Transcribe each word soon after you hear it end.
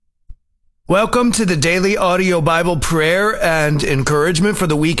Welcome to the daily audio Bible prayer and encouragement for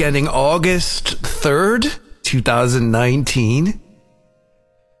the week ending August 3rd, 2019.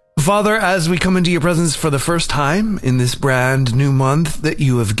 Father, as we come into your presence for the first time in this brand new month that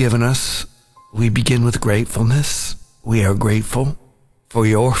you have given us, we begin with gratefulness. We are grateful for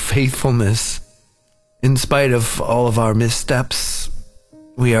your faithfulness. In spite of all of our missteps,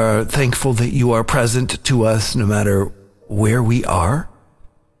 we are thankful that you are present to us no matter where we are.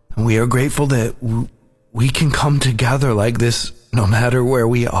 And we are grateful that we can come together like this no matter where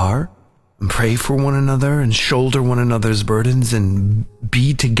we are and pray for one another and shoulder one another's burdens and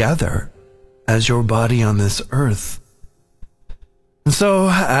be together as your body on this earth. And so,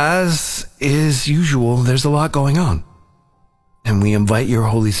 as is usual, there's a lot going on. And we invite your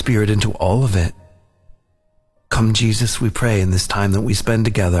Holy Spirit into all of it. Come, Jesus, we pray in this time that we spend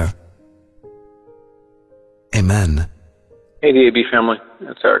together. Amen. Hey, the AB family.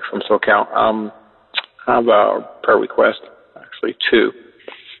 It's Eric from SoCal. I have a prayer request, actually two.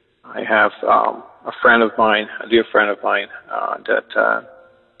 I have a friend of mine, a dear friend of mine, that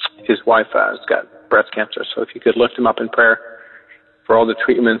his wife has got breast cancer. So if you could lift him up in prayer for all the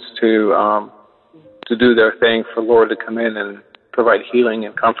treatments to do their thing, for Lord to come in and provide healing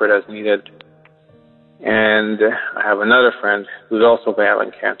and comfort as needed. And I have another friend who's also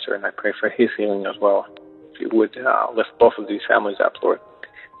battling cancer, and I pray for his healing as well. If you would lift both of these families up, Lord,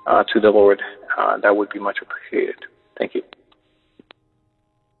 to the Lord, that would be much appreciated. Thank you.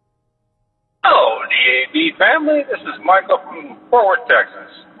 Hello, DAB family. This is Michael from Fort Worth,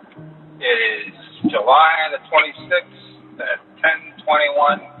 Texas. It is July the 26th at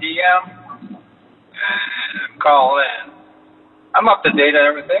 10:21 p.m. And I'm calling in. I'm up to date on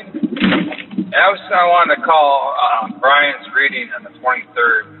everything. And I wanted to call Brian's reading on the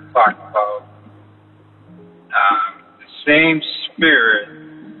 23rd, talking about the same Spirit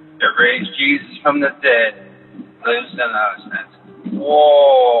that raised Jesus from the dead lives in us. That's,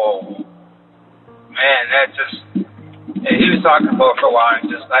 whoa. Man, that just, he was talking about it for a while,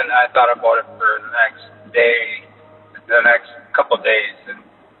 and I thought about it for the next day, the next couple of days, and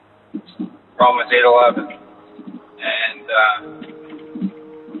Romans 8:11. And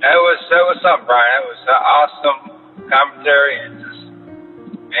that was something, Brian. It was an awesome commentary, and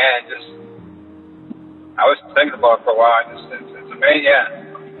I was thinking about it for a while. It's amazing. Yeah.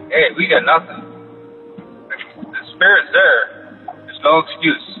 Hey, we got nothing. The Spirit's there. There's no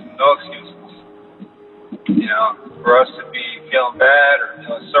excuse. No excuses. You know, for us to be feeling bad or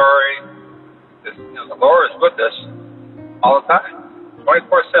feeling sorry. The Lord is with us all the time,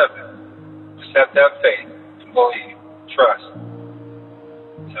 24/7. Just have to have faith, believe, trust.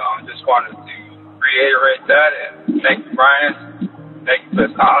 So I just wanted to reiterate that, and thank you, Brian. Thank you for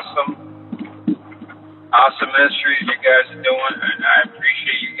this awesome ministry you guys are doing, and I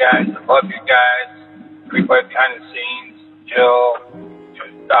appreciate you guys. I love you guys. Everybody behind the scenes, Jill, your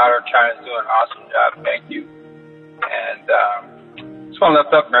daughter, China's doing an awesome job. Thank you. And just want to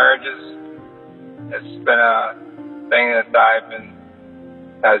lift up marriages. It's been a thing that I've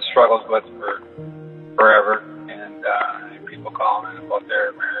had struggles with for forever, and people calling in about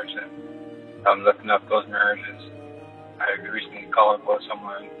their marriage, and I'm lifting up those marriages. I recently called about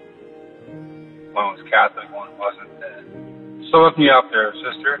someone. One was Catholic, one wasn't. So lift me up there,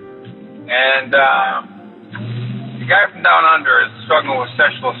 sister. And the guy from down under is struggling with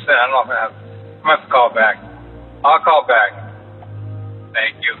sexual sin. I don't know if I have to call back. I'll call back.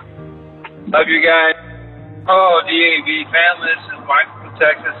 Thank you. Love you guys. Oh, DAV family, this is Mike from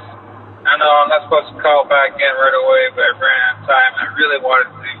Texas. I know I'm not supposed to call back in right away, but I ran out of time. I really wanted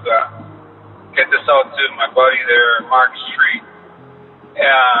to get this out to my buddy there, Mark Street.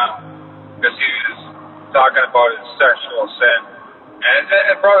 Because he was talking about his sexual sin. And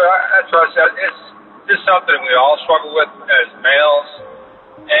brother, I trust that it's just something we all struggle with as males.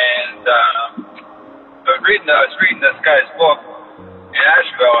 And I was reading this guy's book, and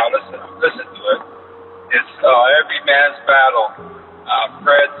actually, I'll listen to it. It's Every Man's Battle.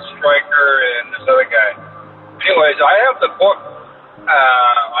 Fred Stryker and this other guy. Anyways, I have the book.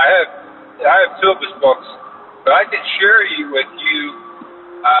 I have two of his books, but I can share with you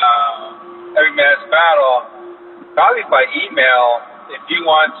Every Man's Battle, probably by email. If you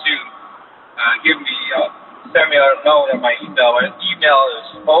want to send me a note on my email. My email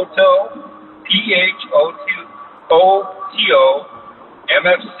is photo, PHOTO,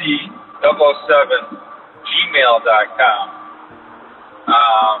 MFC007, gmail.com.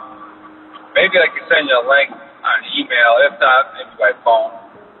 Maybe I can send you a link on email. If not, maybe by phone.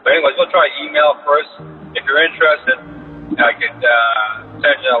 But anyways, we'll try email first. If you're interested, I could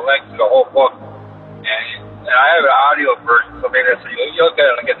send you a link to the whole book. And I have an audio version, so maybe you'll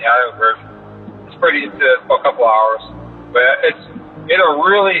get the audio version. pretty for a couple hours, but it'll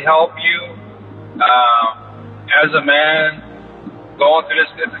really help you as a man going through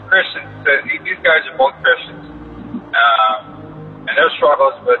this. As a Christian, these guys are both Christians, and their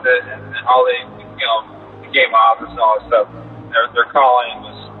struggles with it and how they, became office and all that stuff. Their calling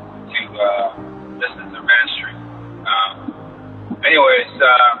was to this is their ministry. Anyways,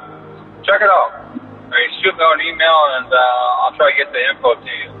 check it out. Shoot me an email, and I'll try to get the info to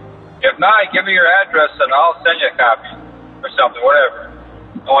you. If not, give me your address, and I'll send you a copy or something, whatever.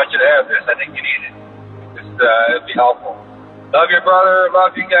 I want you to have this. I think you need it. It'd be helpful. Love your brother.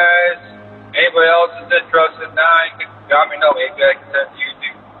 Love you guys. Anybody else is interested now, you can drop me a note. Maybe I can send it to you,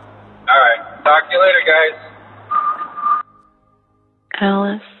 too. All right. Talk to you later, guys.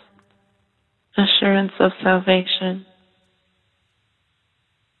 Alice, assurance of salvation.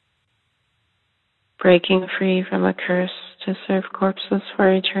 Breaking free from a curse to serve corpses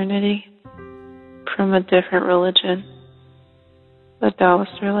for eternity, from a different religion, the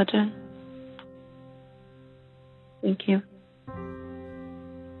Taoist religion. Thank you.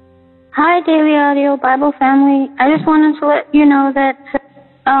 Hi, Daily Audio Bible family. I just wanted to let you know that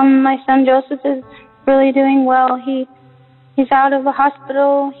my son Joseph is really doing well. He's out of the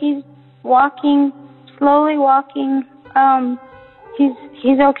hospital. He's walking, slowly walking.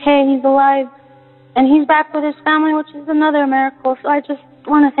 He's okay. He's alive. And he's back with his family, which is another miracle. So I just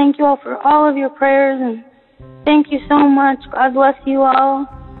want to thank you all for all of your prayers, and thank you so much. God bless you all.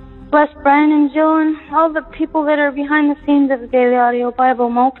 Bless Brian and Jill and all the people that are behind the scenes of the Daily Audio Bible.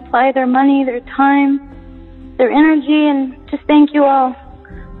 Multiply their money, their time, their energy, and just thank you all.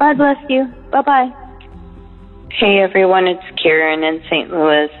 God bless you. Bye-bye. Hey, everyone. It's Karen in St.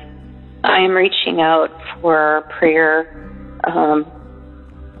 Louis. I am reaching out for prayer.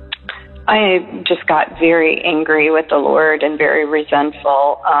 I just got very angry with the Lord and very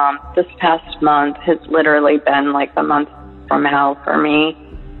resentful. This past month has literally been like the month from hell for me.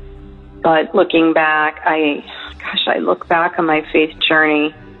 But looking back, I look back on my faith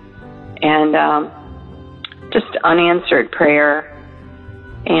journey and just unanswered prayer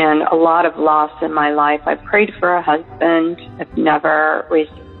and a lot of loss in my life. I prayed for a husband. I've never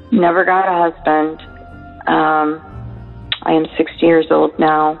got a husband. I am 60 years old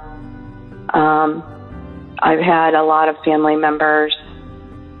now. I've had a lot of family members.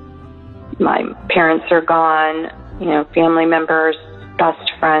 My parents are gone. Family members,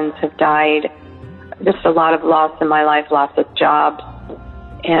 best friends have died. Just a lot of loss in my life, loss of jobs.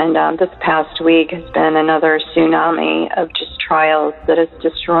 And this past week has been another tsunami of just trials that is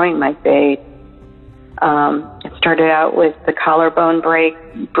destroying my faith. It started out with the collarbone break,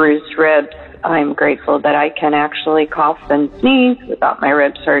 bruised ribs. I'm grateful that I can actually cough and sneeze without my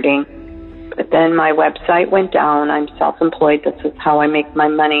ribs hurting. But then my website went down. I'm self-employed. This is how I make my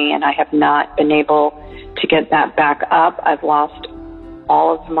money, and I have not been able to get that back up. I've lost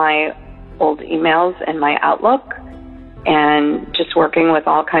all of my old emails and my Outlook, and just working with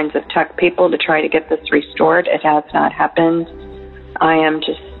all kinds of tech people to try to get this restored. It has not happened. I am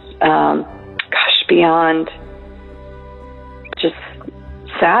just, beyond just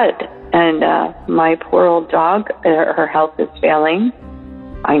sad. And my poor old dog, her health is failing.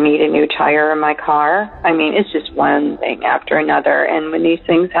 I need a new tire in my car. I mean, it's just one thing after another. And when these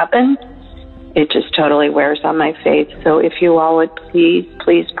things happen, it just totally wears on my faith. So if you all would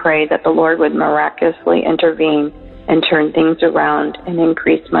please pray that the Lord would miraculously intervene and turn things around and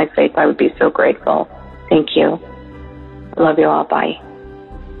increase my faith, I would be so grateful. Thank you. I love you all. Bye.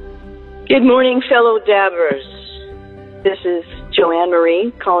 Good morning, fellow Dabbers. This is Joanne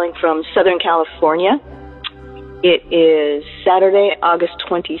Marie calling from Southern California. It is Saturday, August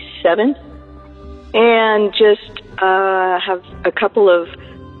 27th, and just have a couple of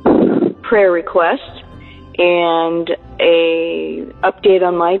prayer requests and a update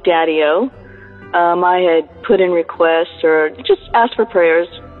on my daddy-o. I had put in requests or just asked for prayers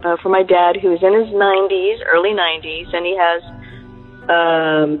for my dad, who's in his 90s, early 90s, and he has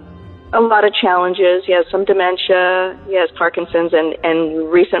a lot of challenges. He has some dementia, he has Parkinson's,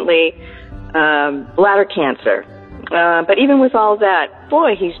 and recently bladder cancer. But even with all that,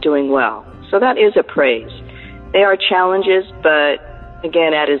 boy, he's doing well. So that is a praise. They are challenges, but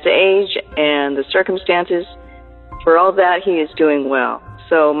again, at his age and the circumstances, for all that, he is doing well.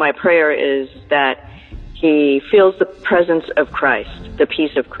 So my prayer is that he feels the presence of Christ, the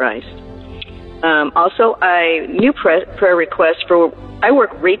peace of Christ. Also, new prayer request for, I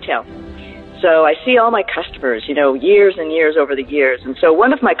work retail. So I see all my customers, years and years over the years. And so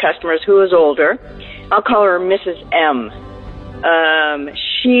one of my customers who is older, I'll call her Mrs. M.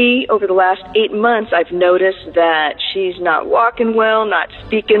 She, over the last 8 months, I've noticed that she's not walking well, not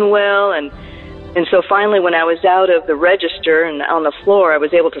speaking well, and And so finally, when I was out of the register and on the floor, I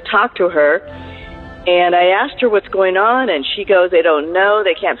was able to talk to her. And I asked her what's going on, and she goes, they don't know,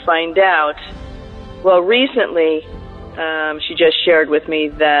 they can't find out. Well, recently, she just shared with me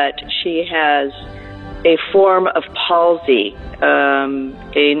that she has a form of palsy, a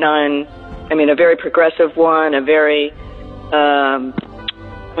very progressive one, a very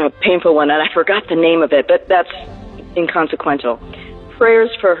painful one, and I forgot the name of it, but that's inconsequential.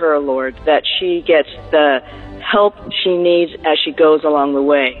 Prayers for her, Lord, that she gets the help she needs as she goes along the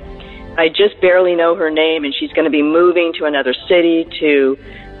way. I just barely know her name, and she's going to be moving to another city to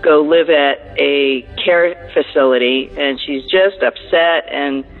go live at a care facility, and she's just upset,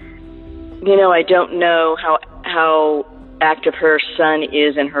 and, I don't know how active her son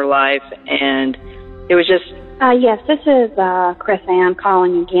is in her life, and it was just... Yes, this is Chris Ann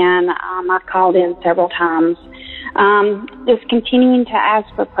calling again. I've called in several times. Just continuing to ask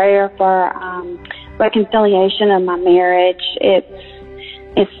for prayer for reconciliation of my marriage.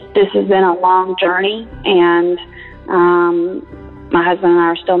 This has been a long journey, and my husband and I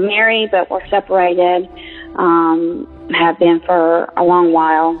are still married, but we're separated, have been for a long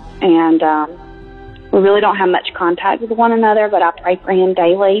while, and we really don't have much contact with one another, but I pray for him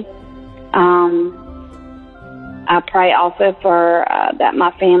daily. I pray also for that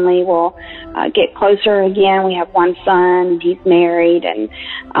my family will get closer again. We have one son, he's married, and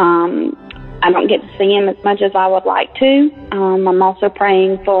I don't get to see him as much as I would like to. I'm also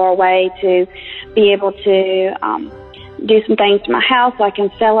praying for a way to be able to do some things to my house so I can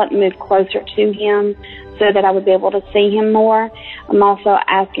sell it and move closer to him so that I would be able to see him more. I'm also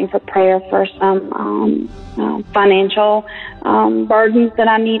asking for prayer for some financial burdens that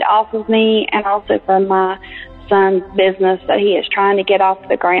I need off of me, and also for my son's business that he is trying to get off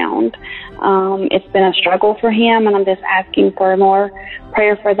the ground. It's been a struggle for him, and I'm just asking for more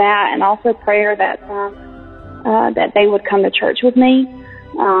prayer for that, and also prayer that that they would come to church with me.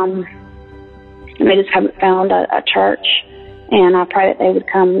 And they just haven't found a church, and I pray that they would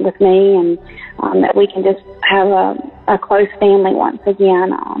come with me, and that we can just have a close family once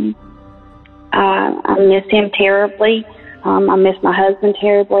again. I miss him terribly. I miss my husband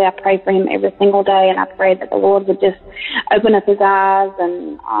terribly. I pray for him every single day, and I pray that the Lord would just open up his eyes,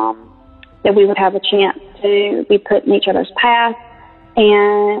 and that we would have a chance to be put in each other's path,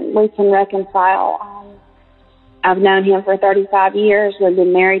 and we can reconcile. I've known him for 35 years. We've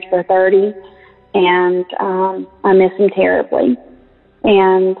been married for 30, and I miss him terribly.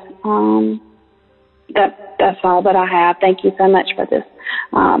 And that's all that I have. Thank you so much for this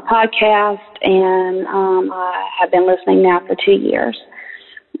podcast, and I have been listening now for 2 years.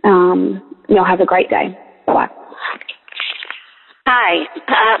 Y'all have a great day. Bye-bye. Hi,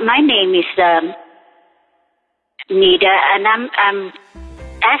 my name is Nida, and I'm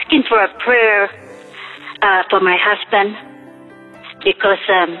asking for a prayer for my husband, because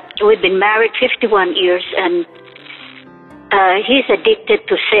we've been married 51 years, and he's addicted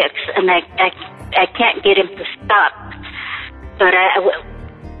to sex, and I can't get him to stop. But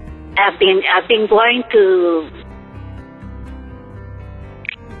I've been going to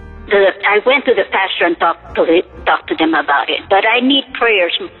I went to the pastor and talked to them about it. But I need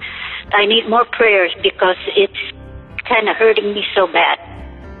prayers. I need more prayers, because it's kind of hurting me so bad.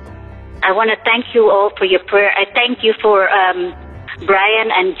 I want to thank you all for your prayer. I thank you for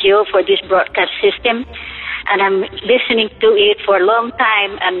Brian and Jill for this broadcast system, and I'm listening to it for a long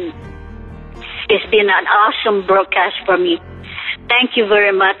time, and it's been an awesome broadcast for me. Thank you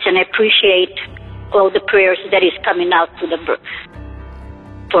very much, and I appreciate all the prayers that is coming out to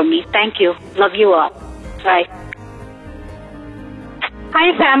for me. Thank you. Love you all. Bye.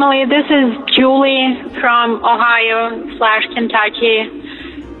 Hi, family. This is Julie from Ohio/Kentucky.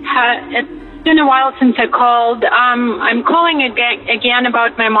 It's been a while since I called. I'm calling again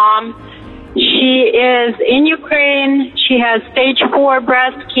about my mom. She is in Ukraine. She has stage 4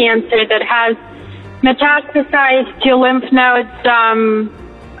 breast cancer that has metastasized to lymph nodes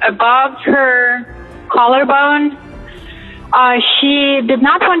above her collarbone. She did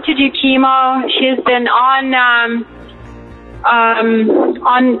not want to do chemo. She's been on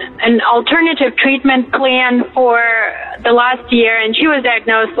an alternative treatment plan for the last year, and she was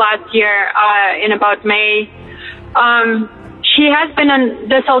diagnosed last year in about May. She has been on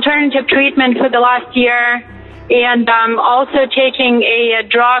this alternative treatment for the last year, and also taking a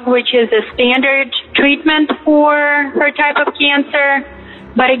drug which is a standard treatment for her type of cancer,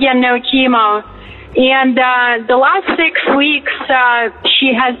 but again, no chemo. And the last 6 weeks,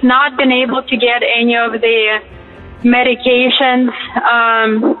 she has not been able to get any of the medications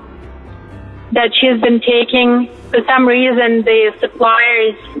that she's been taking. For some reason, the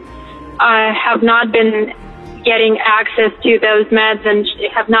suppliers have not been getting access to those meds and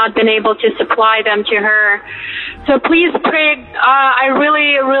have not been able to supply them to her. So please pray. I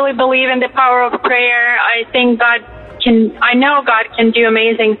really, really believe in the power of prayer. I know God can do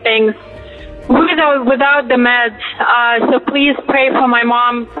amazing things without the meds. So please pray for my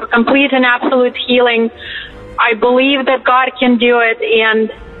mom for complete and absolute healing. I believe that God can do it,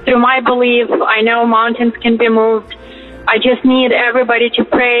 and through my belief, I know mountains can be moved. I just need everybody to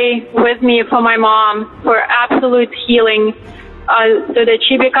pray with me for my mom for absolute healing, so that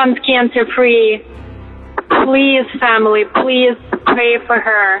she becomes cancer-free. Please, family, please pray for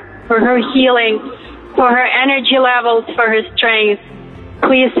her healing, for her energy levels, for her strength.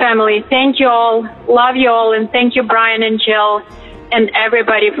 Please, family, thank you all, love you all, and thank you, Brian and Jill, and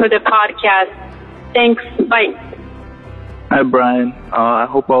everybody for the podcast. Thanks, bye. Hi, Brian. I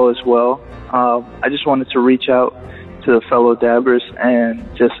hope all is well. I just wanted to reach out to the fellow dabbers and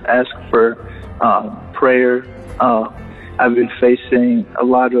just ask for prayer. I've been facing a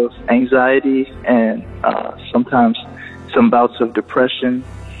lot of anxiety and sometimes some bouts of depression,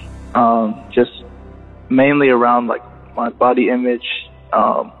 just mainly around like my body image.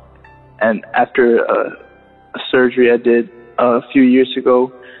 And after a surgery I did a few years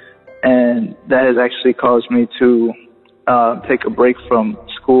ago, and that has actually caused me to take a break from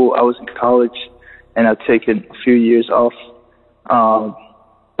school. I was in college, and I've taken a few years off.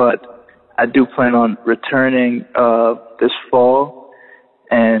 But I do plan on returning this fall,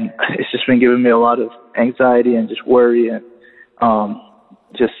 and it's just been giving me a lot of anxiety and just worry and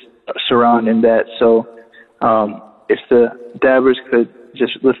just surrounding that. So if the dabbers could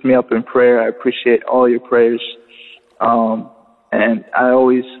just lift me up in prayer, I appreciate all your prayers. And I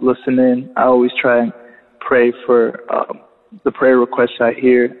always listen in. I always try and pray for the prayer requests I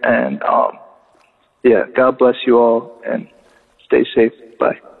hear. And, God bless you all, and stay safe.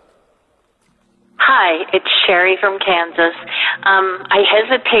 Bye. Hi, it's Sherry from Kansas. I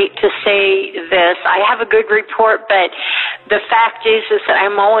hesitate to say this. I have a good report, but the fact is that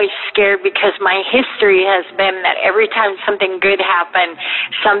I'm always scared because my history has been that every time something good happened,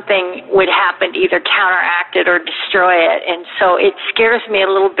 something would happen to either counteract it or destroy it. And so it scares me a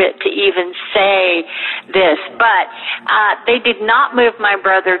little bit to even say this. But they did not move my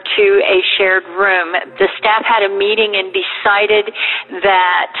brother to a shared room. The staff had a meeting and decided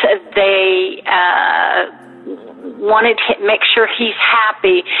that they wanted to make sure he's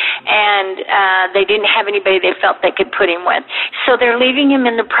happy, and they didn't have anybody they felt they could put him with. So they're leaving him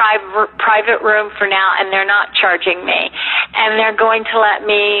in the private room for now, and they're not charging me. And they're going to let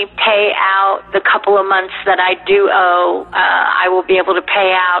me pay out the couple of months that I do owe. I will be able to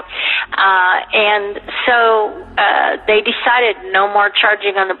pay out. And so they decided no more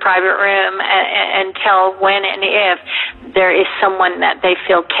charging on the private room until when and if there is someone that they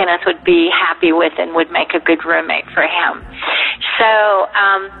feel Kenneth would be happy with and would make a good roommate for him. So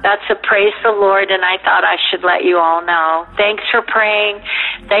that's a praise the Lord, and I thought I should let you all know. Thanks for praying.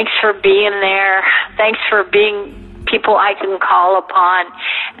 Thanks for being there. Thanks for being people I can call upon,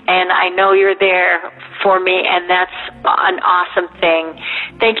 and I know you're there for me, and that's an awesome thing.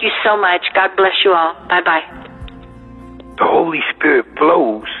 Thank you so much. God bless you all. Bye-bye. The Holy Spirit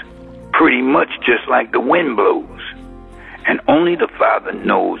flows pretty much just like the wind blows, and only the Father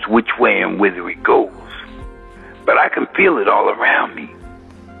knows which way and whither it goes. But I can feel it all around me.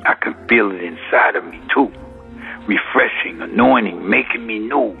 I can feel it inside of me too. Refreshing, anointing, making me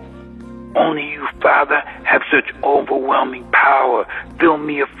new. Only you, Father, have such overwhelming power. Fill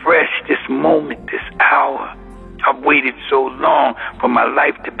me afresh this moment, this hour. I've waited so long for my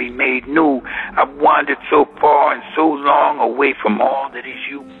life to be made new. I've wandered so far and so long away from all that is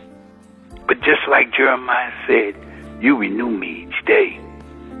you. But just like Jeremiah said, you renew me each day,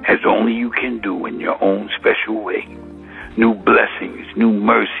 as only you can do in your own special way. New blessings, new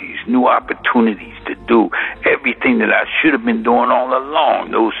mercies, new opportunities to do everything that I should have been doing all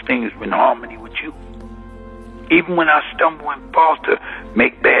along. Those things in harmony with you. Even when I stumble and falter,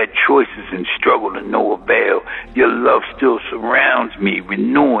 make bad choices and struggle to no avail, your love still surrounds me,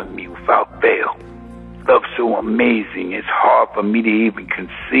 renewing me without fail. Love so amazing, it's hard for me to even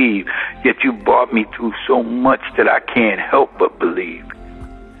conceive, yet you brought me through so much that I can't help but believe.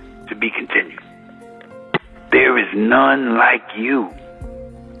 To be continued. There is none like you,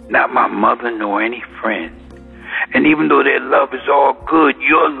 not my mother nor any friend. And even though their love is all good,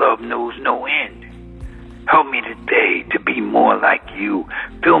 your love knows no end. Help me today to be more like you.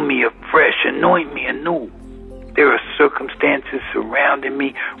 Fill me afresh, anoint me anew. There are circumstances surrounding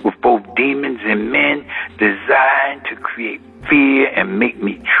me with both demons and men designed to create fear and make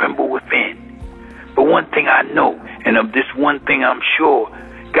me tremble within. But one thing I know, and of this one thing I'm sure,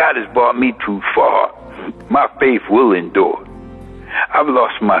 God God has brought me too far. My faith will endure. I've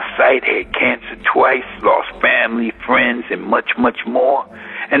lost my sight, had cancer twice, lost family, friends, and much, much more.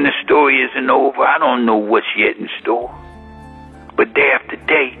 And the story isn't over. I don't know what's yet in store. But day after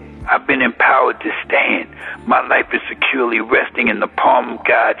day, I've been empowered to stand. My life is securely resting in the palm of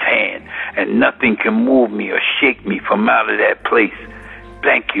God's hand, and nothing can move me or shake me from out of that place.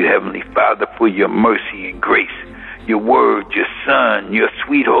 Thank you, Heavenly Father, for your mercy and grace, your word, your Son, your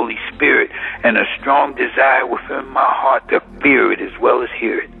sweet Holy Spirit, and a strong desire within my heart to fear it as well as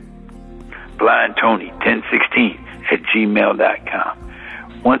hear it. BlindTony1016@gmail.com.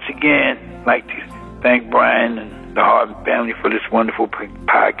 Once again, I'd like to thank Brian and the Harden family for this wonderful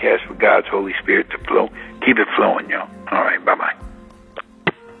podcast for God's Holy Spirit to flow. Keep it flowing, y'all. All right, bye-bye.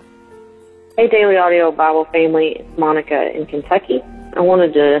 Hey, Daily Audio Bible family. It's Monica in Kentucky. I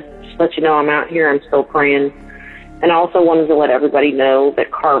wanted to just let you know I'm out here. I'm still praying. And I also wanted to let everybody know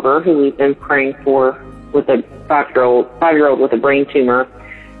that Carver, who we've been praying for with a five-year-old with a brain tumor,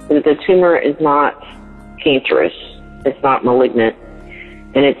 that the tumor is not cancerous. It's not malignant.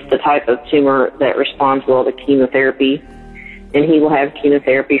 And it's the type of tumor that responds well to chemotherapy. And he will have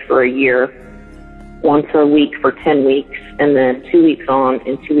chemotherapy for a year, once a week for 10 weeks, and then 2 weeks on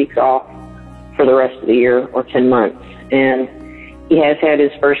and 2 weeks off for the rest of the year, or 10 months. And he has had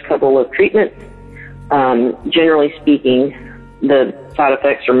his first couple of treatments. Generally speaking, the side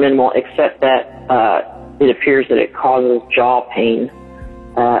effects are minimal, except that it appears that it causes jaw pain.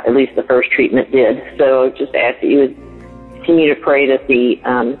 At least the first treatment did. So just ask that you would continue to pray that the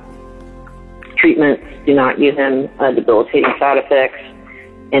treatments do not give him debilitating side effects,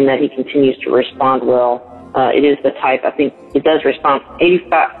 and that he continues to respond well. It is the type, I think it does respond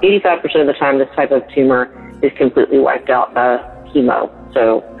 85% of the time. This type of tumor is completely wiped out by chemo.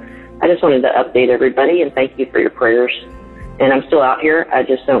 So I just wanted to update everybody and thank you for your prayers. And I'm still out here. I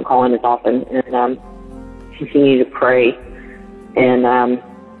just don't call in as often, and continue to pray, and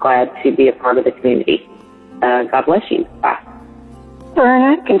glad to be a part of the community. God bless you. Bye.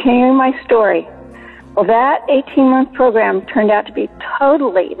 Verna, continuing my story. Well, that 18-month program turned out to be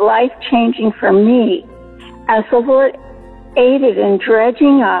totally life-changing for me, as the Lord aided in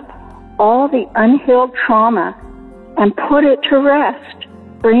dredging up all the unhealed trauma and put it to rest,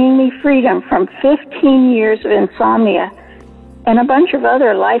 bringing me freedom from 15 years of insomnia and a bunch of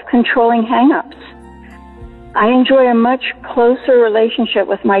other life-controlling hang-ups. I enjoy a much closer relationship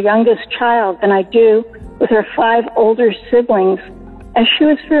with my youngest child than I do with her 5 older siblings, as she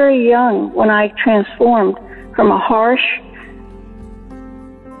was very young when I transformed from a harsh,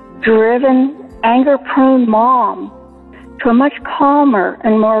 driven, anger-prone mom to a much calmer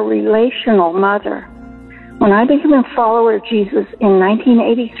and more relational mother. When I became a follower of Jesus in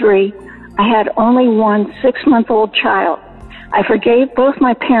 1983, I had only one 6-month-old child. I forgave both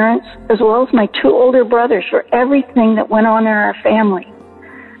my parents as well as my 2 older brothers for everything that went on in our family.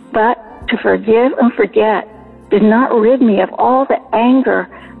 But to forgive and forget did not rid me of all the anger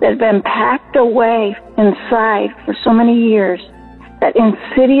that had been packed away inside for so many years, that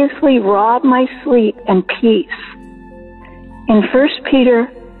insidiously robbed my sleep and peace. In 1 Peter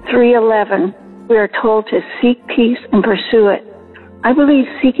 3:11, we are told to seek peace and pursue it. I believe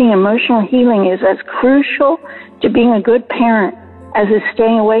seeking emotional healing is as crucial to being a good parent as is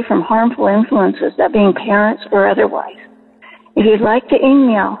staying away from harmful influences, that being parents or otherwise. If you'd like to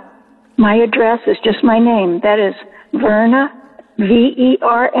email, my address is just my name. That is Verna,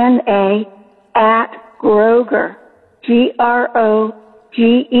 VERNA, @Groger,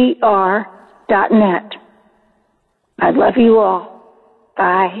 GROGER.net. I love you all.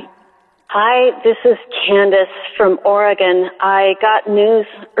 Bye. Hi, this is Candace from Oregon. I got news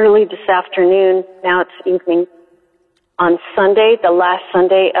early this afternoon, now it's evening, on Sunday, the last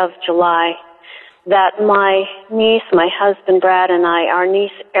Sunday of July, that my niece, my husband Brad, and our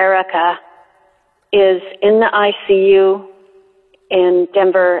niece Erica is in the ICU in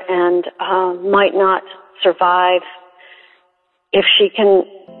Denver and might not survive. If she can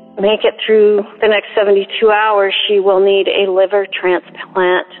make it through the next 72 hours, she will need a liver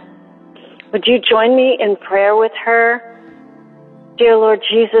transplant. Would you join me in prayer with her? Dear Lord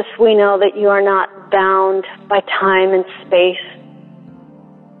Jesus, we know that you are not bound by time and space.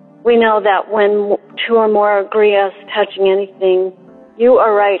 We know that when 2 or more agree us touching anything, you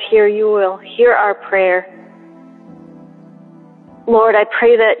are right here. You will hear our prayer. Lord, I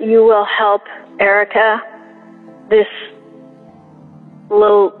pray that you will help Erica, this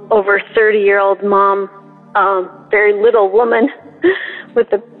little over 30-year-old mom, very little woman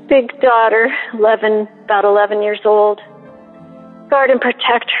with a big daughter, about 11 years old. Guard and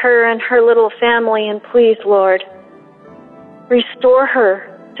protect her and her little family, and please, Lord, restore her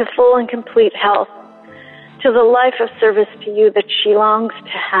to full and complete health, to the life of service to you that she longs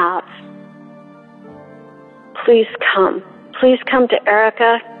to have. Please come. Please come to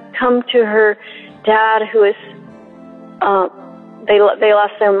Erica. Come to her dad, who is, they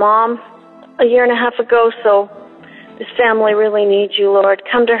lost their mom a year and a half ago, so this family really needs you, Lord.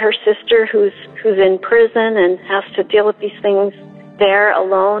 Come to her sister who's in prison and has to deal with these things there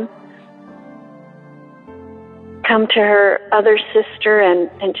alone. Come to her other sister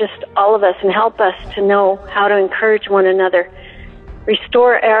and just all of us and help us to know how to encourage one another.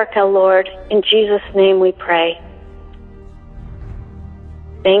 Restore Erica, Lord. In Jesus' name we pray.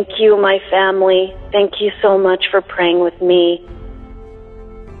 Thank you, my family. Thank you so much for praying with me.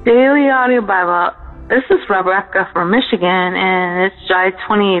 Daily Audio Bible. This is Rebecca from Michigan, and it's July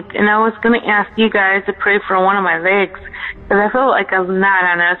 20th. And I was going to ask you guys to pray for one of my legs, because I felt like I was not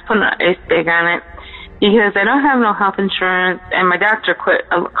on it. I was putting an ice bag on it, because I don't have no health insurance, and my doctor quit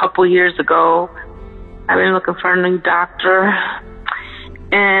a couple years ago. I've been looking for a new doctor.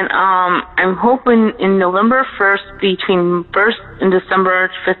 And I'm hoping in November 1st, between 1st and December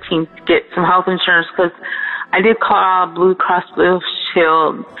 15th, to get some health insurance, because I did call Blue Cross Blue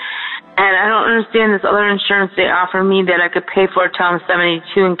Shield. And I don't understand this other insurance they offer me that I could pay for till I'm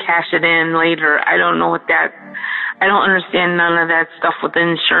 72 and cash it in later. I don't know what that, I don't understand none of that stuff with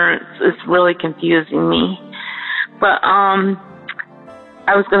insurance. It's really confusing me. But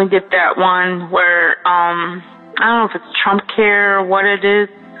I was going to get that one where, I don't know if it's Trump Care or what it is,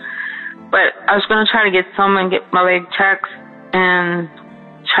 but I was going to try to get some and get my leg checked and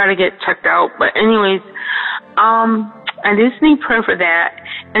try to get checked out. But anyways, I just need prayer for that.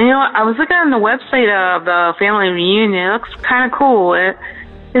 And you know, I was looking on the website of the family reunion. It looks kind of cool. It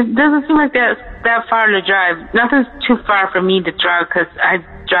doesn't seem like that's that far to drive. Nothing's too far for me to drive, because I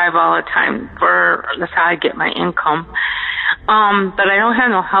drive all the time. That's how I get my income. But I don't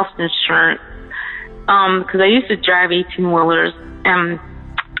have no health insurance. Because I used to drive 18-wheelers, and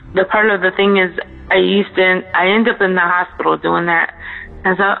the part of the thing is I end up in the hospital doing that.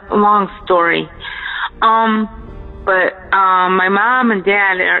 It's a long story. But my mom and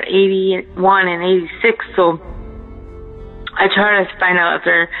dad are 81 and 86, so I try to find out if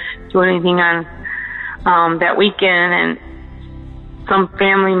they're doing anything on that weekend, and some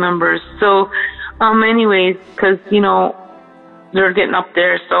family members. So, anyways, because, you know, they're getting up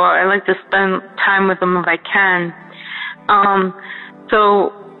there, so I like to spend time with them if I can.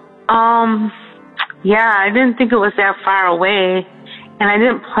 Yeah, I didn't think it was that far away, and I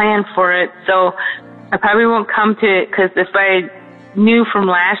didn't plan for it, so I probably won't come to it, because if I knew from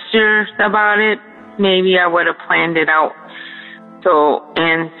last year about it, maybe I would have planned it out,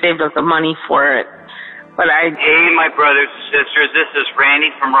 and saved up the money for it. But Hey, my brothers and sisters, this is Randy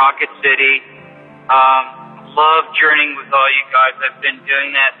from Rocket City. Love journeying with all you guys. I've been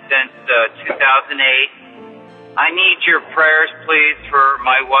doing that since 2008. I need your prayers, please, for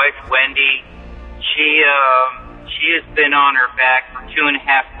my wife, Wendy. She has been on her back for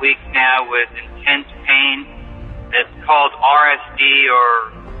 2.5 weeks now with intense pain. It's called RSD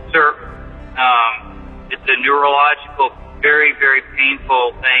or CERP. It's a neurological, very, very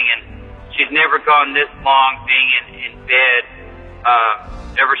painful thing, and she's never gone this long being in bed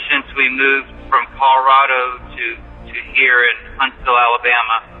ever since we moved from Colorado to here in Huntsville,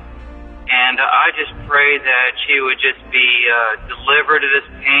 Alabama. And I just pray that she would just be delivered of this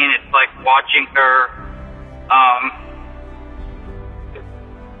pain. It's like watching her,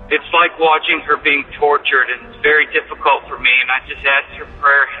 it's like watching her being tortured, and it's very difficult for me. And I just ask your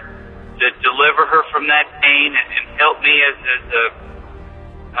prayer to deliver her from that pain and help me as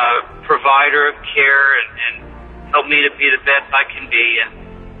a provider of care and help me to be the best I can be. And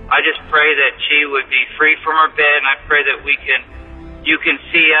I just pray that she would be free from her bed, and I pray that you can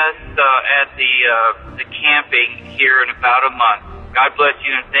see us at the camping here in about a month. God bless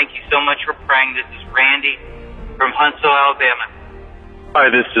you, and thank you so much for praying. This is Randy from Huntsville, Alabama. Hi,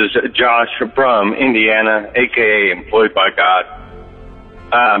 this is Josh from Indiana, a.k.a. Employed by God.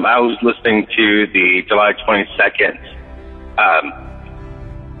 I was listening to the July 22nd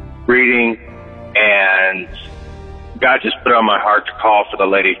reading, and God just put it on my heart to call for the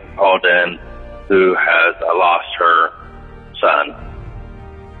lady who called in who has lost her son.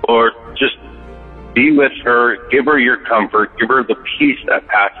 Lord, just be with her, give her your comfort, give her the peace that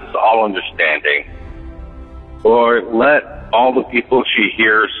passes all understanding. Lord, let all the people she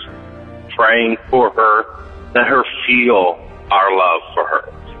hears praying for her, let her feel our love for her.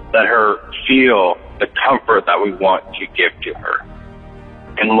 Let her feel the comfort that we want to give to her.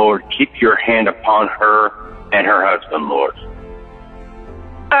 And Lord, keep your hand upon her and her husband, Lord.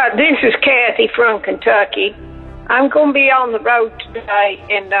 This is Kathy from Kentucky. I'm going to be on the road today,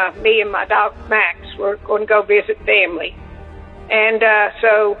 and me and my dog Max, we're going to go visit family. And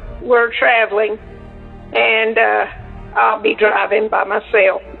so we're traveling, and I'll be driving by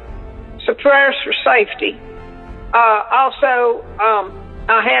myself. So prayers for safety. Also,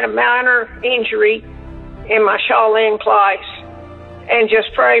 I had a minor injury in my Shaolin class, and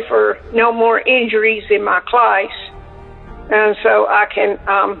just pray for no more injuries in my class. And so I can,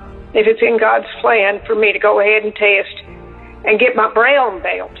 if it's in God's plan, for me to go ahead and test and get my brown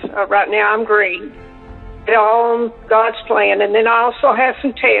belt. Right now I'm green. It's all on God's plan. And then I also have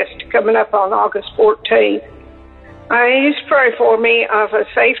some tests coming up on August 14th. I just pray for me of a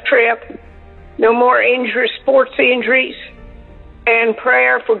safe trip, no more injuries, sports injuries, and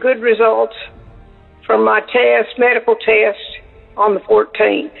prayer for good results from my test, medical test, on the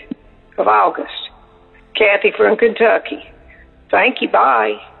 14th of August. Kathy from Kentucky. Thank you.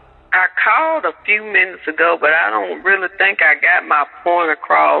 Bye. I called a few minutes ago, but I don't really think I got my point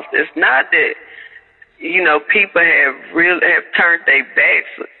across. It's not that, you know, people have turned their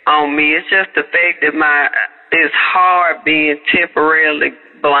backs on me. It's just the fact that it's hard being temporarily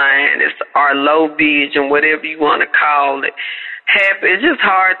blind. It's our low vision, whatever you want to call it. It's just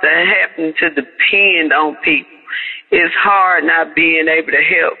hard to depend on people. It's hard not being able to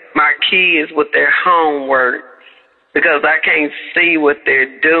help my kids with their homework because I can't see what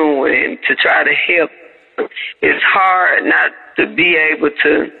they're doing to try to help. It's hard not to be able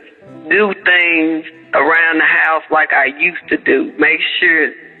to do things around the house like I used to do. Make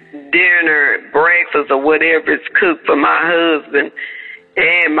sure dinner, breakfast, or whatever is cooked for my husband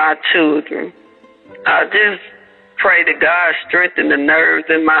and my children. I just pray that God strengthen the nerves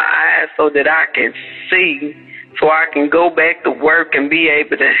in my eyes so that I can see, so I can go back to work and be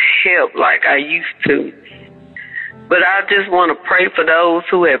able to help like I used to. But I just want to pray for those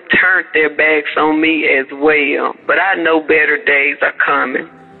who have turned their backs on me as well. But I know better days are coming.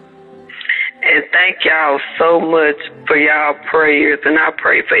 And thank y'all so much for y'all prayers. And I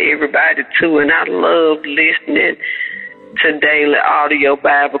pray for everybody too. And I love listening to Daily Audio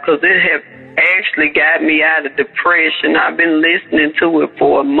Bible because it has actually got me out of depression. I've been listening to it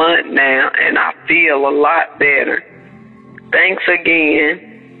for a month now, and I feel a lot better. Thanks again.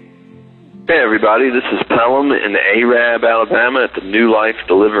 Hey everybody, this is Pelham in Arab, Alabama at the New Life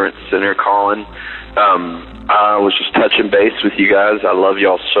Deliverance Center calling. I was just touching base with you guys. I love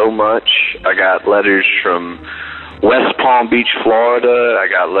y'all so much. I got letters from West Palm Beach, Florida. I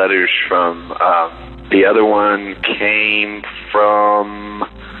got letters from, the other one came from,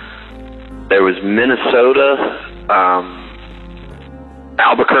 there was Minnesota,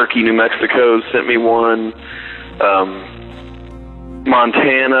 Albuquerque, New Mexico sent me one,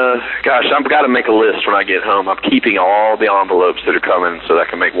 Montana. Gosh, I've got to make a list when I get home. I'm keeping all the envelopes that are coming so that I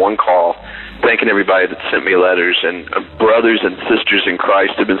can make one call, thanking everybody that sent me letters. And brothers and sisters in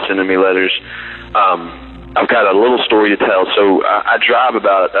Christ have been sending me letters. I've got a little story to tell. So I drive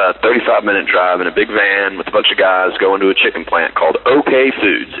about a 35-minute drive in a big van with a bunch of guys going to a chicken plant called OK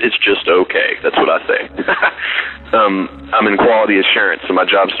Foods. It's just okay. That's what I say. I'm in quality assurance, so my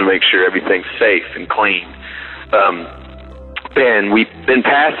job is to make sure everything's safe and clean. And we've been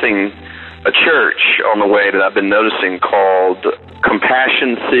passing a church on the way that I've been noticing called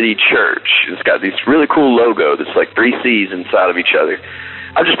Compassion City Church. It's got these really cool logo that's like 3 C's inside of each other.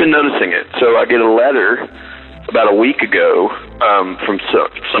 I've just been noticing it. So I get a letter about a week ago from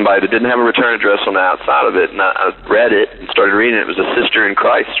somebody that didn't have a return address on the outside of it, and I read it and started reading it. It was a sister in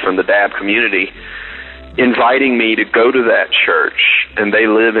Christ from the DAB community inviting me to go to that church, and they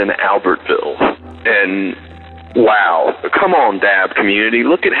live in Albertville. And wow, come on, DAB community,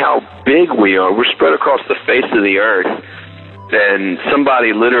 look at how big we are. We're spread across the face of the earth. And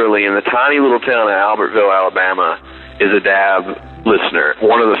somebody literally in the tiny little town of Albertville, Alabama, is a DAB listener,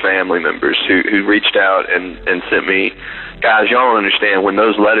 one of the family members who reached out and sent me, guys, y'all don't understand, when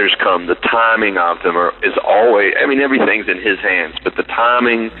those letters come, the timing of them is always, I mean, everything's in his hands, but the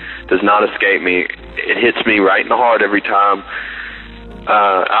timing does not escape me. It hits me right in the heart every time.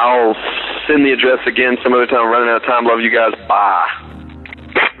 I'll send the address again some other time. I'm running out of time. Love you guys. Bye.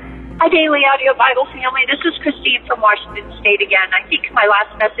 Hi, Daily Audio Bible family. This is Christine from Washington State again. I think my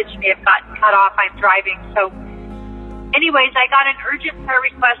last message may have gotten cut off. I'm driving. So anyways, I got an urgent prayer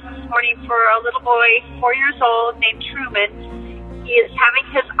request this morning for a little boy, 4 years old, named Truman. He is having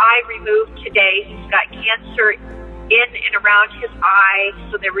his eye removed today. He's got cancer in and around his eye,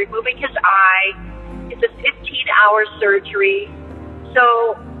 so they're removing his eye. It's a 15-hour surgery.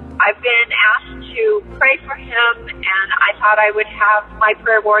 So I've been asked to pray for him, and I thought I would have my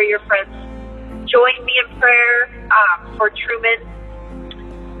prayer warrior friends join me in prayer for Truman.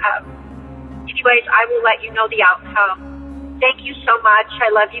 anyways, I will let you know the outcome. Thank you so much. I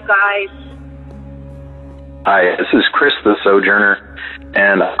love you guys. Hi, this is Chris the Sojourner,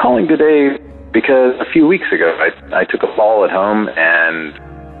 and I'm calling today because a few weeks ago I took a fall at home, and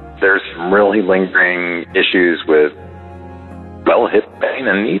there's some really lingering issues with, well, hip pain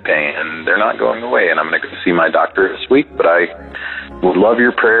and knee pain, and they're not going away, and I'm going to go see my doctor this week, but I would love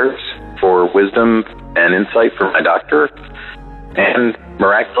your prayers for wisdom and insight from my doctor and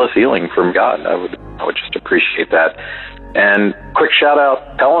miraculous healing from God. I would just appreciate that. And quick shout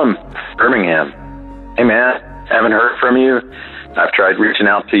out, Pelham, Birmingham. Hey man, haven't heard from you. I've tried reaching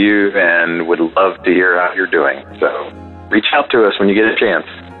out to you and would love to hear how you're doing. So reach out to us when you get a chance.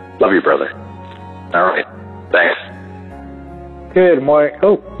 Love you, brother. All right. Thanks. Good morning.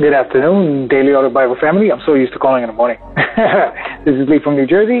 Good afternoon, Daily Audio Bible family. I'm so used to calling in the morning. This is Lee from New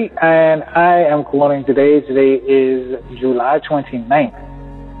Jersey, and I am calling today. Today is July 29th.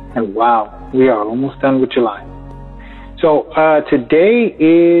 And wow, we are almost done with July. So today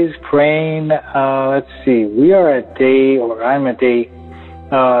is praying, let's see, we are at day, or I'm at day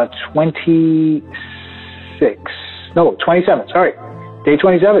 27, sorry. Day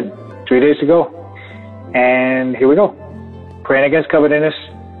 27, 3 days to go. And here we go. Praying against covetousness,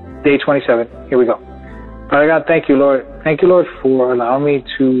 day 27. Here we go. Father God, thank you, Lord. Thank you, Lord, for allowing me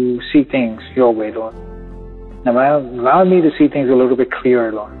to see things your way, Lord. Now, allowing me to see things a little bit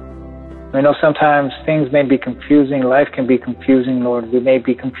clearer, Lord. I know sometimes things may be confusing. Life can be confusing, Lord. We may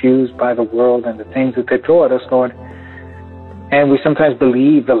be confused by the world and the things that they throw at us, Lord. And we sometimes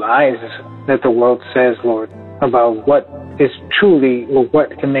believe the lies that the world says, Lord, about what is truly or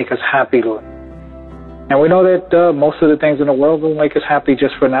what can make us happy, Lord. And we know that most of the things in the world will make us happy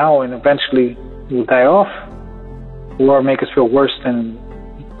just for now and eventually will die off or make us feel worse than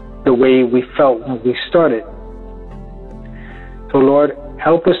the way we felt when we started. So, Lord,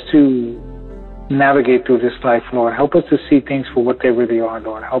 help us to navigate through this life, Lord. Help us to see things for what they really are,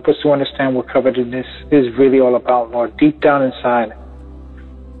 Lord. Help us to understand what covetousness is really all about, Lord, deep down inside.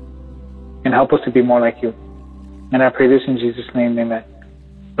 And help us to be more like you. And I pray this in Jesus' name, amen.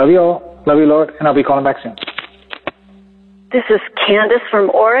 Love you all. Love you, Lord, and I'll be calling back soon. This is Candace from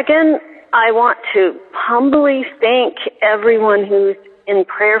Oregon. I want to humbly thank everyone who's in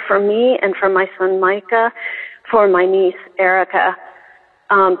prayer for me and for my son Micah, for my niece Erica.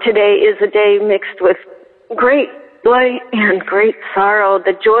 Today is a day mixed with great joy and great sorrow.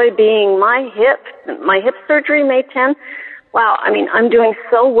 The joy being my hip surgery May 10. Wow, I mean, I'm doing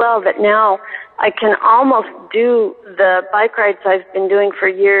so well that now I can almost do the bike rides I've been doing for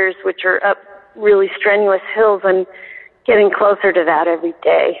years, which are up really strenuous hills. I'm getting closer to that every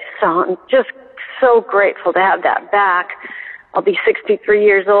day. So I'm just so grateful to have that back. I'll be 63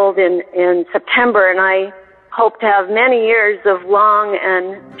 years old in September, and I hope to have many years of long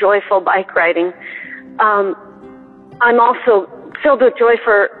and joyful bike riding. I'm also filled with joy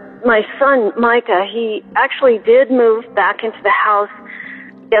for my son, Micah. He actually did move back into the house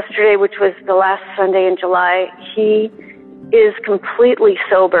yesterday, which was the last Sunday in July. He is completely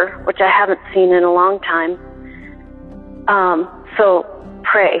sober, which I haven't seen in a long time. So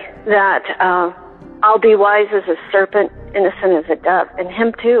pray that I'll be wise as a serpent, innocent as a dove, and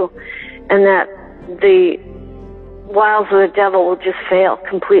him too, and that the wiles of the devil will just fail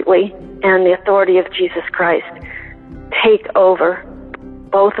completely, and the authority of Jesus Christ take over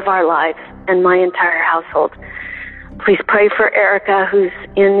both of our lives and my entire household. Please pray for Erica, who's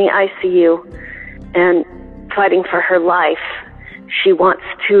in the ICU and fighting for her life. She wants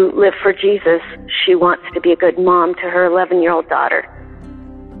to live for Jesus. She wants to be a good mom to her 11-year-old daughter.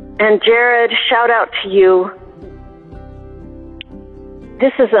 And Jared, shout out to you.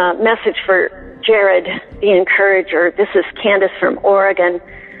 This is a message for Jared, the encourager. This is Candace from Oregon.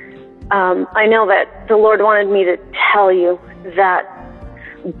 I know that the Lord wanted me to tell you that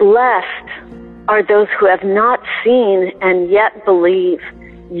blessed are those who have not seen and yet believe.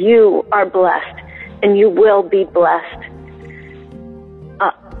 You are blessed, and you will be blessed.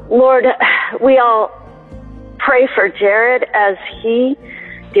 Lord, we all pray for Jared as he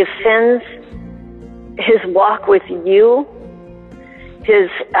defends his walk with you, his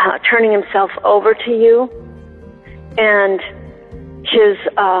turning himself over to you, and his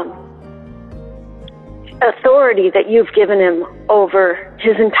authority that you've given him over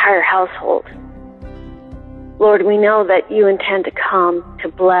his entire household. Lord, we know that you intend to come to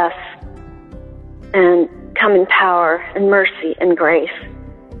bless and come in power and mercy and grace.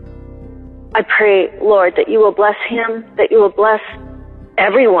 I pray, Lord, that you will bless him, that you will bless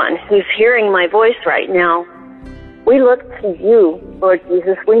everyone who's hearing my voice right now. We look to you, Lord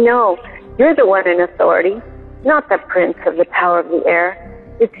Jesus. We know you're the one in authority, not the prince of the power of the air.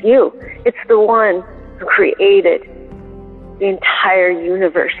 It's you. It's the one who created the entire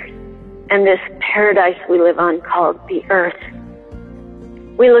universe and this paradise we live on called the earth.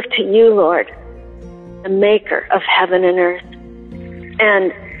 We look to you, Lord, the maker of heaven and earth.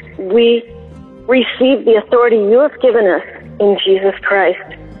 And we receive the authority you have given us in Jesus Christ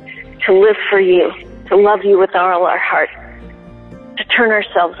to live for you, to love you with all our heart, to turn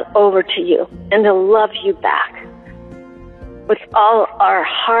ourselves over to you, and to love you back with all our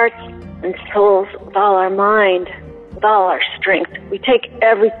hearts and souls, with all our mind, with all our strength. We take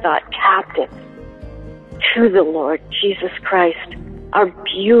every thought captive to the Lord Jesus Christ, our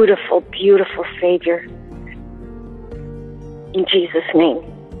beautiful, beautiful Savior. In Jesus' name.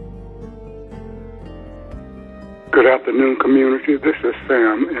 Good afternoon, community. This is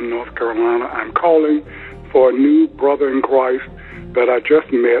Sam in North Carolina. I'm calling for a new brother in Christ that I just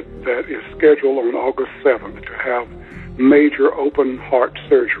met that is scheduled on August 7th to have major open heart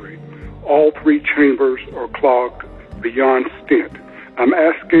surgery. All 3 chambers are clogged beyond stint. I'm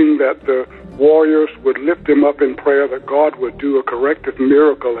asking that the warriors would lift him up in prayer, that God would do a corrective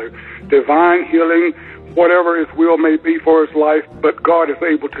miracle, a divine healing, whatever his will may be for his life, but God is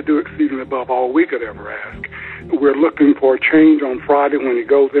able to do exceedingly above all we could ever ask. We're looking for a change on Friday when he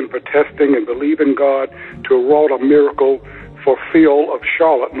goes in for testing and believing God to wrought a miracle for Phil of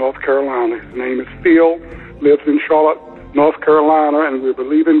Charlotte, North Carolina. His name is Phil, lives in Charlotte, North Carolina, and we're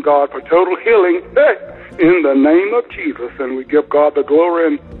believing God for total healing in the name of Jesus. And we give God the glory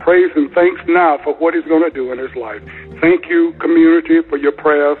and praise and thanks now for what he's going to do in his life. Thank you, community, for your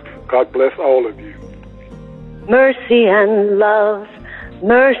prayers. God bless all of you. Mercy and love,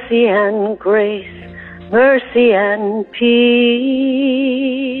 mercy and grace, mercy and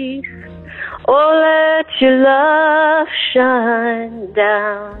peace. Oh, let your love shine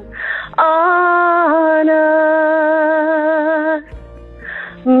down on us.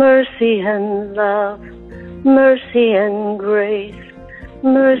 Mercy and love, mercy and grace,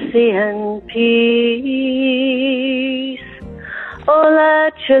 mercy and peace. Oh,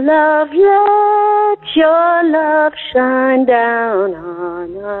 let your love shine down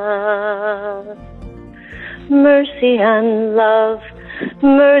on us. Mercy and love,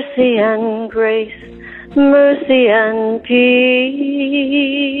 mercy and grace, mercy and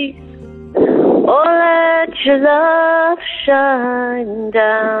peace. Oh, let your love shine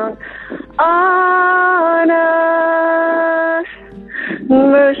down on us.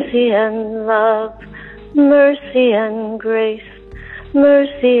 Mercy and love, mercy and grace,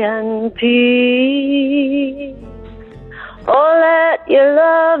 mercy and peace. Oh, let your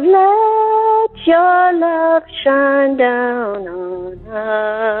love shine down on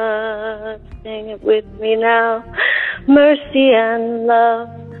us. Sing it with me now. Mercy and love,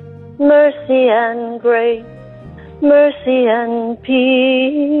 mercy and grace, mercy and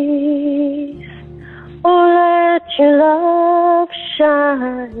peace. Oh, let your love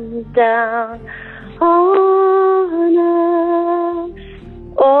shine down on us.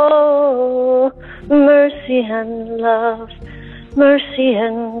 Oh, mercy and love, mercy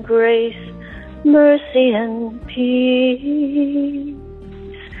and grace, mercy and peace.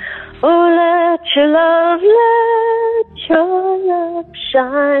 Oh, let your love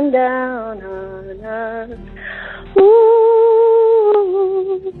shine down on us.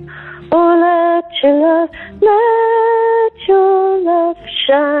 Ooh, oh, let your love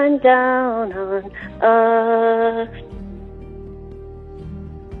shine down on us.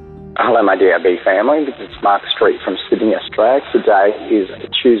 Hello, my DRB family. This is Mark Street from Sydney, Australia. Today is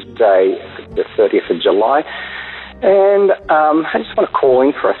Tuesday, the 30th of July. And I just want to call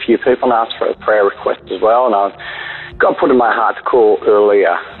in for a few people and ask for a prayer request as well. And I've got put in my heart to call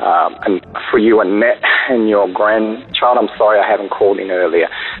earlier and for you, Annette, and your grandchild. I'm sorry I haven't called in earlier.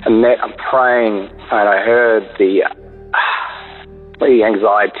 Annette, I'm praying, and I heard the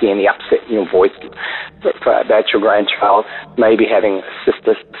anxiety and the upset in your voice about your grandchild maybe having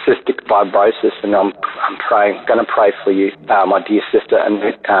cystic fibrosis, and I'm going to pray for you, my dear sister, and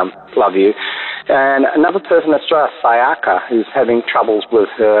love you. And another person in Australia, Sayaka, who's having troubles with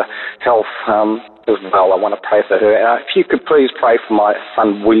her health as well. I want to pray for her. If you could please pray for my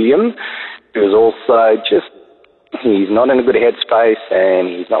son William, who's also he's not in a good headspace and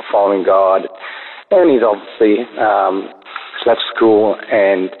he's not following God, and he's obviously left school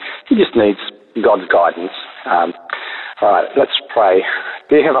and he just needs God's guidance. All right, let's pray.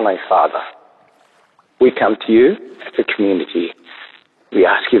 Dear Heavenly Father, we come to you as a community. We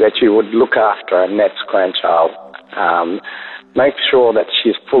ask you that you would look after Annette's grandchild, make sure that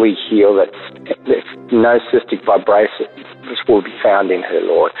she's fully healed, that no cystic fibrosis will be found in her,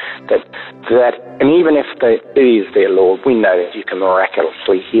 Lord. And even if it is there, Lord, we know that you can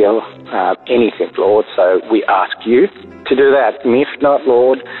miraculously heal anything, Lord. So we ask you to do that. And if not,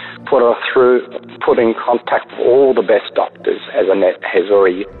 Lord, put in contact with all the best doctors, as Annette has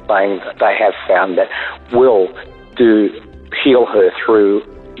already saying that they have found that will heal her through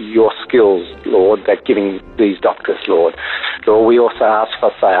your skills, Lord, that giving these doctors, Lord. Lord, we also ask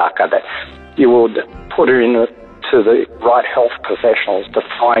for Sayaka that you would put her in to the right health professionals to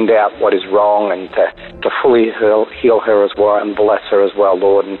find out what is wrong and to fully heal her as well and bless her as well,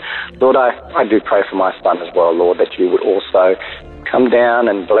 Lord. And Lord, I do pray for my son as well, Lord, that you would also come down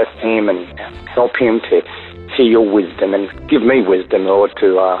and bless him and help him to hear your wisdom and give me wisdom, Lord,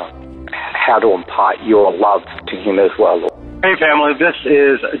 to how to impart your love to him as well, Lord. Hey family, this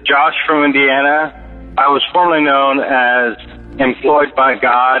is Josh from Indiana. I was formerly known as employed by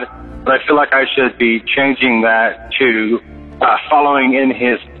God, but I feel like I should be changing that to following in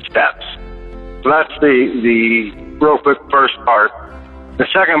his steps. So that's the real quick first part. The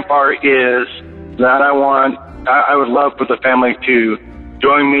second part is that I would love for the family to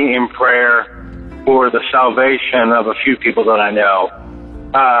join me in prayer for the salvation of a few people that I know.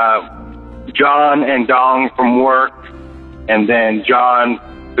 John and Dong from work, and then John,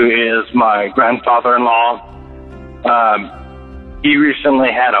 who is my grandfather-in-law. He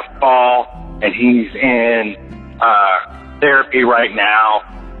recently had a fall, and he's in therapy right now.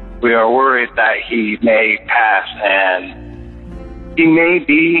 We are worried that he may pass, and he may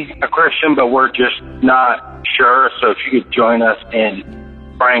be a Christian, but we're just not sure. So if you could join us in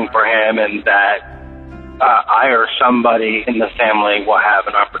praying for him, and that I or somebody in the family will have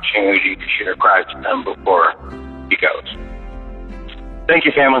an opportunity to share Christ with him before he goes. Thank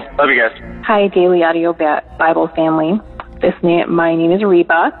you, family. Love you guys. Hi, Daily Audio Bible family. My name is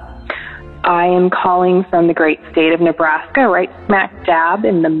Reba. I am calling from the great state of Nebraska, right smack dab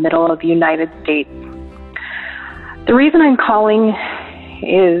in the middle of the United States. The reason I'm calling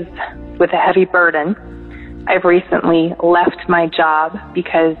is with a heavy burden. I've recently left my job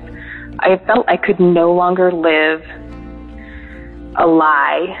because I felt I could no longer live a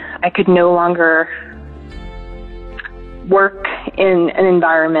lie. I could no longer work in an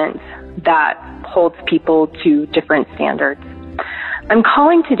environment that holds people to different standards. I'm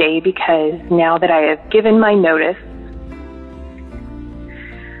calling today because now that I have given my notice,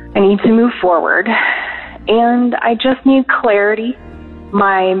 I need to move forward, and I just need clarity.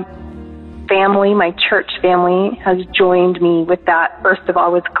 My family, my church family, has joined me with that. First of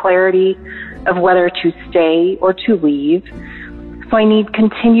all, with clarity of whether to stay or to leave. So I need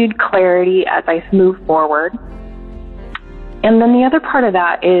continued clarity as I move forward. And then the other part of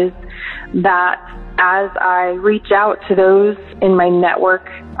that is that as I reach out to those in my network,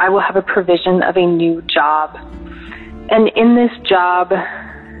 I will have a provision of a new job. And in this job,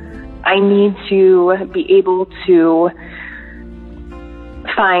 I need to be able to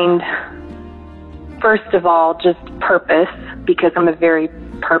find, first of all, just purpose, because I'm a very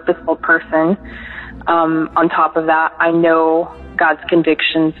purposeful person. On top of that, I know God's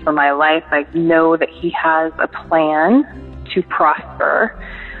convictions for my life. I know that He has a plan to prosper.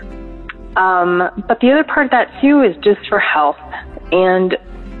 But the other part of that too is just for health. And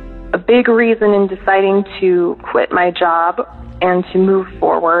a big reason in deciding to quit my job and to move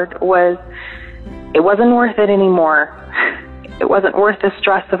forward was it wasn't worth it anymore. It wasn't worth the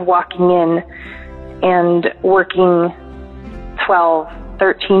stress of walking in and working 12,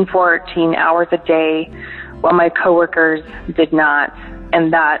 13, 14 hours a day while my coworkers did not.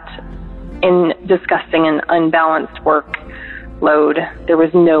 And that in discussing an unbalanced workload, there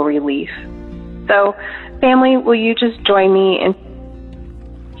was no relief. So, family, will you just join me in...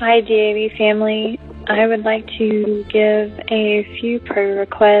 Hi, DAB family. I would like to give a few prayer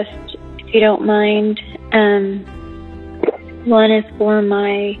requests, if you don't mind. One is for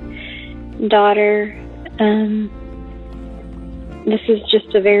my daughter. This is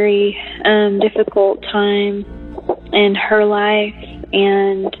just a very difficult time in her life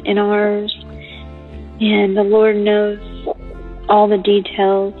and in ours. And the Lord knows all the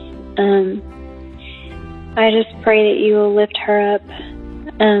details. I just pray that you will lift her up.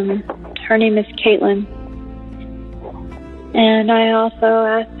 Her name is Caitlin. And I also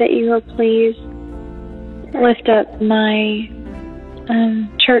ask that you will please lift up my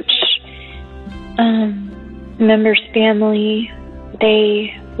church members' family.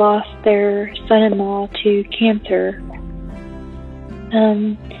 They lost their son-in-law to cancer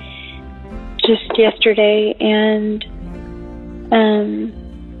just yesterday, and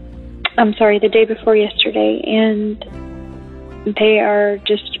the day before yesterday, and they are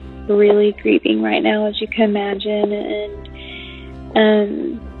just really grieving right now, as you can imagine,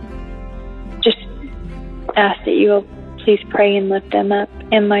 and just ask that you will please pray and lift them up,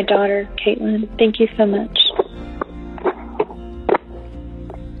 and my daughter, Caitlin. Thank you so much.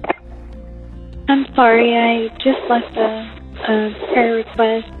 I'm sorry, I just left a prayer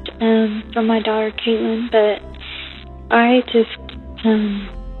request from my daughter, Caitlin, but I just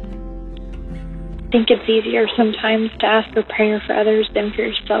think it's easier sometimes to ask for prayer for others than for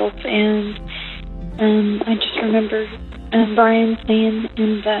yourself, and I just remember Brian saying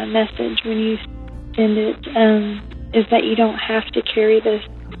in the message when you send it, is that you don't have to carry this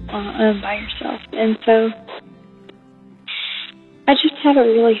by yourself. And so I just have a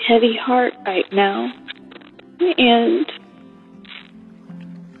really heavy heart right now, and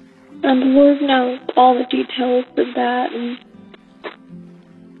the Lord knows all the details of that,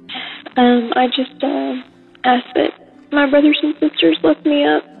 and I just ask that my brothers and sisters lift me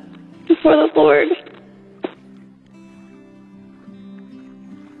up before the Lord.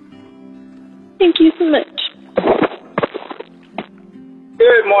 Thank you so much.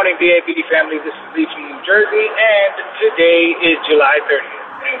 Good morning, BAPD family. This is Lee from New Jersey, and today is July 30th,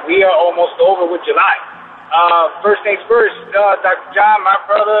 and we are almost over with July. First things first, Dr. John, my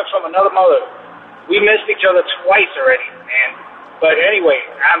brother from another mother, we missed each other twice already, man. But anyway,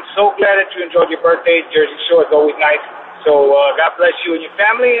 I'm so glad that you enjoyed your birthday. Jersey Shore is always nice. So God bless you and your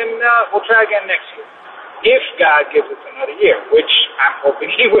family, and we'll try again next year. If God gives us another year, which I'm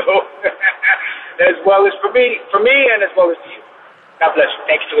hoping He will, as well as for me, and as well as for you. God bless you.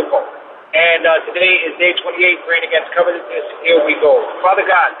 Thank you for the call. And today is day 28, praying against covetousness. Here we go. Father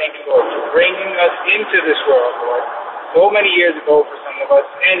God, thank you, Lord, for bringing us into this world, Lord, so many years ago for some of us,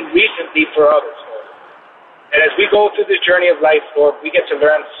 and recently for others, Lord. And as we go through this journey of life, Lord, we get to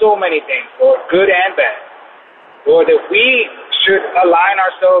learn so many things, Lord, good and bad. Lord, that we should align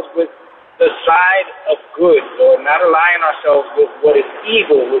ourselves with the side of good, Lord, not align ourselves with what is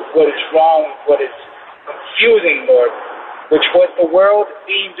evil, with what is wrong, what is confusing, Lord, which what the world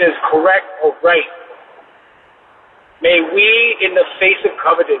deems as correct or right. May we, in the face of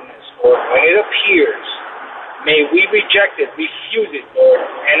covetousness, Lord, when it appears, may we reject it, refuse it, Lord,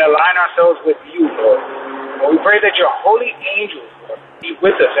 and align ourselves with you, Lord. Lord, we pray that your holy angels, Lord, be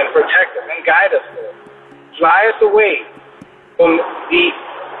with us and protect us and guide us, Lord. Fly us away from the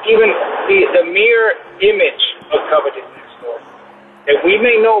mere image of covetousness, Lord. That we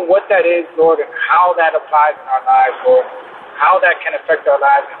may know what that is, Lord, and how that applies in our lives, Lord. How that can affect our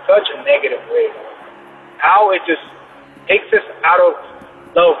lives in such a negative way, Lord. How it just takes us out of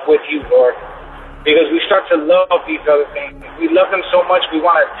love with you, Lord. Because we start to love these other things. We love them so much we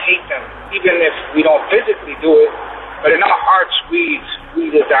want to take them, even if we don't physically do it. But in our hearts, we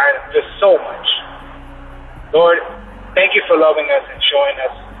desire them just so much. Lord, thank you for loving us and showing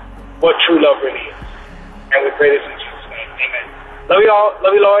us what true love really is. And we pray this in Jesus' name. Amen. Love you all.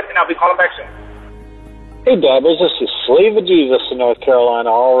 Love you, Lord. And I'll be calling back soon. Hey, Dabbers, this is Slave of Jesus in North Carolina.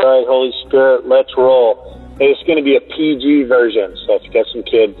 All right, Holy Spirit, let's roll. Hey, it's going to be a PG version, so if you got some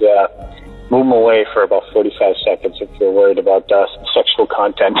kids, move them away for about 45 seconds if you're worried about sexual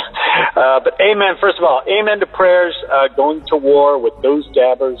content. But amen, first of all, amen to prayers going to war with those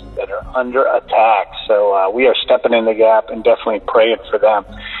Dabbers that are under attack. So we are stepping in the gap and definitely praying for them.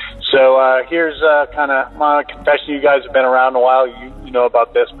 So here's kind of my confession. You guys have been around a while. You know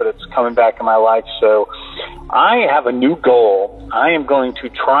about this, but it's coming back in my life. So I have a new goal. I am going to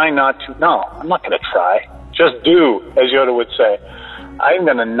try not to. No, I'm not going to try. Just do, as Yoda would say. I'm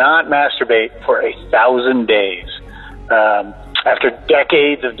going to not masturbate for 1,000 days. After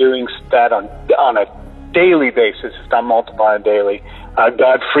decades of doing that on a daily basis, if not multiplied daily,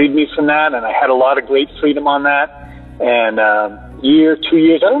 God freed me from that, and I had a lot of great freedom on that. And year, 2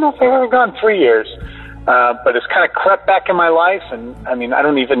 years, I don't know if I've ever gone 3 years, but it's kind of crept back in my life. And I mean, I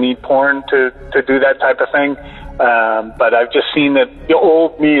don't even need porn to do that type of thing. But I've just seen that the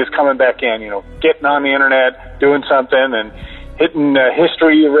old me is coming back in, getting on the internet, doing something, and hitting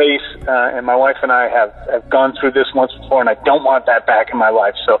history erase. And my wife and I have gone through this once before, and I don't want that back in my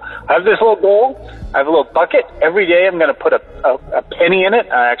life. So I have this little goal. I have a little bucket. Every day I'm going to put a penny in it.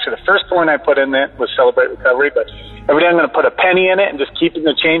 Actually, the first one I put in it was Celebrate Recovery, but every day I'm going to put a penny in it and just keeping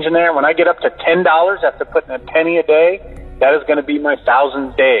the change in there. When I get up to $10 after putting a penny a day, that is going to be my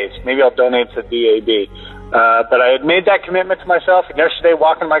 1,000 days. Maybe I'll donate to DAB. But I had made that commitment to myself, and yesterday,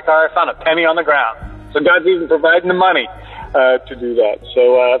 walking in my car, I found a penny on the ground. So God's even providing the money to do that.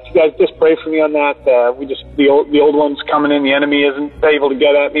 So if you guys just pray for me on that, the old one's coming in. The enemy isn't able to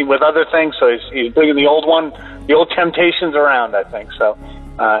get at me with other things, so he's bringing the old temptations around, I think. So,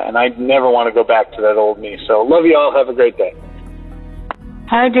 and I never want to go back to that old me. So love you all. Have a great day.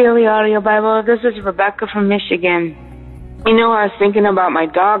 Hi, Daily Audio Bible. This is Rebecca from Michigan. You know, I was thinking about my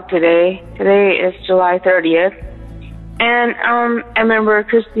dog today. Today is July 30th. And I remember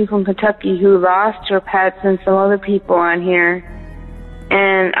Christy from Kentucky who lost her pets and some other people on here.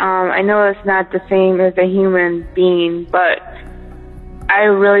 And I know it's not the same as a human being, but I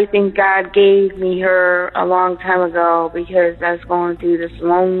really think God gave me her a long time ago because I was going through this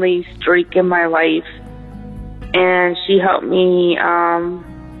lonely streak in my life. And she helped me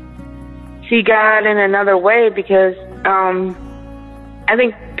see God in another way because I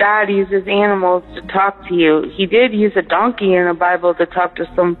think God uses animals to talk to you. He did use a donkey in the Bible to talk to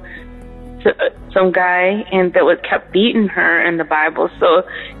some guy, and that kept beating her in the Bible. So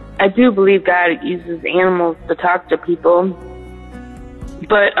I do believe God uses animals to talk to people.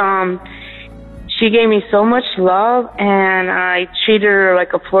 But she gave me so much love, and I treated her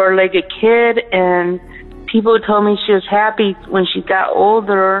like a four-legged kid, and people told me she was happy when she got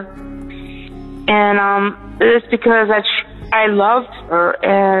older. And it's because I loved her,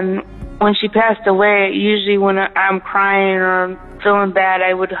 and when she passed away, usually when I'm crying or feeling bad,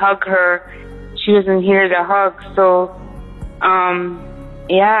 I would hug her. She wasn't here to hug, so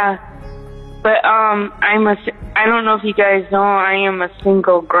yeah. But I don't know if you guys know, I am a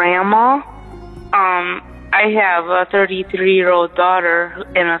single grandma. I have a 33-year-old daughter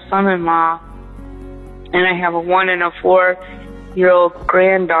and a son-in-law, and I have a 1 and a 4-year-old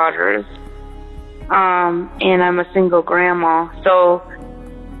granddaughters. And I'm a single grandma, so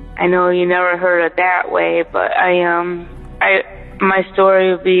I know you never heard it that way, but my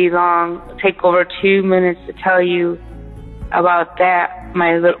story would be long, take over 2 minutes to tell you about that,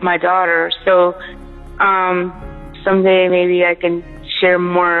 my daughter. So someday maybe I can share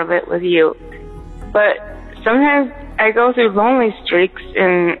more of it with you. But sometimes I go through lonely streaks,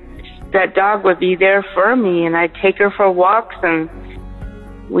 and that dog would be there for me, and I'd take her for walks, and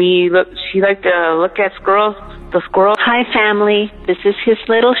she liked to look at the squirrels. Hi, family. This is his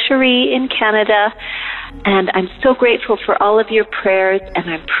little Cherie in Canada, and I'm so grateful for all of your prayers, and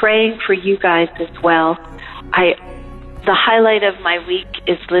I'm praying for you guys as well. The highlight of my week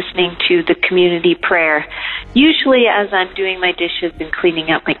is listening to the community prayer, usually as I'm doing my dishes and cleaning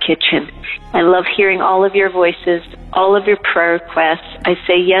up my kitchen. I love hearing all of your voices, all of your prayer requests. I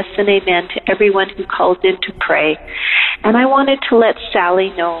say yes and amen to everyone who calls in to pray. And I wanted to let Sally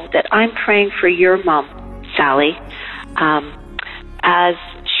know that I'm praying for your mom, Sally, as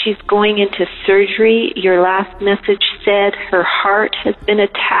she's going into surgery. Your last message said her heart has been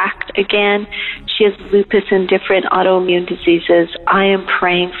attacked again. She has lupus and different autoimmune diseases. I am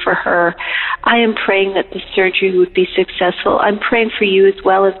praying for her. I am praying that the surgery would be successful. I'm praying for you as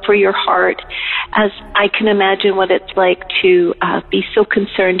well as for your heart, as I can imagine what it's like to be so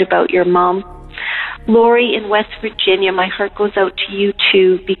concerned about your mom. Lori in West Virginia, my heart goes out to you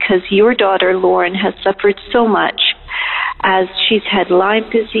too, because your daughter Lauren has suffered so much, as she's had Lyme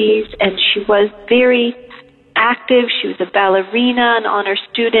disease, and she was very active. She was a ballerina, an honor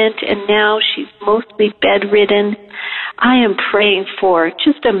student, and now she's mostly bedridden. I am praying for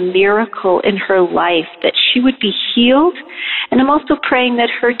just a miracle in her life, that she would be healed, and I'm also praying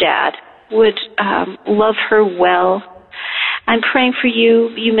that her dad would love her well. I'm praying for you.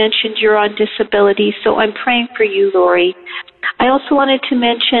 You mentioned you're on disability, so I'm praying for you, Lori. I also wanted to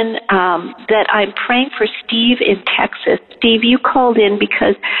mention that I'm praying for Steve in Texas. Steve, you called in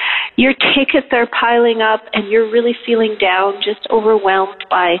because your tickets are piling up and you're really feeling down, just overwhelmed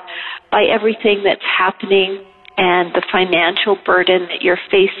by everything that's happening and the financial burden that you're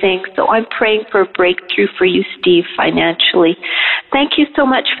facing. So I'm praying for a breakthrough for you, Steve, financially. Thank you so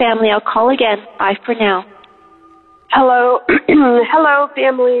much, family. I'll call again. Bye for now. Hello. Hello,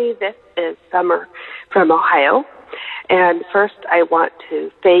 family. This is Summer from Ohio. And first, I want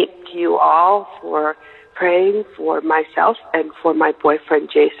to thank you all for praying for myself and for my boyfriend,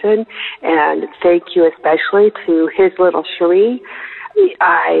 Jason. And thank you especially to his little Cherie.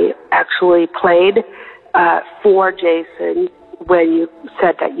 I actually played for Jason when you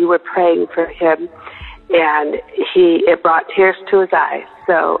said that you were praying for him. And it brought tears to his eyes.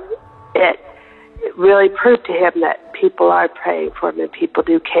 So it really proved to him that people are praying for him and people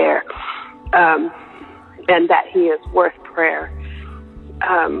do care, and that he is worth prayer.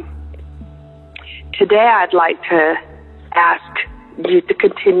 Today I'd like to ask you to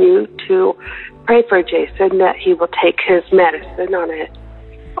continue to pray for Jason, that he will take his medicine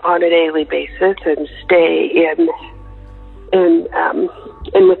on a daily basis and stay in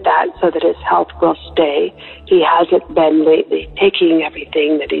with that, so that his health will stay. He hasn't been lately taking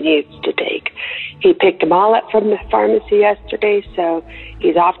everything that he needs to take. He picked them all up from the pharmacy yesterday, so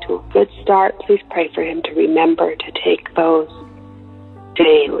he's off to a good start. Please pray for him to remember to take those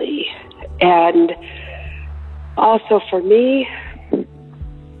daily. And also for me,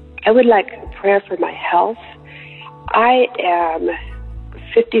 I would like prayer for my health. I am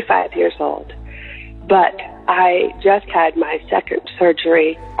 55 years old, but I just had my second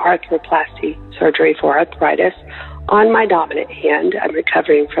surgery, arthroplasty surgery for arthritis, on my dominant hand. I'm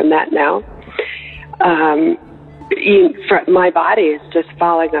recovering from that now. My body is just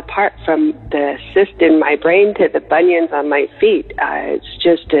falling apart, from the cyst in my brain to the bunions on my feet.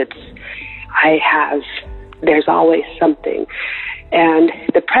 There's always something. And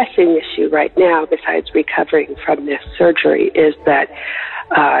the pressing issue right now, besides recovering from this surgery, is that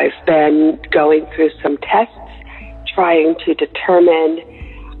I've been going through some tests trying to determine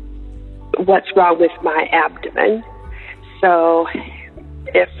what's wrong with my abdomen. So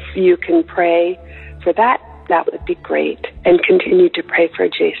if you can pray for that, that would be great. And continue to pray for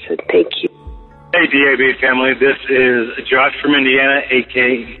Jason. Thank you. Hey, DAB family. This is Josh from Indiana,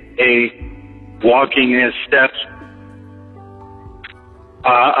 a.k.a. Walking in His Steps.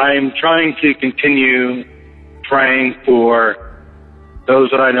 I'm trying to continue praying for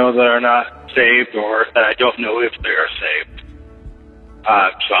those that I know that are not saved, or that I don't know if they are saved.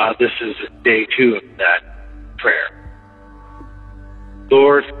 So this is day 2 of that prayer.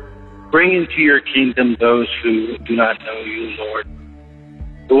 Lord, bring into your kingdom those who do not know you, Lord.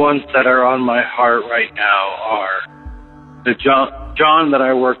 The ones that are on my heart right now are the John that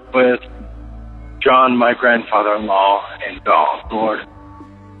I work with, John, my grandfather-in-law, and Dawn, Lord.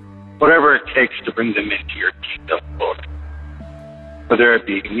 Whatever it takes to bring them into your kingdom, Lord. Whether it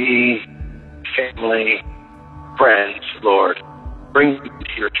be me, family, friends, Lord, bring them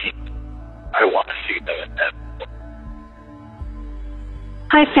into your kingdom. I want to see them in heaven.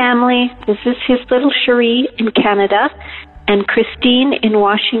 Hi, family. This is His Little Cherie in Canada and Christine in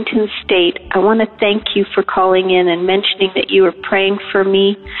Washington State. I want to thank you for calling in and mentioning that you were praying for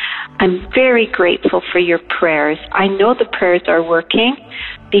me. I'm very grateful for your prayers. I know the prayers are working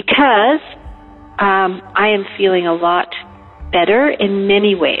because I am feeling a lot better in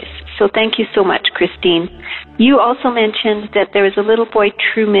many ways. So thank you so much, Christine. You also mentioned that there is a little boy,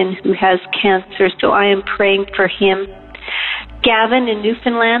 Truman, who has cancer, so I am praying for him. Gavin in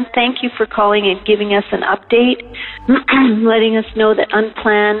Newfoundland, thank you for calling and giving us an update, letting us know that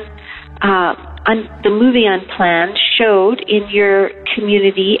the movie Unplanned showed in your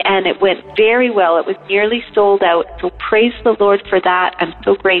community, and it went very well. It was nearly sold out, so praise the Lord for that. I'm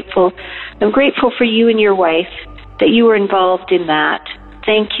so grateful. I'm grateful for you and your wife that you were involved in that.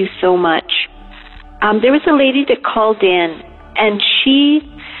 Thank you so much. There was a lady that called in, and she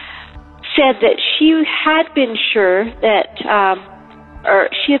said that she had been sure that, or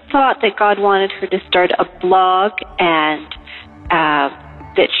she had thought that God wanted her to start a blog, and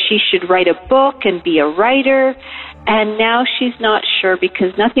that she should write a book and be a writer, and now she's not sure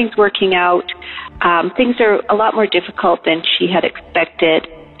because nothing's working out. Things are a lot more difficult than she had expected.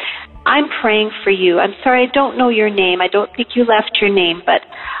 I'm praying for you. I'm sorry, I don't know your name. I don't think you left your name, but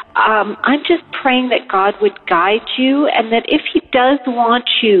I'm just praying that God would guide you, and that if He does want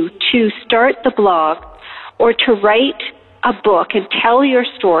you to start the blog or to write a book and tell your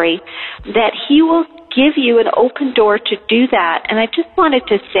story, that He will give you an open door to do that. And I just wanted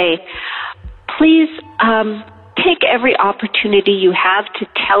to say, please take every opportunity you have to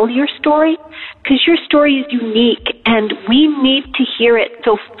tell your story, because your story is unique and we need to hear it.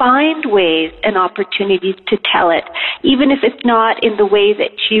 So find ways and opportunities to tell it, even if it's not in the way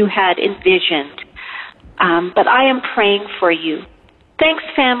that you had envisioned. But I am praying for you. Thanks,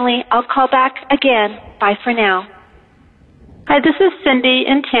 family. I'll call back again. Bye for now. Hi, this is Cindy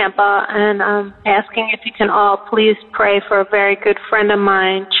in Tampa, and I'm asking if you can all please pray for a very good friend of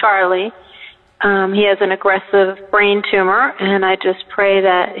mine, Charlie. He has an aggressive brain tumor, and I just pray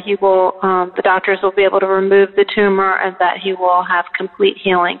that he will, the doctors will be able to remove the tumor and that he will have complete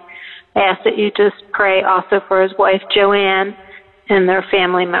healing. I ask that you just pray also for his wife, Joanne, and their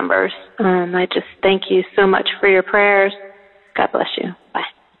family members. I just thank you so much for your prayers. God bless you. Bye.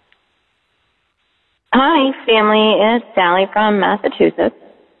 Hi, family. It's Sally from Massachusetts.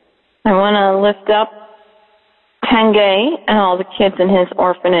 I want to lift up Tenge and all the kids in his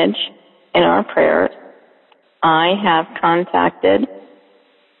orphanage in our prayers. I have contacted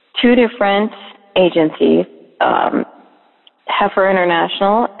 2 different agencies, Heifer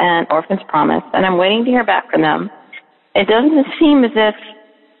International and Orphans Promise, and I'm waiting to hear back from them. It doesn't seem as if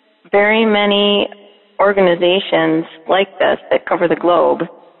very many organizations like this that cover the globe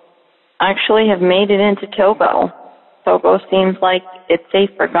actually have made it into Togo. Togo seems like it's a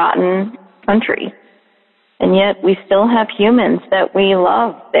forgotten country, and yet we still have humans that we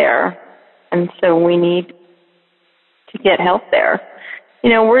love there. And so we need to get help there.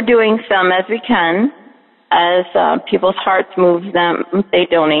 we're doing some as we can. As people's hearts move them, they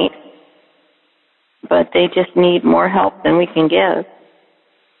donate. But they just need more help than we can give.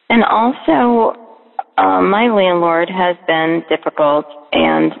 And also, my landlord has been difficult,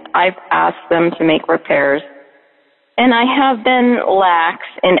 and I've asked them to make repairs. And I have been lax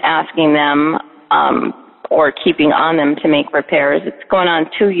in asking them or keeping on them to make repairs. It's going on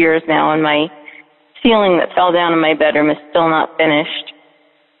 2 years now, and my ceiling that fell down in my bedroom is still not finished.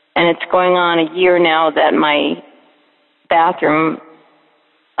 And it's going on a year now that my bathroom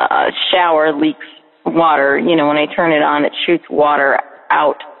shower leaks water. When I turn it on, it shoots water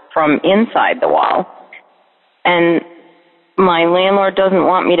out from inside the wall. And my landlord doesn't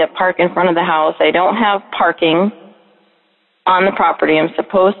want me to park in front of the house. I don't have parking on the property. I'm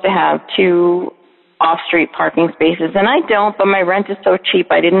supposed to have 2 off-street parking spaces, and I don't, but my rent is so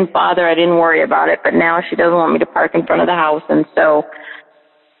cheap I didn't bother. I didn't worry about it, but now she doesn't want me to park in front of the house, and so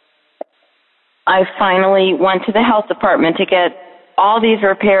I finally went to the health department to get all these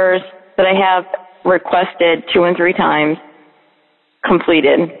repairs that I have requested 2 and 3 times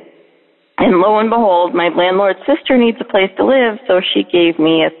completed. And lo and behold, my landlord's sister needs a place to live, so she gave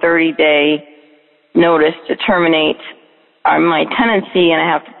me a 30-day notice to terminate my tenancy, and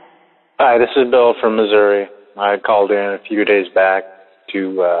I have to... Hi, this is Bill from Missouri. I called in a few days back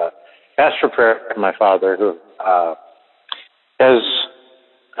to ask for prayer for my father, who has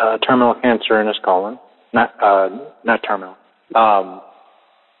terminal cancer in his colon. Not terminal. A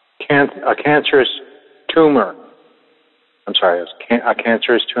cancerous tumor. I'm sorry, a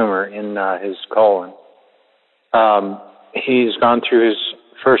cancerous tumor in his colon. He's gone through his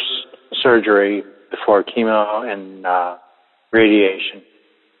first surgery before chemo and radiation.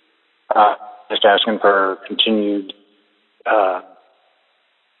 Just asking for continued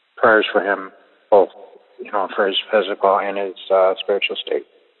prayers for him, both, for his physical and his spiritual state,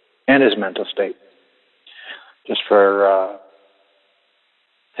 and his mental state. Just for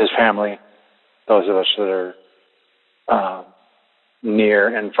his family, those of us that are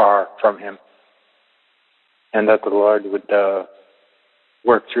near and far from him, and that the Lord would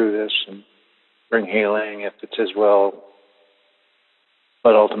work through this and bring healing if it's His will,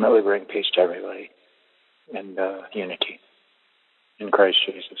 but ultimately bring peace to everybody and unity in Christ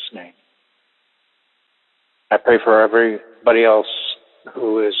Jesus' name. I pray for everybody else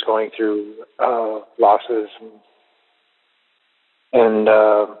who is going through losses and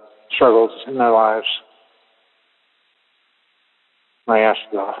struggles in their lives. I ask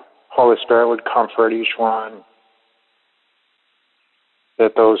the Holy Spirit would comfort each one,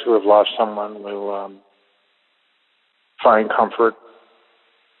 that those who have lost someone will find comfort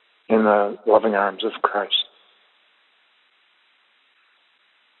in the loving arms of Christ.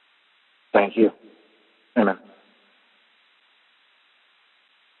 Thank you. Amen.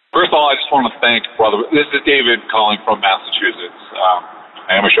 First of all, I just want to thank Brother. This is David calling from Massachusetts.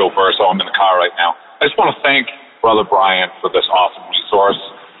 I am a chauffeur, so I'm in the car right now. I just want to thank Brother Brian for this awesome resource,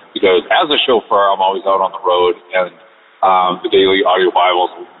 because as a chauffeur, I'm always out on the road, and the Daily Audio Bible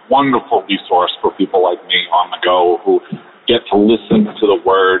is a wonderful resource for people like me on the go who get to listen to the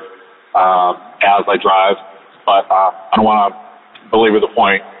Word as I drive. But I don't want to belabor the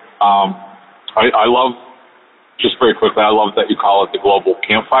point. I love, just very quickly, I love that you call it the Global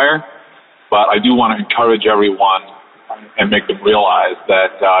Campfire, but I do want to encourage everyone and make them realize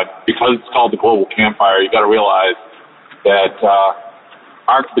that because it's called the Global Campfire, you got to realize that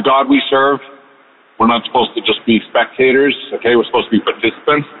the God we serve, we're not supposed to just be spectators, okay? We're supposed to be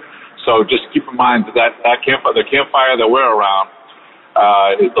participants. So just keep in mind that the campfire that we're around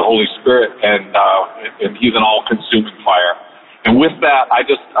is the Holy Spirit, and He's an all-consuming fire. And with that, I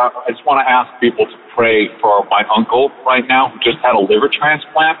just want to ask people to pray for my uncle right now, who just had a liver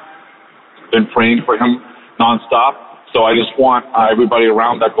transplant. Been praying for him nonstop. So I just want everybody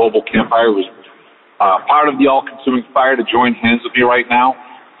around that global campfire who's part of the all-consuming fire to join hands with me right now.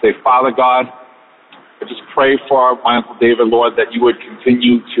 Say, Father God, I just pray for my Uncle David, Lord, that you would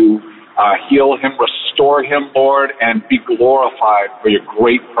continue to heal him, restore him, Lord, and be glorified for your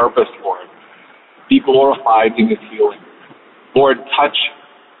great purpose, Lord. Be glorified in his healing. Lord, touch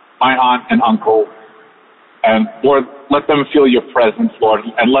my aunt and uncle, and Lord, let them feel your presence, Lord,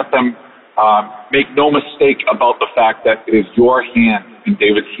 and let them make no mistake about the fact that it is your hand in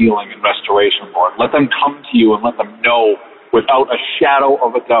David's healing and restoration, Lord. Let them come to you and let them know without a shadow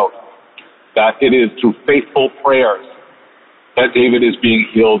of a doubt that it is through faithful prayers that David is being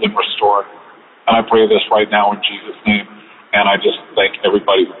healed and restored. And I pray this right now in Jesus' name. And I just thank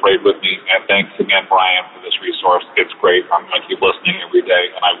everybody who prayed with me. And thanks again, Brian, for this resource. It's great. I'm going to keep listening every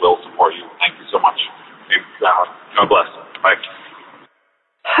day, and I will support you. Thank you so much. God bless. Bye.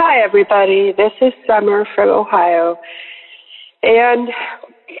 Hi, everybody. This is Summer from Ohio, and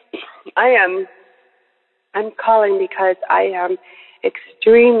I'm calling because I am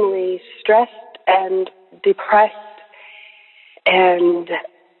extremely stressed and depressed, and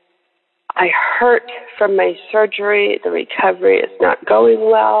I hurt from my surgery. The recovery is not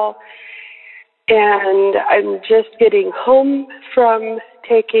going well, and I'm just getting home from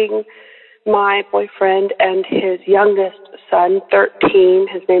taking my boyfriend and his youngest son, 13,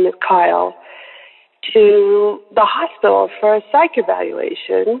 his name is Kyle, to the hospital for a psych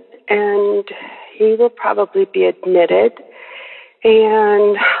evaluation, and he will probably be admitted.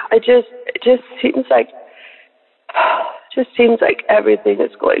 And it just seems like everything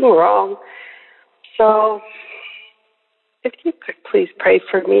is going wrong. So if you could please pray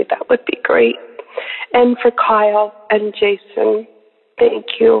for me, that would be great. And for Kyle and Jason,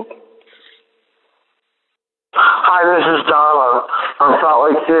 thank you. Hi, this is Donna from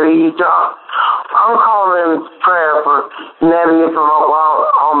Salt Lake City, Utah. I'm calling in prayer for Nebby from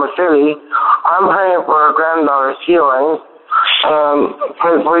Oklahoma City. I'm praying for her granddaughter's healing.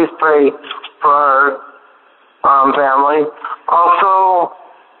 Please pray for her family. Also,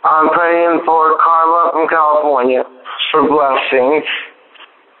 I'm praying for Carla from California for blessings.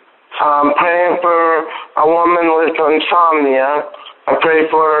 I'm praying for a woman with insomnia. I pray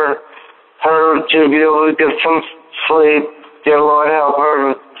for her to be able to get some sleep. Dear Lord, help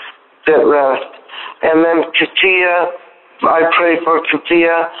her get rest. And then Katia, I pray for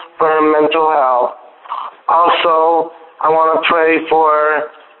Katia for her mental health. Also, I want to pray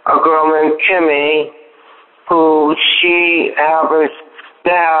for a girl named Kimmy, who she happens to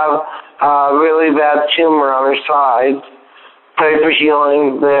have a really bad tumor on her side. Pray for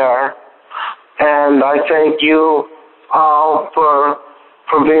healing there. And I thank you all for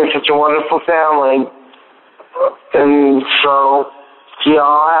being such a wonderful family. And so, you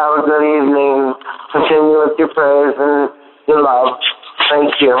all have a good evening. Continue with your prayers and your love.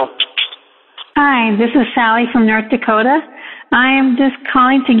 Thank you. Hi, this is Sally from North Dakota. I am just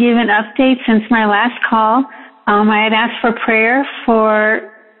calling to give an update since my last call. I had asked for prayer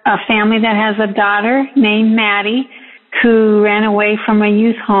for a family that has a daughter named Maddie who ran away from a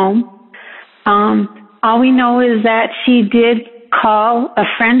youth home. All we know is that she did call a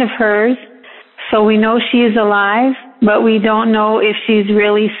friend of hers, so we know she is alive, but we don't know if she's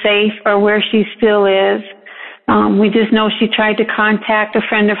really safe or where she still is. We just know she tried to contact a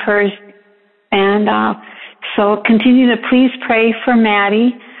friend of hers, and so continue to please pray for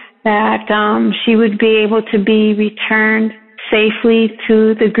Maddie that she would be able to be returned safely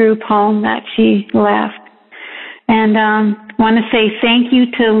to the group home that she left. And want to say thank you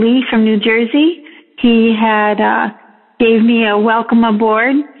to Lee from New Jersey. He had gave me a welcome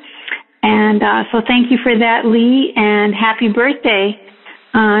aboard. And so thank you for that, Lee, and happy birthday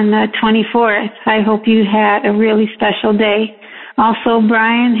on the 24th. I hope you had a really special day. Also,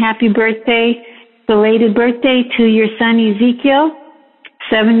 Brian, happy birthday, belated birthday to your son Ezekiel.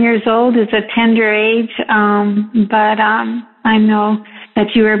 7 years old is a tender age, but I know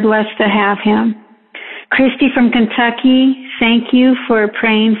that you are blessed to have him. Christy from Kentucky, thank you for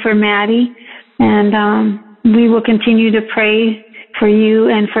praying for Maddie, and we will continue to pray for you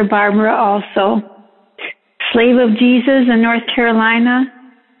and for Barbara also. Slave of Jesus in North Carolina,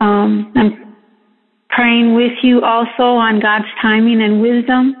 I'm praying with you also on God's timing and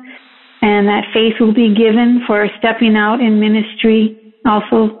wisdom, and that faith will be given for stepping out in ministry,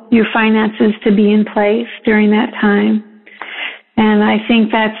 also your finances to be in place during that time. And I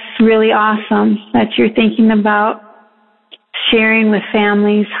think that's really awesome that you're thinking about sharing with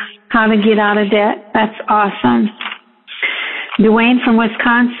families how to get out of debt. That's awesome. Dwayne from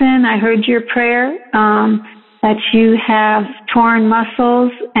Wisconsin, I heard your prayer that you have torn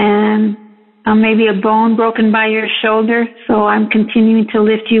muscles and maybe a bone broken by your shoulder. So I'm continuing to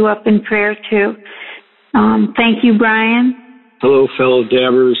lift you up in prayer too. Thank you, Brian. Hello, fellow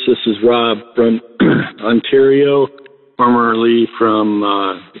Dabbers. This is Rob from Ontario, formerly from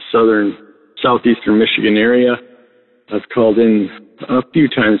southeastern Michigan area. I've called in a few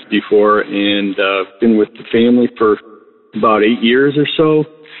times before and been with the family for about 8 years or so.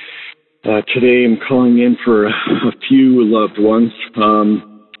 Today I'm calling in for a few loved ones.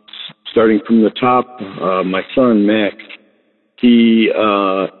 Starting from the top, my son, Max, he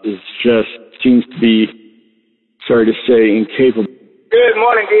seems to be, sorry to say, incapable. Good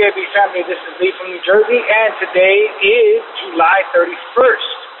morning, DAB family. This is Lee from New Jersey, and today is July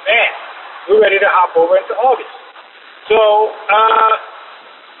 31st. Man, we're ready to hop over into August. So,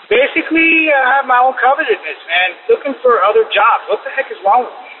 basically, I have my own covetousness, man. Looking for other jobs. What the heck is wrong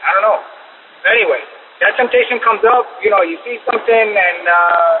with me? I don't know. Anyway, that temptation comes up, you see something and,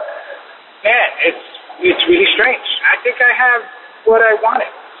 man, it's really strange. I think I have what I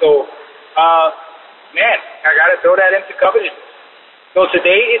wanted. So, man, I got to throw that into covenant. So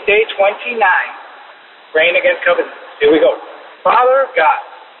today is day 29, praying against covenant. Here we go. Father God,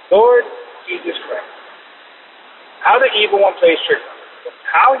 Lord Jesus Christ, how the evil one plays tricks on us,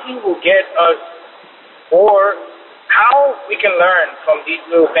 how he will get us, or how we can learn from these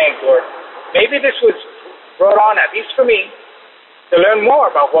little things, Lord. Maybe this was brought on, at least for me, to learn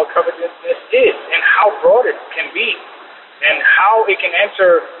more about what covetousness is and how broad it can be and how it can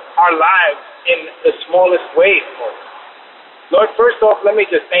enter our lives in the smallest ways, Lord. Lord, first off, let me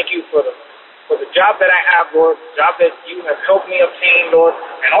just thank you for the job that I have, Lord, the job that you have helped me obtain, Lord,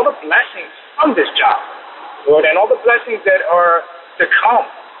 and all the blessings from this job, Lord, and all the blessings that are to come,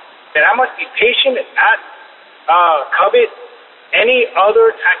 that I must be patient and not covet any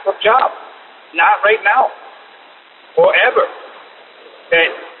other type of job, not right now or ever. That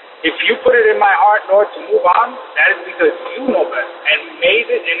if you put it in my heart, Lord, to move on, that is because you know best and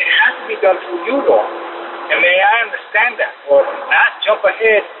made it, and it has to be done through you, Lord. And may I understand that, Lord, not jump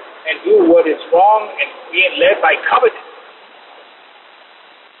ahead and do what is wrong and being led by covetousness.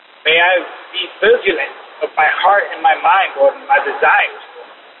 May I be vigilant of my heart and my mind, Lord, and my desires,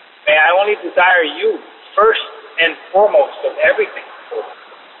 Lord. May I only desire you first and foremost of everything, Lord.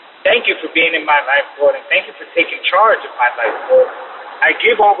 Thank you for being in my life, Lord, and thank you for taking charge of my life, Lord. I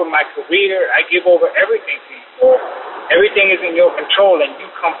give over my career. I give over everything to you, Lord. Everything is in your control, and you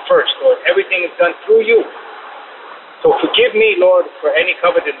come first, Lord. Everything is done through you. So forgive me, Lord, for any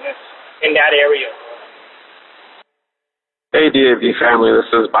covetousness in that area. Hey, DAV family, this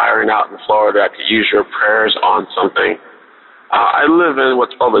is Byron out in Florida. I could use your prayers on something. I live in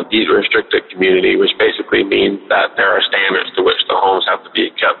what's called a deed-restricted community, which basically means that there are standards to which the homes have to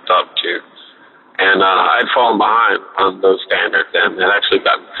be kept up to. And I'd fallen behind on those standards and had actually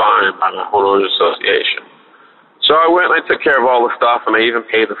gotten fined by my homeowners association. So I went and I took care of all the stuff, and I even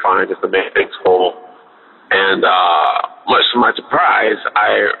paid the fine just to make things whole. And much to my surprise,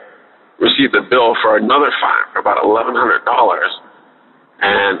 I received a bill for another fine for about $1,100.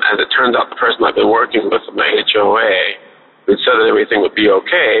 And as it turns out, the person I've been working with in my HOA, who said that everything would be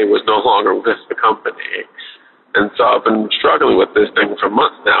okay, was no longer with the company. And so I've been struggling with this thing for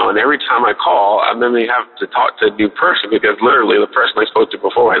months now, and every time I call, I then have to talk to a new person because literally the person I spoke to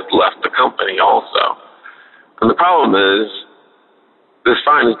before has left the company also. And the problem is, this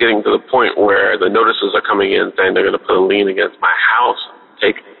fine is getting to the point where the notices are coming in saying they're going to put a lien against my house and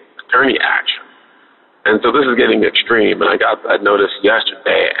take attorney action. And so this is getting extreme, and I got that notice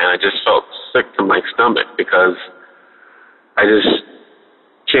yesterday, and I just felt sick to my stomach because I just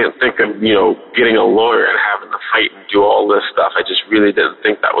can't think of, getting a lawyer and having to fight and do all this stuff. I just really didn't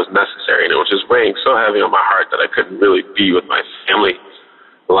think that was necessary, and it was just weighing so heavy on my heart that I couldn't really be with my family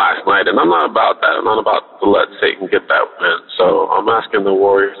last night. And I'm not about that. I'm not about to let Satan get that win. So I'm asking the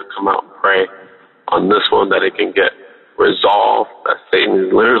warriors to come out and pray on this one that it can get resolved, that Satan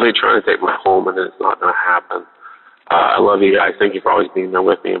is literally trying to take my home and it's not going to happen. I love you guys. Thank you for always being there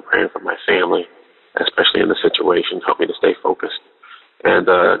with me and praying for my family, especially in this situation. Help me to stay focused and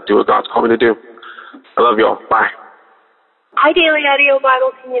do what God's called me to do. I love you all. Bye. Hi, Daily Audio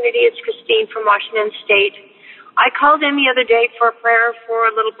Bible Community. It's Christine from Washington State. I called in the other day for a prayer for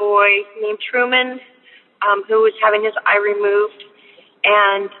a little boy named Truman who was having his eye removed.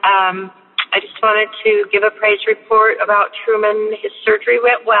 And I just wanted to give a praise report about Truman. His surgery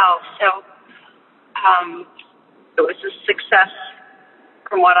went well, so it was a success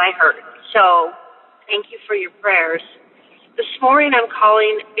from what I heard. So thank you for your prayers. This morning I'm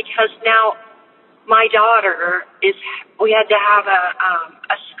calling because now my daughter we had to have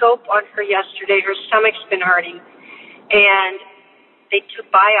a scope on her yesterday. Her stomach's been hurting, and they took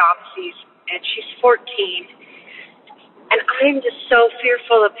biopsies, and she's 14. And I'm just so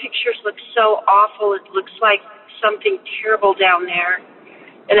fearful. The pictures look so awful. It looks like something terrible down there.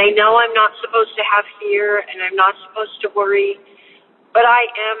 And I know I'm not supposed to have fear, and I'm not supposed to worry, but I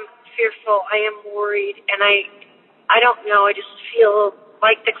am fearful. I am worried, and I don't know. I just feel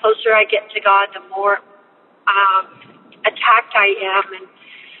like the closer I get to God, the more attacked I am. And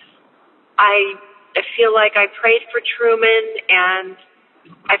I feel like I prayed for Truman, and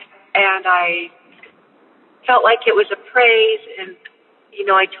I felt like it was a praise. And,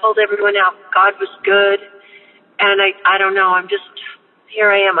 I told everyone how God was good. And I don't know. Here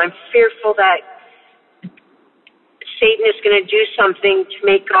I am. I'm fearful that Satan is going to do something to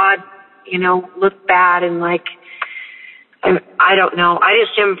make God, look bad and I don't know. I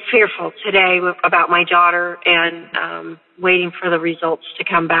just am fearful today about my daughter and waiting for the results to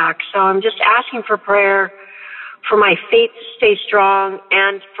come back. So I'm just asking for prayer for my faith to stay strong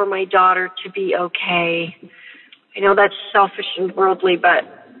and for my daughter to be okay. I know that's selfish and worldly, but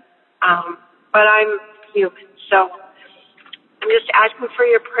I'm human. So I'm just asking for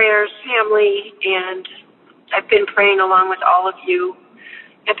your prayers, family, and I've been praying along with all of you.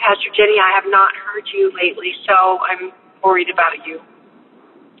 And Pastor Jenny, I have not heard you lately, so I'm worried about you.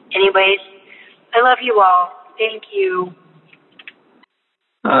 Anyways, I love you all. Thank you.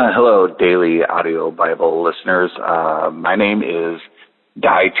 Hello, Daily Audio Bible listeners. My name is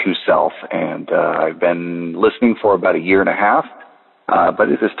Die to Self, and I've been listening for about a year and a half, but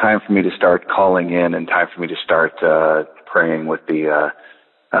it is time for me to start calling in and time for me to start praying with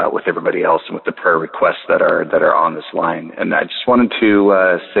with everybody else and with the prayer requests that are on this line. And I just wanted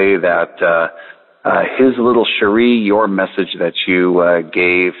to say that his little Cherie, your message that you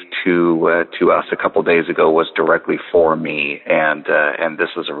gave to us a couple days ago was directly for me, and this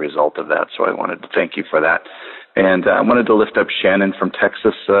is a result of that. So I wanted to thank you for that. And I wanted to lift up Shannon from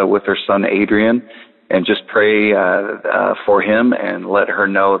Texas with her son Adrian, and just pray for him and let her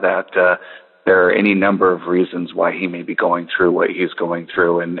know that there are any number of reasons why he may be going through what he's going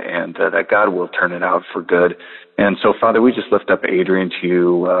through, and that God will turn it out for good. And so, Father, we just lift up Adrian to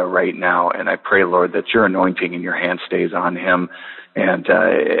you right now, and I pray, Lord, that your anointing in your hand stays on him, and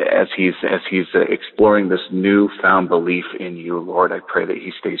as he's exploring this newfound belief in you, Lord, I pray that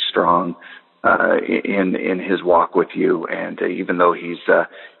he stays strong in his walk with you. And even though he's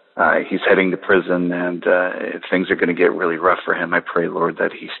heading to prison and things are going to get really rough for him, I pray, Lord,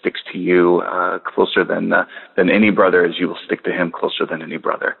 that he sticks to you closer than any brother, as you will stick to him closer than any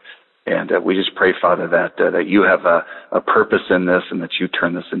brother. And we just pray, Father, that you have a purpose in this, and that you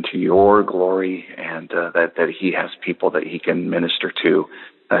turn this into your glory, and that he has people that he can minister to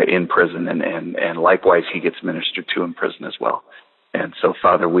in prison, and likewise he gets ministered to in prison as well. And so,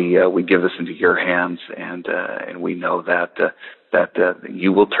 Father, we give this into your hands, and we know that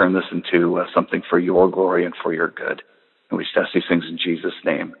you will turn this into something for your glory and for your good. And we just ask these things in Jesus'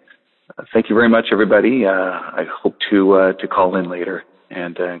 name. Thank you very much, everybody. I hope to call in later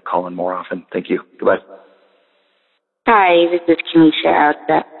and call in more often. Thank you. Goodbye. Hi, this is Keisha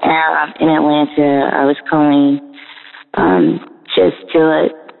out in Atlanta. I was calling just to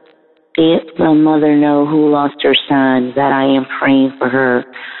let the mother know who lost her son that I am praying for her.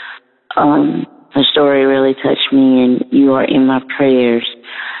 Her story really touched me, and you are in my prayers.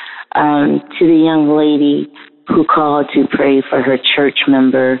 To the young lady who called to pray for her church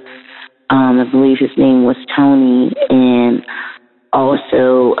member, I believe his name was Tony, and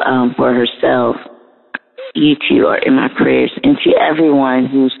also for herself, you two are in my prayers. And to everyone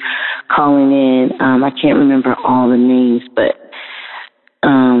who's calling in, I can't remember all the names, but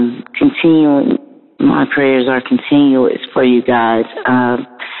continuing, my prayers are continuous for you guys.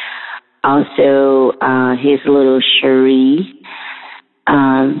 Also, his little Cherie,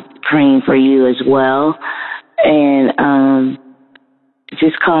 praying for you as well. And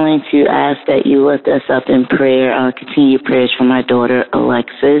just calling to ask that you lift us up in prayer. Continue prayers for my daughter,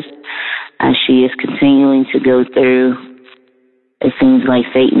 Alexis, as she is continuing to go through. It seems like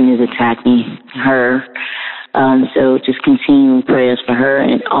Satan is attacking her. So just continuing prayers for her,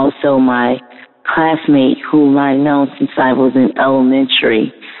 and also my classmate whom I've known since I was in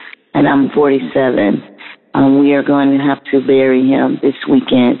elementary, and I'm 47. We are going to have to bury him this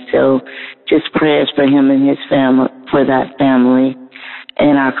weekend. So just prayers for him and his family, for that family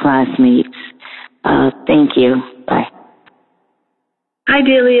and our classmates. Thank you. Bye. Hi,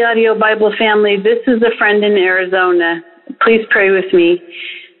 Daily Audio Bible family. This is a friend in Arizona. Please pray with me.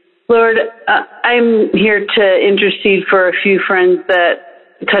 Lord, I'm here to intercede for a few friends that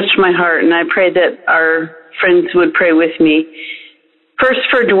touched my heart, and I pray that our friends would pray with me. First,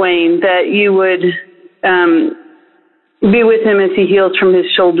 for Dwayne, that you would be with him as he heals from his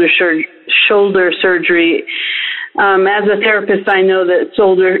shoulder surgery. As a therapist, I know that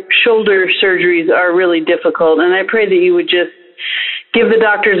shoulder surgeries are really difficult, and I pray that you would just give the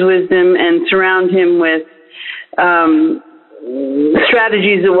doctors wisdom and surround him with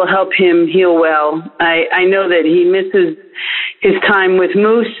strategies that will help him heal well. I know that he misses his time with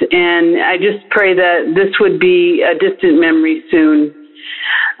Moose, and I just pray that this would be a distant memory soon.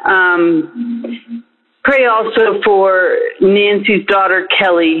 Pray also for Nancy's daughter,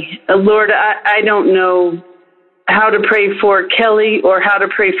 Kelly. Lord, I don't know how to pray for Kelly or how to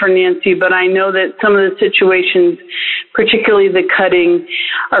pray for Nancy, but I know that some of the situations, particularly the cutting,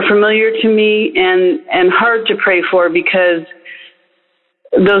 are familiar to me and hard to pray for, because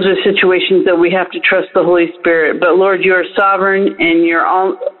those are situations that we have to trust the Holy Spirit. But Lord, you are sovereign and you're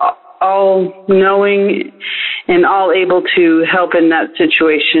all knowing, and all able to help in that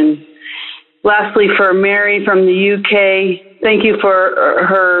situation. Lastly, for Mary from the UK, thank you for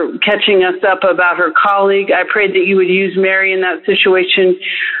her catching us up about her colleague. I prayed that you would use Mary in that situation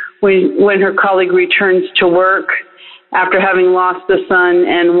when her colleague returns to work after having lost a son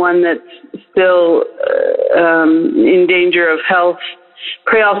and one that's still in danger of health.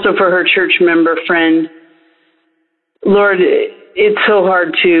 Pray also for her church member friend. Lord, it's so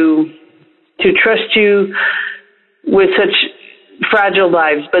hard to trust you with such fragile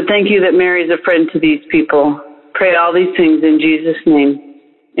lives, but thank you that Mary is a friend to these people. Pray all these things in Jesus' name.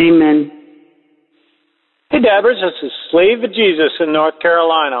 Amen. Hey, Dabbers, this is Slave of Jesus in North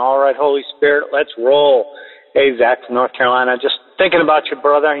Carolina. All right, Holy Spirit, let's roll. Hey, Zach from North Carolina. Just thinking about you,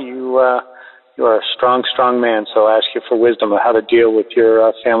 brother. You are a strong, strong man, so I ask you for wisdom of how to deal with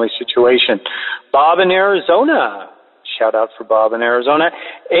your family situation. Bob in Arizona. Shout out for Bob in Arizona.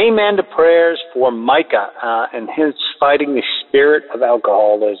 Amen to prayers for Micah and his fighting the spirit of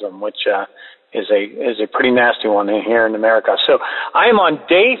alcoholism, which is a pretty nasty one here in America. So I am on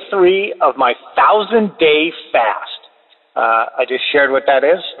day 3 of my 1,000-day fast. I just shared what that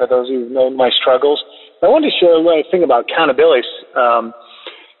is for those who know my struggles. I wanted to share a thing about accountability.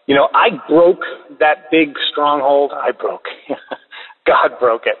 I broke that big stronghold. I broke. God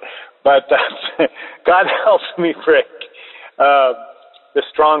broke it. But God helps me break the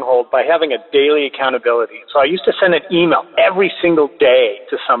stronghold by having a daily accountability. So I used to send an email every single day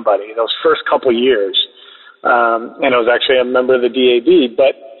to somebody those first couple of years. And I was actually a member of the DAB.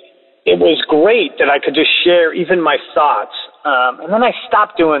 But it was great that I could just share even my thoughts. And then I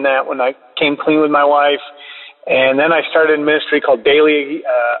stopped doing that when I came clean with my wife. And then I started a ministry called Daily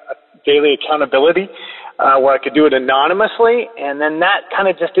Accountability, where I could do it anonymously, and then that kind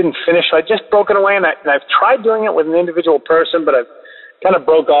of just didn't finish. So I just broke it away, and I've tried doing it with an individual person, but I've kind of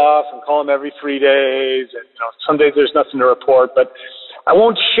broke off and call them every 3 days. And, some days there's nothing to report, but I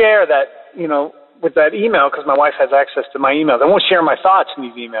won't share that, with that email because my wife has access to my emails. I won't share my thoughts in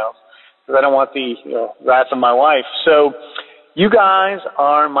these emails because I don't want the wrath of my wife. So you guys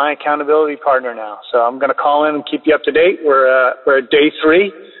are my accountability partner now. So I'm going to call in and keep you up to date. We're at day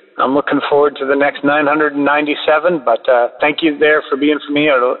 3. I'm looking forward to the next 997, but thank you there for being for me.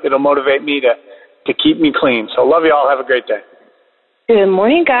 It'll motivate me to keep me clean. So love you all. Have a great day. Good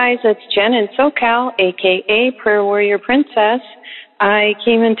morning, guys. It's Jen in SoCal, a.k.a. Prayer Warrior Princess. I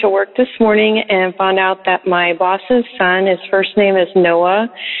came into work this morning and found out that my boss's son, his first name is Noah.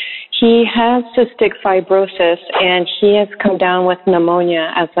 He has cystic fibrosis, and he has come down with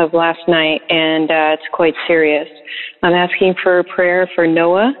pneumonia as of last night, and it's quite serious. I'm asking for prayer for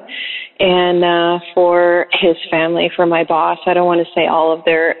Noah and for his family, for my boss. I don't want to say all of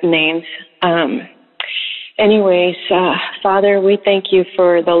their names. Anyways, Father, we thank you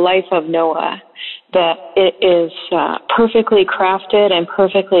for the life of Noah, that it is perfectly crafted and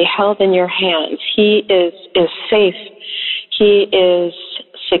perfectly held in your hands. He is safe. He is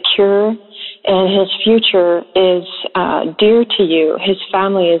secure, and his future is dear to you. His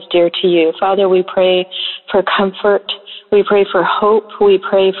family is dear to you. Father, we pray for comfort. We pray for hope. We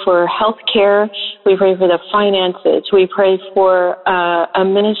pray for health care. We pray for the finances. We pray for a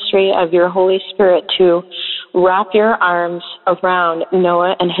ministry of your Holy Spirit to wrap your arms around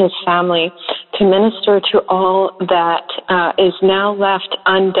Noah and his family, to minister to all that is now left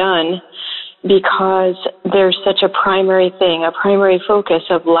undone, because there's such a primary thing, a primary focus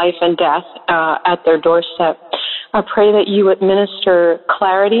of life and death at their doorstep. I pray that you would minister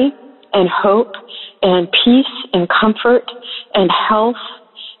clarity and hope and peace and comfort and health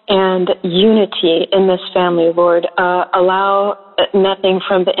and unity in this family, Lord. Allow nothing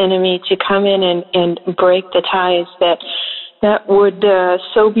from the enemy to come in and break the ties that would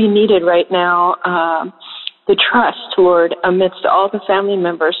so be needed right now. The trust, Lord, amidst all the family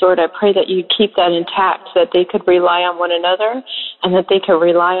members, Lord, I pray that you keep that intact, that they could rely on one another and that they could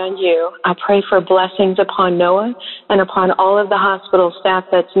rely on you. I pray for blessings upon Noah and upon all of the hospital staff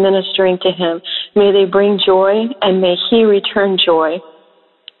that's ministering to him. May they bring joy and may he return joy.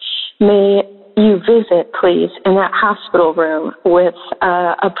 May you visit, please, in that hospital room with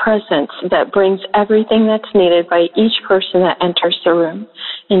a presence that brings everything that's needed by each person that enters the room.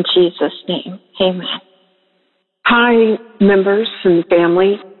 In Jesus' name, amen. Hi, members and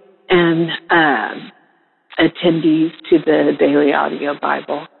family and attendees to the Daily Audio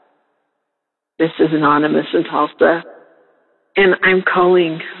Bible. This is Anonymous in Tulsa, and I'm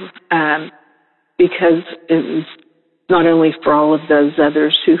calling because it was not only for all of those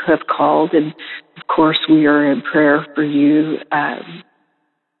others who have called, and of course we are in prayer for you,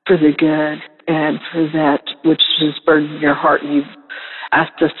 for the good and for that which has burdened your heart, and you've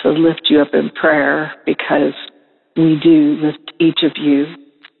asked us to lift you up in prayer because we do lift each of you.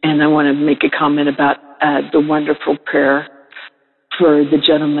 And I want to make a comment about the wonderful prayer for the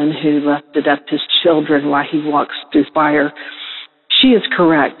gentleman who lifted up his children while he walks through fire. She is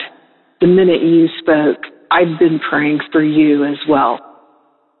correct. The minute you spoke, I've been praying for you as well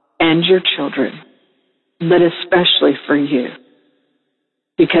and your children, but especially for you.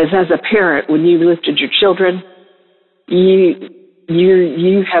 Because as a parent, when you lifted your children,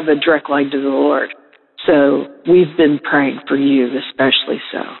 you have a direct line to the Lord. So we've been praying for you, especially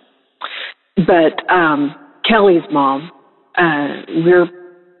so. But Kelly's mom, we're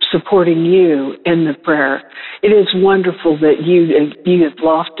supporting you in the prayer. It is wonderful that you have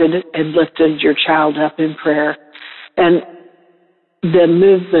lofted and lifted your child up in prayer. And the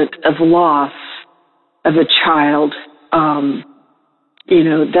movement of loss of a child,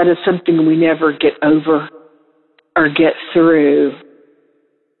 that is something we never get over or get through.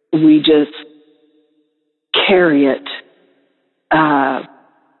 We just carry it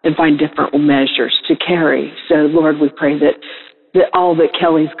and find different measures to carry. So, Lord, we pray that all that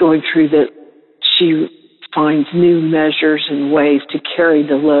Kelly's going through, that she finds new measures and ways to carry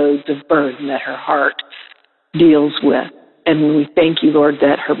the loads of burden that her heart deals with. And we thank you, Lord,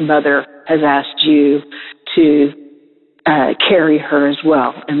 that her mother has asked you to carry her as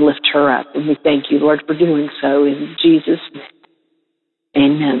well and lift her up. And we thank you, Lord, for doing so in Jesus' name.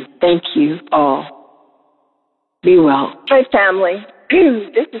 Amen. Thank you all. Be well. Hi, family.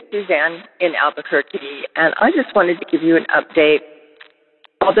 This is Suzanne in Albuquerque, and I just wanted to give you an update.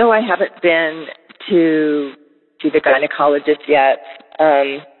 Although I haven't been to the gynecologist yet,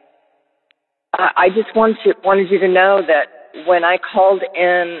 I just wanted you to know that when I called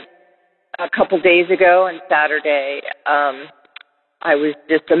in a couple days ago on Saturday, I was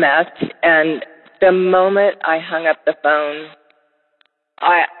just a mess, and the moment I hung up the phone,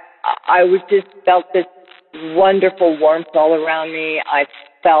 I was just felt this wonderful warmth all around me. I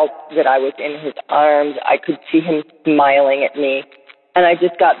felt that I was in his arms. I could see him smiling at me, and I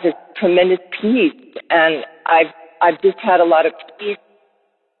just got this tremendous peace. And I've just had a lot of peace.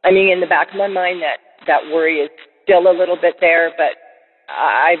 I mean, in the back of my mind, that worry is still a little bit there, but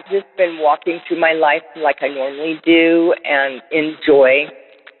I've just been walking through my life like I normally do and enjoy.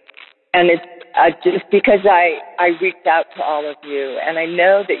 And it's just because I reached out to all of you, and I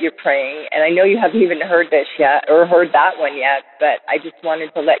know that you're praying, and I know you haven't even heard this yet or heard that one yet, but I just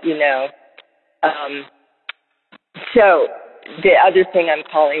wanted to let you know. So the other thing I'm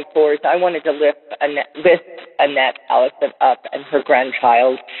calling for is I wanted to lift Annette Allison up and her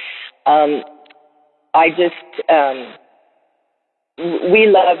grandchild. We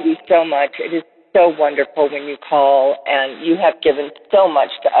love you so much. It is so wonderful when you call, and you have given so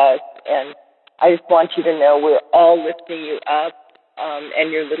much to us, and I just want you to know we're all lifting you up,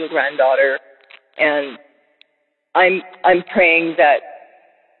 and your little granddaughter, and I'm praying that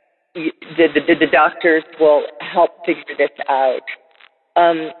the doctors will help figure this out.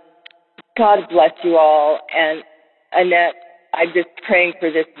 God bless you all, and Annette, I'm just praying for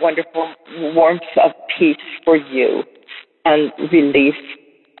this wonderful warmth of peace for you and relief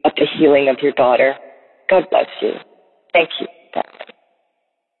of the healing of your daughter. God bless you. Thank you.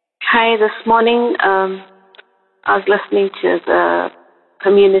 Hi, this morning I was listening to the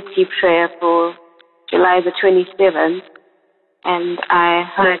community prayer for July the 27th, and I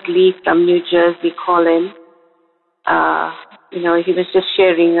heard Lee from New Jersey call in. He was just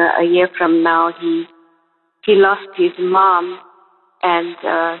sharing a year from now he lost his mom, and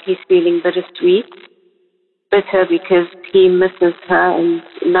he's feeling bittersweet with her because he misses her and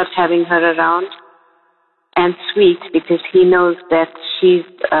not having her around, and sweet because he knows that she's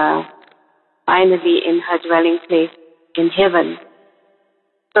finally in her dwelling place in heaven.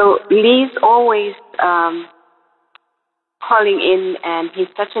 So Lee's always calling in, and he's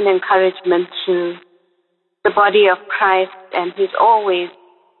such an encouragement to the body of Christ, and he's always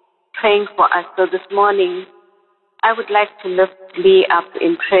praying for us. So this morning, I would like to lift Lee up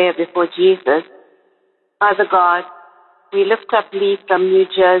in prayer before Jesus. Father God, we lift up Lee from New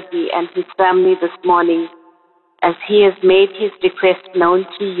Jersey and his family this morning as he has made his request known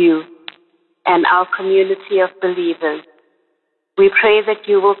to you and our community of believers. We pray that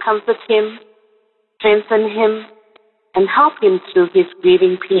you will comfort him, strengthen him, and help him through his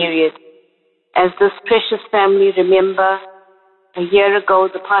grieving period. As this precious family remember a year ago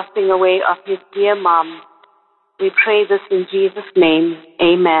the passing away of his dear mom, we pray this in Jesus' name.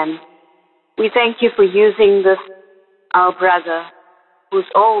 Amen. We thank you for using this, our brother, who's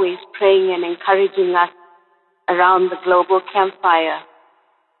always praying and encouraging us around the global campfire.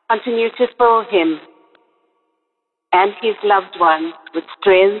 Continue to fill him and his loved ones with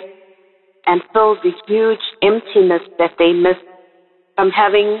strength, and fill the huge emptiness that they miss from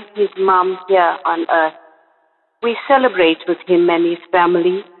having his mom here on earth. We celebrate with him and his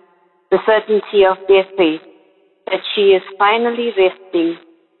family the certainty of their faith, that she is finally resting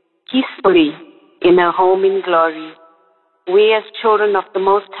peacefully in her home in glory. We as children of the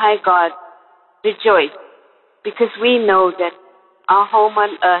Most High God rejoice because we know that our home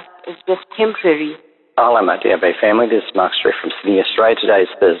on earth is just temporary. Hello, my DAB family. This is Mark Street from Sydney, Australia. Today is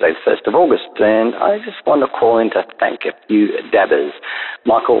Thursday, the 1st of August, and I just want to call in to thank a few dabbers.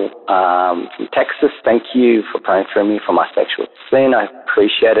 Michael from Texas, thank you for praying for me for my sexual sin. I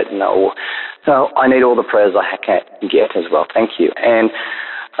appreciate it, and so I need all the prayers I can get as well. Thank you. And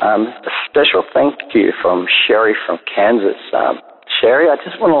a special thank you from Sherry from Kansas. Sherry, I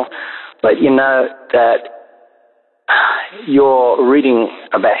just want to let you know that your reading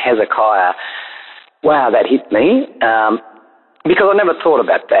about Hezekiah, wow, that hit me, because I never thought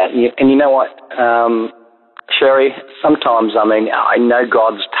about that. And you know what, Sherry, sometimes, I know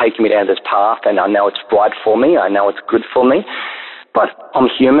God's taking me down this path, and I know it's right for me, I know it's good for me, but I'm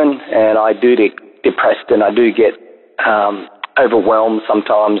human, and I do get depressed, and I do get overwhelmed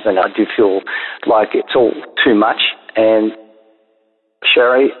sometimes, and I do feel like it's all too much. And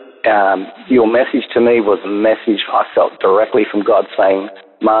Sherry, your message to me was a message I felt directly from God saying,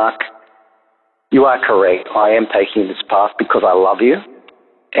 Mark, you are correct. I am taking this path because I love you.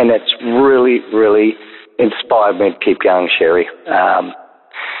 And it's really, really inspired me to keep going, Sherry.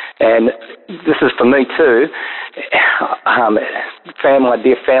 And this is for me too. Family,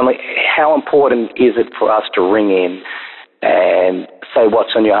 dear family, how important is it for us to ring in and say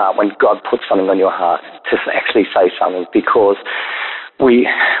what's on your heart when God puts something on your heart, to actually say something, because we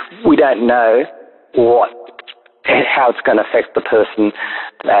don't know how it's going to affect the person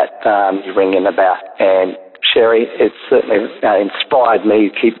that you ring in about. And Sherry, it's certainly inspired me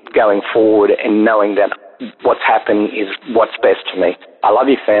to keep going forward and knowing that what's happened is what's best for me. I love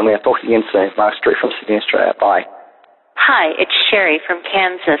you, family. I'll talk to you again soon. Mark Street from Sydney, Australia. Bye. Hi, it's Sherry from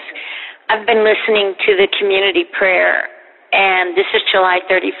Kansas. I've been listening to the community prayer, and this is July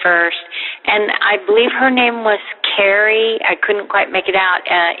 31st, and I believe her name was Carrie. I couldn't quite make it out.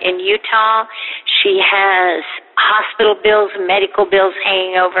 In Utah, she has hospital bills, medical bills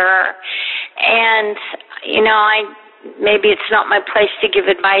hanging over her, and, maybe it's not my place to give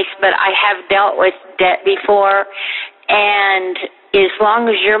advice, but I have dealt with debt before, and as long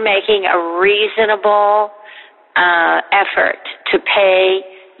as you're making a reasonable effort to pay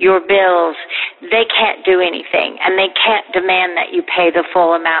your bills, they can't do anything, and they can't demand that you pay the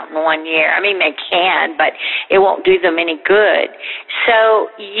full amount in 1 year. I mean, they can, but it won't do them any good. So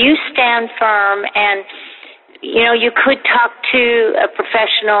you stand firm, and you could talk to a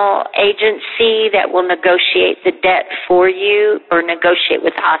professional agency that will negotiate the debt for you or negotiate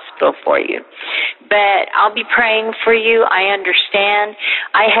with the hospital for you. But I'll be praying for you. I understand.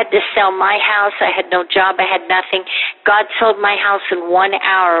 I had to sell my house. I had no job. I had nothing. God sold my house in 1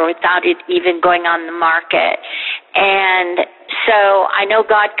 hour without it even going on the market. And so I know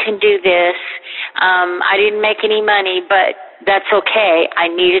God can do this. I didn't make any money, but that's okay. I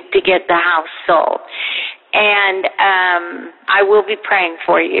needed to get the house sold. And I will be praying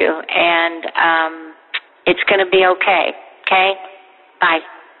for you, and it's going to be okay, okay? Bye.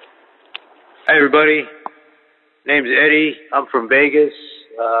 Hi, everybody. Name's Eddie. I'm from Vegas.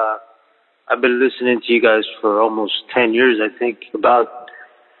 I've been listening to you guys for almost 10 years, I think,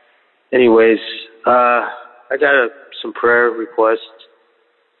 Anyways, I got some prayer requests.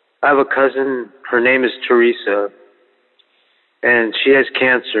 I have a cousin. Her name is Teresa, and she has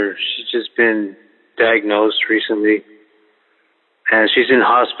cancer. She's just been diagnosed recently, and she's in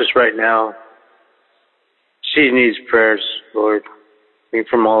hospice right now. She needs prayers, Lord.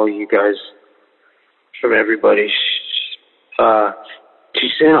 From all of you guys, from everybody.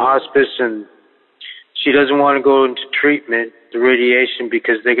 She's in hospice, and she doesn't want to go into treatment, the radiation,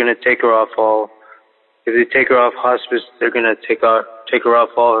 because they're going to take her off if they take her off hospice, they're going to take her off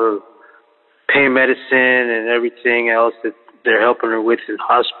all her pain medicine and everything else that they're helping her with in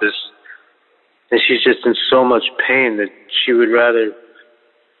hospice. And she's just in so much pain that she would rather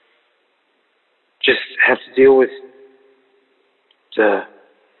just have to deal with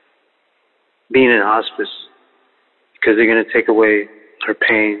being in hospice, because they're going to take away her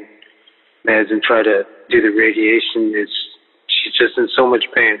pain meds and try to do the radiation. She's just in so much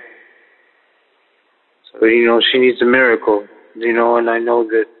pain. So, she needs a miracle, and I know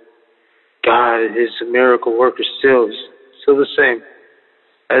that God is a miracle worker still. He's still the same.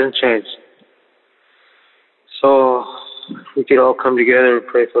 Hasn't changed. So if we could all come together and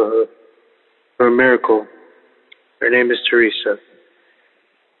pray for her, for a miracle. Her name is Teresa.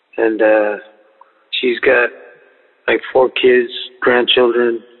 And she's got like 4 kids,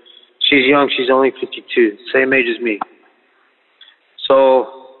 grandchildren. She's young. She's only 52, same age as me. So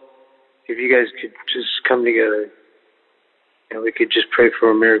if you guys could just come together, and we could just pray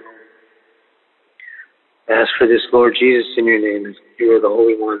for a miracle. I ask for this, Lord Jesus, in your name. You are the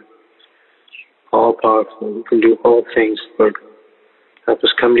Holy One, all powerful. You can do all things, Lord. Help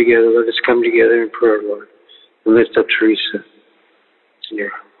us come together. Let us come together in prayer, Lord, and lift up Teresa. In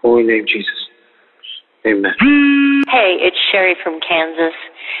your holy name, Jesus. Amen. Hey, it's Sherry from Kansas.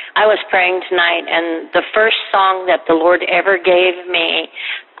 I was praying tonight, and the first song that the Lord ever gave me,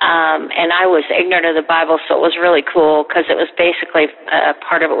 and I was ignorant of the Bible, so it was really cool because it was basically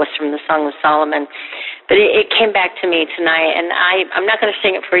part of it was from the Song of Solomon. But it came back to me tonight, and I'm not going to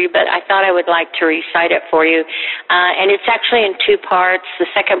sing it for you, but I thought I would like to recite it for you. And it's actually in 2 parts. The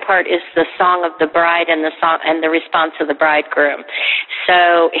second part is the song of the bride and the response of the bridegroom.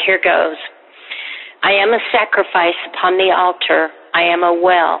 So here goes. I am a sacrifice upon the altar. I am a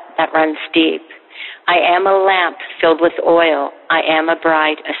well that runs deep. I am a lamp filled with oil. I am a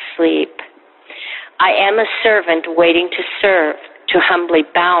bride asleep. I am a servant waiting to serve, to humbly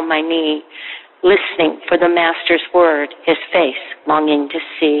bow my knee, listening for the Master's word, his face longing to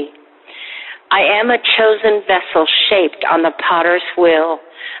see. I am a chosen vessel shaped on the potter's will,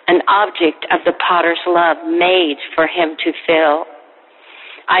 an object of the potter's love made for him to fill.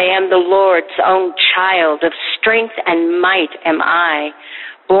 I am the Lord's own child, of strength and might am I,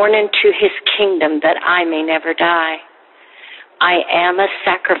 born into his kingdom that I may never die. I am a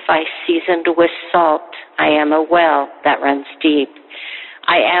sacrifice seasoned with salt. I am a well that runs deep.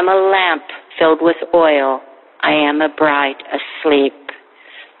 I am a lamp filled with oil. I am a bride asleep.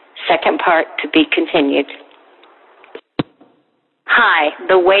 Second part to be continued. Hi,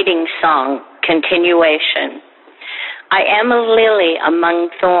 the waiting song, continuation. I am a lily among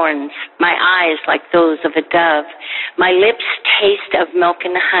thorns, my eyes like those of a dove. My lips taste of milk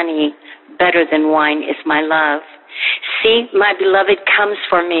and honey, better than wine is my love. See, my beloved comes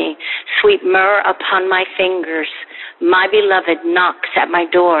for me, sweet myrrh upon my fingers. My beloved knocks at my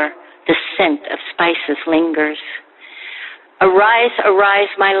door, the scent of spices lingers. Arise,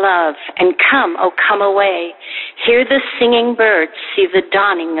 arise, my love, and come, oh come away. Hear the singing birds, see the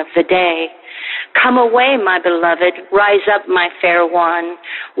dawning of the day. Come away, my beloved, rise up, my fair one.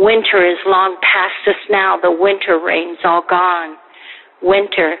 Winter is long past us now, the winter rain's all gone.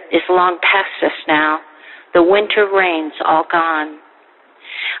 Winter is long past us now, the winter rain's all gone.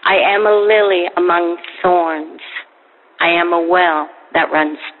 I am a lily among thorns. I am a well that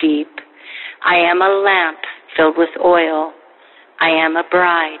runs deep. I am a lamp filled with oil. I am a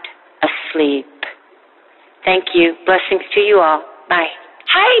bride asleep. Thank you. Blessings to you all. Bye.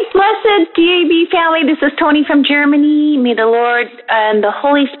 Hi, blessed DAB family. This is Tony from Germany. May the Lord and the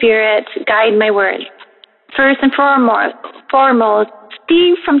Holy Spirit guide my words. First and foremost,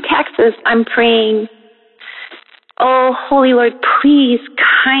 Steve from Texas, I'm praying. Oh, Holy Lord, please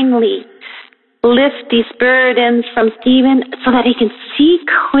kindly lift these burdens from Stephen so that he can see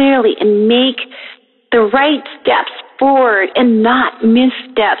clearly and make the right steps forward and not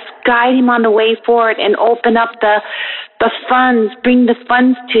missteps. Guide him on the way forward and open up the funds, bring the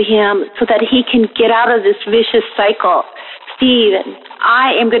funds to him so that he can get out of this vicious cycle. Stephen,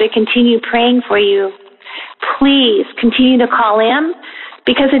 I am going to continue praying for you. Please continue to call in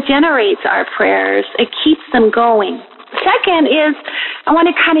because it generates our prayers. It keeps them going. Second is I want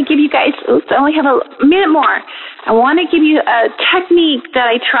to kind of give you guys, I only have a minute more. I want to give you a technique that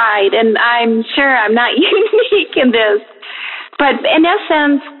I tried, and I'm sure I'm not unique in this. But in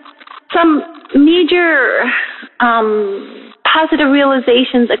essence, some major positive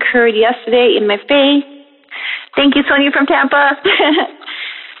realizations occurred yesterday in my faith. Thank you, Sonia from Tampa.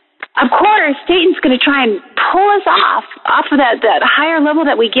 Of course, Satan's going to try and pull us off of that higher level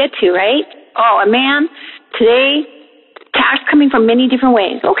that we get to, right? Oh, man, today, attacks coming from many different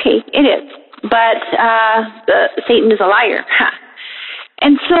ways. Okay, it is. But Satan is a liar.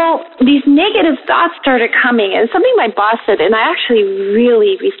 And so these negative thoughts started coming, and something my boss said, and I actually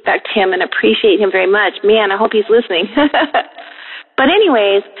really respect him and appreciate him very much. Man, I hope he's listening. But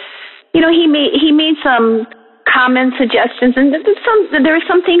anyways, you know, he made some comments, suggestions, and there were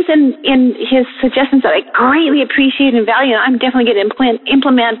some things in his suggestions that I greatly appreciate and value, and I'm definitely going to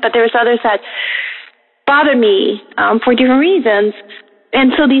implement, but there's others that bother me for different reasons.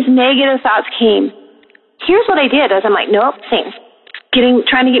 And so these negative thoughts came. Here's what I did. I'm like, nope, Satan,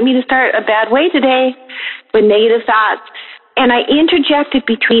 trying to get me to start a bad way today with negative thoughts. And I interjected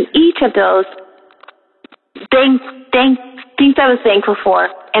between each of those things I was thankful for,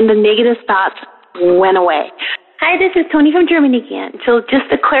 and the negative thoughts went away. Hi, this is Tony from Germany again. So just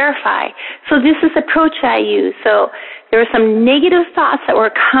to clarify, so this is the approach I use. So there were some negative thoughts that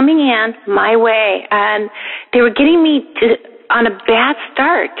were coming in my way, and they were getting me on a bad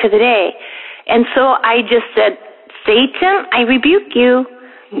start to the day. And so I just said, Satan, I rebuke you.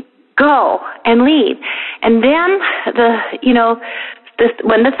 Go and leave. And then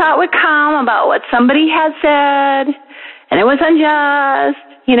when the thought would come about what somebody had said, and it was unjust,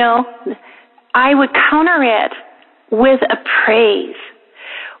 I would counter it with a praise,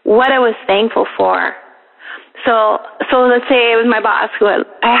 what I was thankful for. So let's say it was my boss who I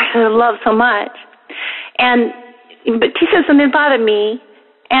actually love so much, but he said something bothered me,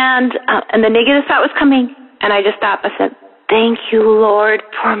 and the negative thought was coming, and I just stopped. I said, thank you, Lord,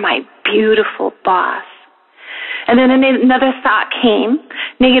 for my beautiful boss. And then another thought came,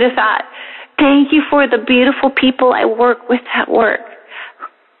 negative thought, thank you for the beautiful people I work with at work.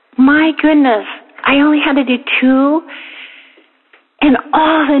 My goodness, I only had to do 2, and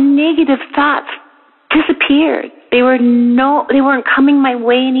all the negative thoughts disappeared. They weren't coming my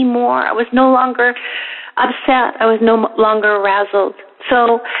way anymore. I was no longer upset. I was no longer aroused.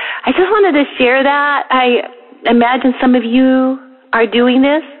 So I just wanted to share that. I imagine some of you are doing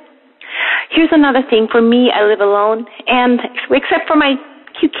this. Here's another thing. For me, I live alone, and except for my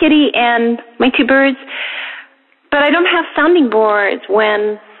cute kitty and my 2 birds, but I don't have sounding boards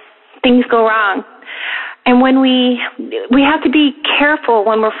when things go wrong. And when we have to be careful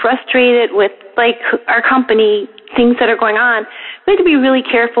when we're frustrated with, like, our company, things that are going on. We have to be really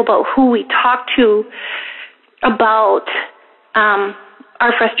careful about who we talk to about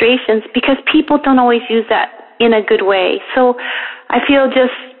our frustrations, because people don't always use that in a good way. So I feel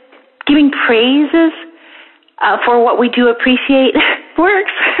just giving praises for what we do appreciate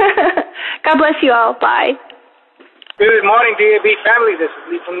works. God bless you all. Bye. Good morning, DAB family. This is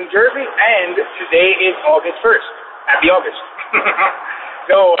Lee from New Jersey, and today is August 1st. Happy August.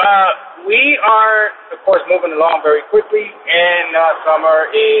 So we are, of course, moving along very quickly, and summer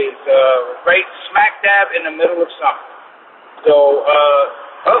is right smack dab in the middle of summer. So,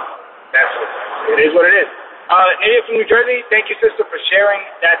 it is what it is. Native from New Jersey, thank you, sister, for sharing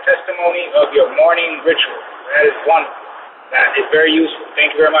that testimony of your morning ritual. That is wonderful. That is very useful.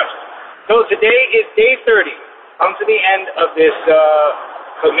 Thank you very much. So today is day 30. Come to the end of this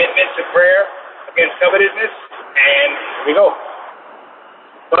commitment to prayer against covetousness, and here we go.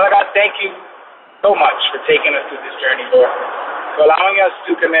 Lord God, thank you so much for taking us through this journey, Lord, for allowing us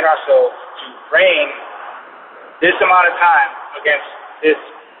to commit ourselves to praying this amount of time against this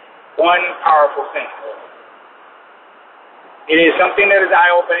one powerful thing, Lord. It is something that is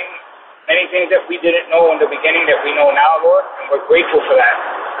eye-opening, many things that we didn't know in the beginning that we know now, Lord, and we're grateful for that,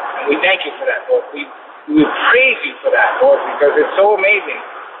 and we thank you for that, Lord. We praise you for that, Lord, because it's so amazing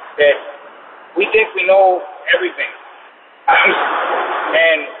that we think we know everything.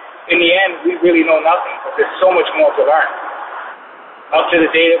 And in the end, we really know nothing, because there's so much more to learn. Up to the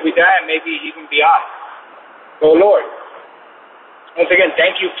day that we die, and maybe even beyond. So, Lord, once again,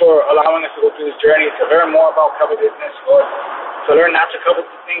 thank you for allowing us to go through this journey to learn more about covetousness, Lord, to learn not to covet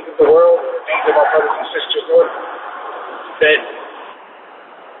the things of the world or the things of our brothers and sisters, Lord, that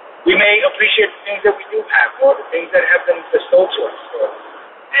we may appreciate the things that we do have, Lord, the things that have been bestowed to us, Lord,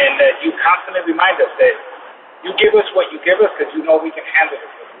 and that you constantly remind us that you give us what you give us because you know we can handle it,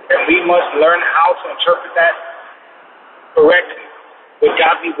 and we must learn how to interpret that correctly with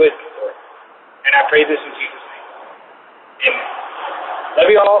godly wisdom, Lord. And I pray this in Jesus' name. Amen.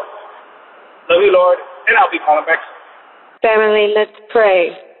 Love you all. Love you, Lord, and I'll be calling back soon. Family, let's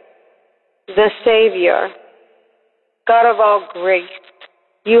pray. The Savior, God of all grace,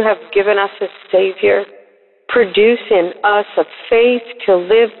 you have given us a Savior. Produce in us a faith to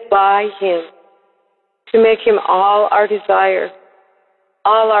live by Him, to make Him all our desire,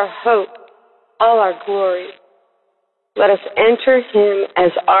 all our hope, all our glory. Let us enter Him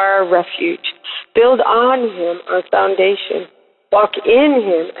as our refuge, build on Him our foundation, walk in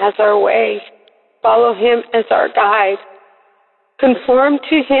Him as our way, follow Him as our guide, conform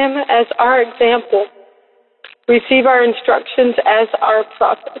to Him as our example, receive our instructions as our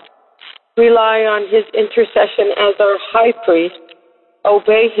prophet, rely on His intercession as our high priest,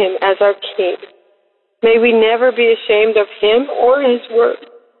 obey Him as our king. May we never be ashamed of Him or His word,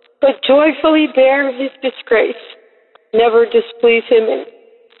 but joyfully bear His disgrace, never displease Him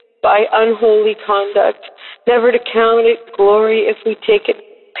by unholy conduct, never to count it glory if we take it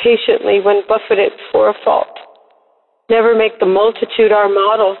patiently when buffeted for a fault. Never make the multitude our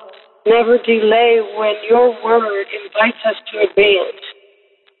model, never delay when your word invites us to advance.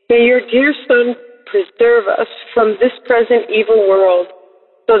 May your dear Son preserve us from this present evil world,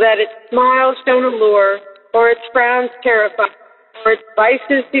 so that its smiles don't allure, or its frowns terrify, or its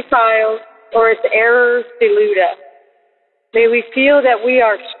vices defile, or its errors delude us. May we feel that we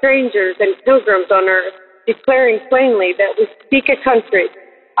are strangers and pilgrims on earth, declaring plainly that we seek a country,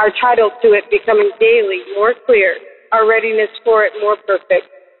 our title to it becoming daily more clear, our readiness for it more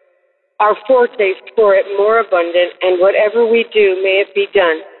perfect, our foretaste for it more abundant, and whatever we do, may it be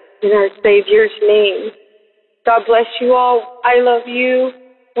done in our Savior's name. God bless you all. I love you.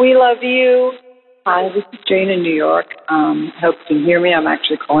 We love you. Hi, this is Jane in New York. I hope you can hear me. I'm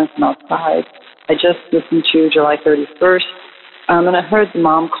actually calling from outside. I just listened to July 31st, and I heard the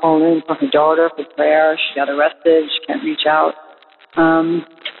mom call in for her daughter for prayer. She got arrested. She can't reach out.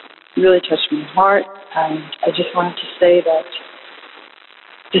 It really touched my heart, and I just wanted to say that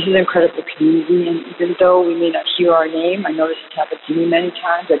this is an incredible community, and even though we may not hear our name, I know this has happened to me many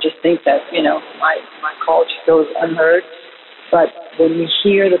times. I just think that, my call just goes unheard. But when we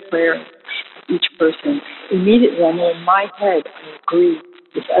hear the prayer of each person, immediately I know in my head I agree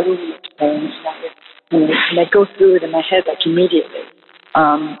with everyone that's praying, and I go through it in my head like immediately.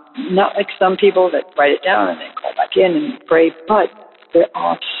 Not like some people that write it down and then call back in and pray, but there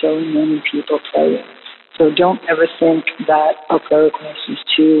are so many people praying. So don't ever think that a prayer request is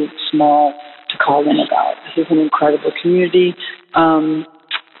too small to call in about. This is an incredible community.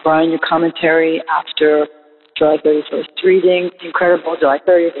 Brian, your commentary after July 31st reading, incredible. July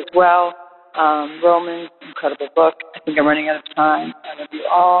 30th as well. Romans, incredible book. I think I'm running out of time. I love you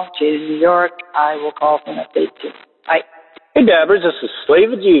all. Jade in New York. I will call for an update too. Bye. Hey, Dabbers, this is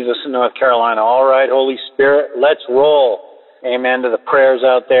Slave of Jesus in North Carolina. All right, Holy Spirit, let's roll. Amen to the prayers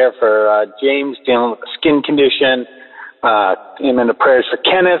out there for James dealing with a skin condition. Amen to prayers for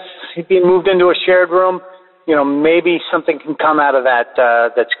Kenneth. He's being moved into a shared room. Maybe something can come out of that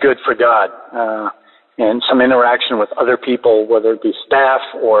that's good for God. And some interaction with other people, whether it be staff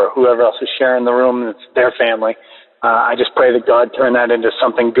or whoever else is sharing the room, it's their family. I just pray that God turn that into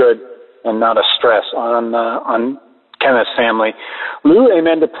something good and not a stress on Kenneth's family. Lou,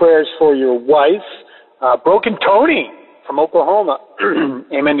 amen to prayers for your wife. Broken Tony from Oklahoma,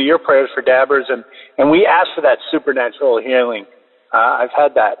 amen to your prayers for Dabbers. And we ask for that supernatural healing. I've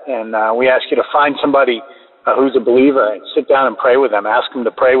had that. And we ask you to find somebody who's a believer and sit down and pray with them. Ask them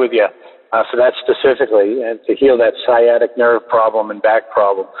to pray with you. For that specifically, and to heal that sciatic nerve problem and back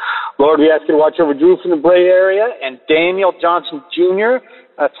problem. Lord, we ask you to watch over Drew from the Bray area and Daniel Johnson Jr.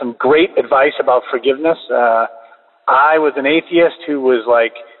 That's some great advice about forgiveness. I was an atheist who was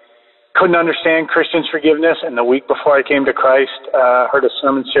couldn't understand Christians' forgiveness, and the week before I came to Christ, heard a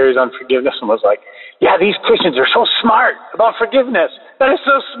sermon series on forgiveness and was like, yeah, these Christians are so smart about forgiveness. That is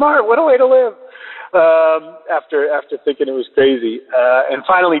so smart. What a way to live. After thinking it was crazy. And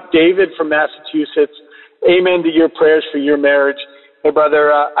finally, David from Massachusetts, amen to your prayers for your marriage. Hey,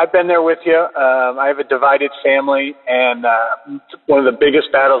 brother, I've been there with you. I have a divided family, and one of the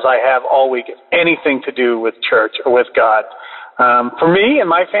biggest battles I have all week is anything to do with church or with God. For me and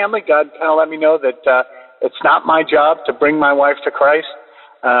my family, God kind of let me know that it's not my job to bring my wife to Christ.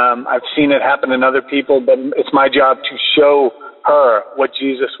 I've seen it happen in other people, but it's my job to show her what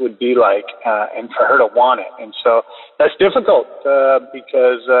Jesus would be like, and for her to want it. And so that's difficult,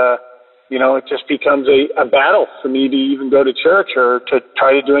 because, it just becomes a battle for me to even go to church or to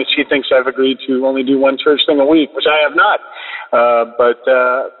try to do it. She thinks I've agreed to only do one church thing a week, which I have not. But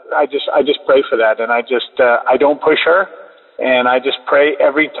I just pray for that. And I don't push her. And I just pray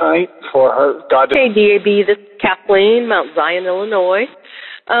every night for her, God to... Hey, DAB, this is Kathleen, Mount Zion, Illinois.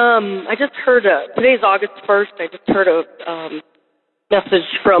 I just heard, today's August 1st, I just heard a message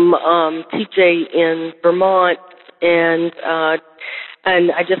from TJ in Vermont, and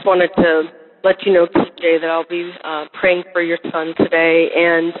I just wanted to let you know, TJ, that I'll be praying for your son today.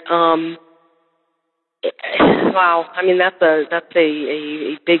 And wow, I mean that's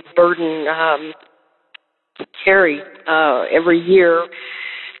a big burden to carry every year,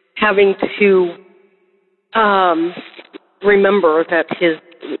 having to remember that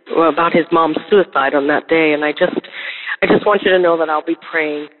about his mom's suicide on that day. And I just want you to know that I'll be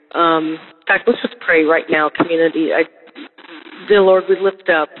praying. In fact, let's just pray right now, community. Dear Lord, we lift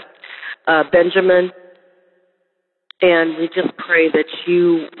up Benjamin, and we just pray that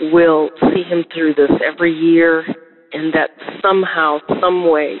you will see him through this every year, and that somehow, some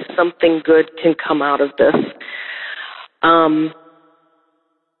way, something good can come out of this.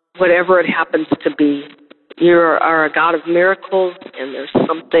 Whatever it happens to be, you are a God of miracles, and there's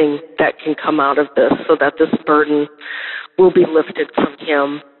something that can come out of this so that this burden will be lifted from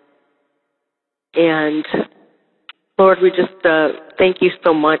him. And Lord, we just thank you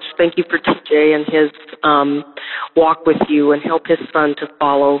so much. Thank you for TJ and his walk with you, and help his son to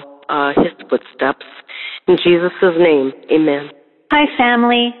follow his footsteps. In Jesus' name, amen. Hi,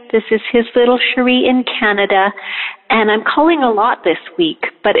 family. This is His Little Cherie in Canada, and I'm calling a lot this week,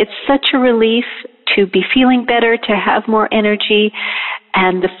 but it's such a relief to be feeling better, to have more energy,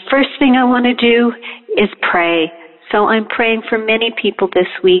 and the first thing I want to do is pray. So I'm praying for many people this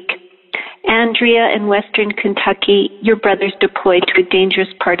week. Andrea in Western Kentucky, your brother's deployed to a dangerous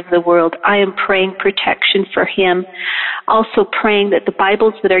part of the world. I am praying protection for him. Also praying that the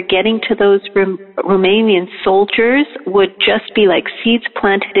Bibles that are getting to those Romanian soldiers would just be like seeds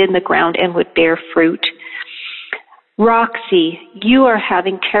planted in the ground and would bear fruit. Roxy, you are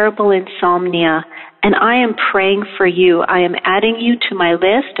having terrible insomnia, and I am praying for you. I am adding you to my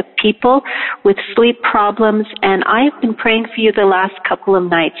list of people with sleep problems, and I've been praying for you the last couple of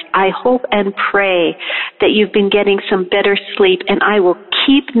nights. I hope and pray that you've been getting some better sleep, and I will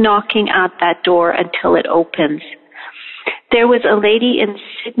keep knocking at that door until it opens. There was a lady in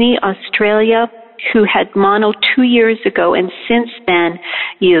Sydney, Australia, who had mono 2 years ago, and since then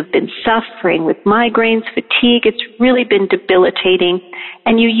you've been suffering with migraines, fatigue. It's really been debilitating,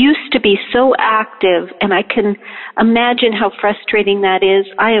 and you used to be so active, and I can imagine how frustrating that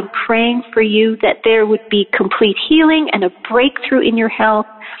is. I am praying for you that there would be complete healing and a breakthrough in your health,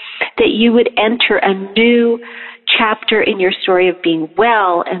 that you would enter a new chapter in your story of being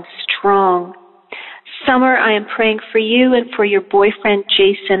well and strong. Summer, I am praying for you and for your boyfriend,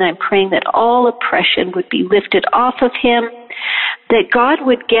 Jason. I'm praying that all oppression would be lifted off of him, that God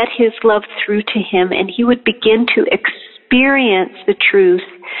would get his love through to him, and he would begin to experience the truth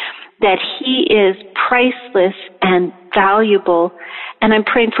that he is priceless and valuable. And I'm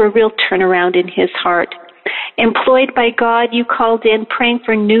praying for a real turnaround in his heart. Employed by God, you called in praying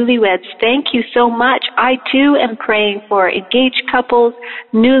for newlyweds. Thank you so much. I too am praying for engaged couples,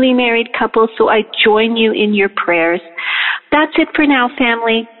 newly married couples, so I join you in your prayers. That's it for now,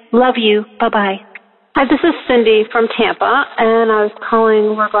 family. Love you. Bye-bye. Hi, this is Cindy from Tampa, and I was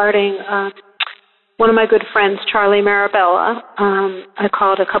calling regarding one of my good friends, Charlie Marabella. I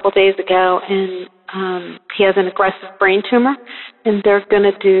called a couple days ago, and he has an aggressive brain tumor, and they're going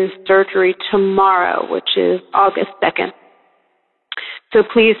to do surgery tomorrow, which is August 2nd. So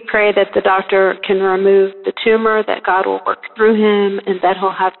please pray that the doctor can remove the tumor, that God will work through him, and that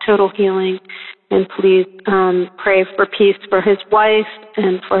he'll have total healing. And please pray for peace for his wife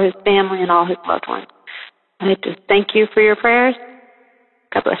and for his family and all his loved ones. I just thank you for your prayers.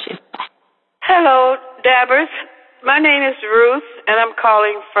 God bless you. Bye. Hello, Dabbers. My name is Ruth, and I'm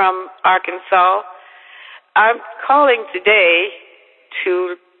calling from Arkansas. I'm calling today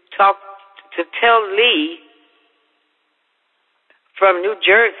to tell Lee from New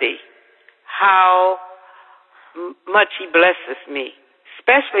Jersey how much he blesses me,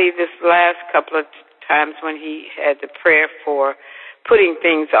 especially this last couple of times when he had the prayer for putting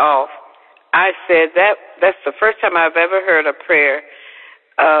things off. I said that's the first time I've ever heard a prayer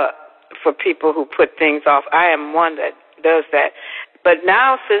for people who put things off. I am one that does that. But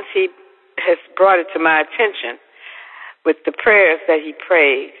now, since he has brought it to my attention with the prayers that he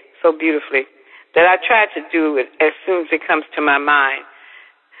prayed so beautifully, that I try to do it as soon as it comes to my mind.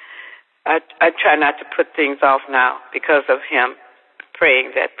 I try not to put things off now because of him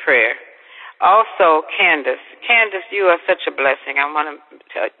praying that prayer. Also, Candace, you are such a blessing. I want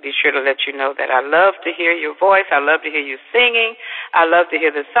to be sure to let you know that I love to hear your voice. I love to hear you singing. I love to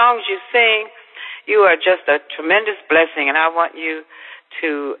hear the songs you sing. You are just a tremendous blessing, and I want you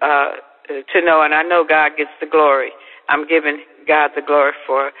to know, and I know God gets the glory. I'm giving God the glory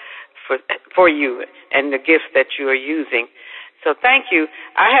for you and the gifts that you are using. So thank you.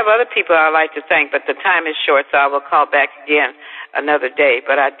 I have other people I'd like to thank, but the time is short, so I will call back again another day.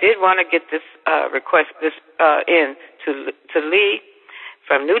 But I did want to get this request in to Lee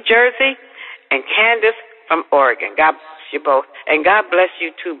from New Jersey and Candace from Oregon. God bless you both. And God bless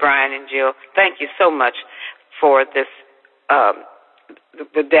you too, Brian and Jill. Thank you so much for this,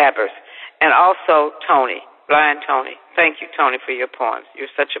 the Dabbers. And also Tony, Blind Tony. Thank you, Tony, for your poems.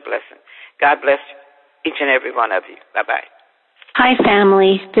 You're such a blessing. God bless each and every one of you. Bye-bye. Hi,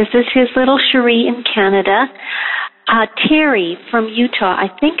 family. This is His Little Cherie in Canada. Terry from Utah, I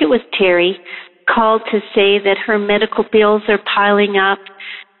think it was Terry, called to say that her medical bills are piling up.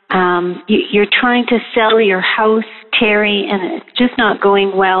 You're trying to sell your house, Terry, and it's just not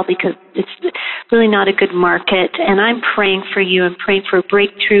going well because it's really not a good market. And I'm praying for you. I'm praying for a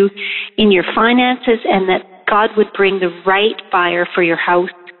breakthrough in your finances and that God would bring the right buyer for your house.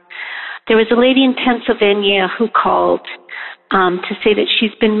 There was a lady in Pennsylvania who called to say that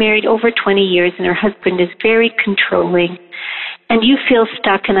she's been married over 20 years and her husband is very controlling. and you feel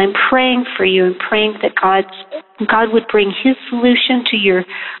stuck, and I'm praying for you and praying that God would bring his solution to your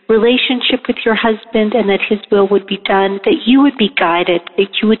relationship with your husband and that his will would be done, that you would be guided,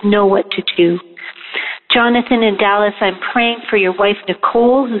 that you would know what to do. Jonathan in Dallas, I'm praying for your wife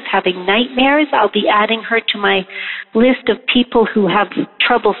Nicole, who's having nightmares. I'll be adding her to my list of people who have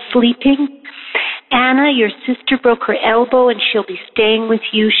trouble sleeping. Anna, your sister broke her elbow and she'll be staying with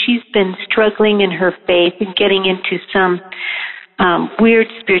you. She's been struggling in her faith and getting into some weird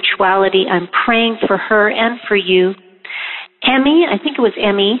spirituality. I'm praying for her and for you. Emmy, I think it was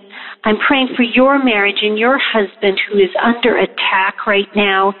Emmy, I'm praying for your marriage and your husband who is under attack right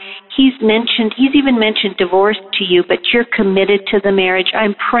now. He's even mentioned divorce to you, but you're committed to the marriage.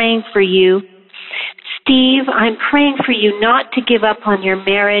 I'm praying for you. Steve, I'm praying for you not to give up on your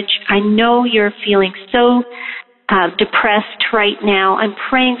marriage. I know you're feeling so depressed right now. I'm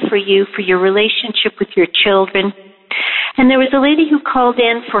praying for you, for your relationship with your children. And there was a lady who called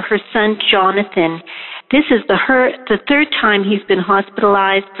in for her son, Jonathan. This is the third time he's been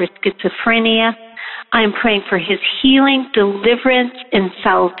hospitalized for schizophrenia. I'm praying for his healing, deliverance, and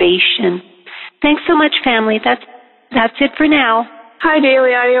salvation. Thanks so much, family. That's it for now. Hi,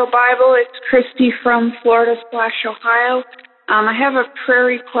 Daily Audio Bible. It's Christy from Florida/Ohio. I have a prayer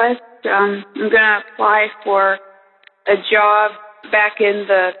request. I'm going to apply for a job back in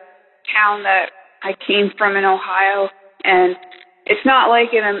the town that I came from in Ohio, and it's not like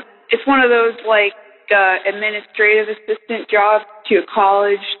it's one of those like administrative assistant jobs to a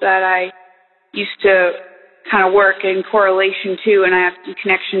college that I used to kind of work in correlation to, and I have some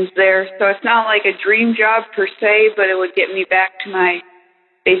connections there. So it's not like a dream job per se, but it would get me back to my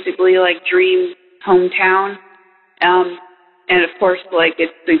basically like dream hometown. And of course, like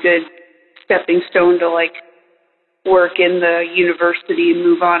it's a good stepping stone to like work in the university and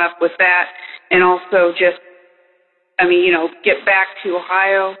move on up with that. And also just, get back to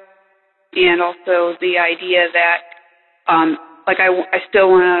Ohio. And also the idea that, I still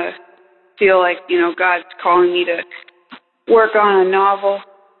want to feel like, God's calling me to work on a novel.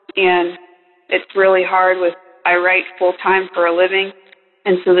 And it's really hard I write full time for a living.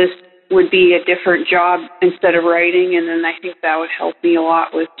 And so this would be a different job instead of writing. And then I think that would help me a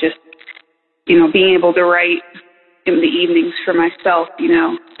lot with just, being able to write in the evenings for myself,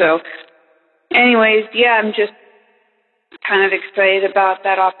 So anyways, yeah, I'm just kind of excited about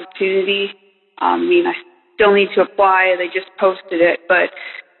that opportunity. I still need to apply. They just posted it. But,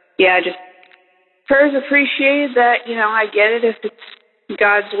 yeah, just prayers appreciated that, I get it if it's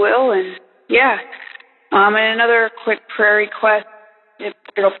God's will. And, yeah. And another quick prayer request.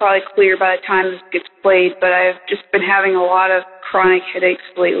 It'll probably clear by the time this gets played, but I've just been having a lot of chronic headaches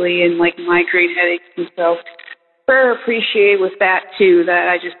lately and, migraine headaches. And so prayer appreciated with that, too, that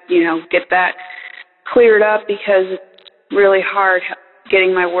I just, get that cleared up because it's really hard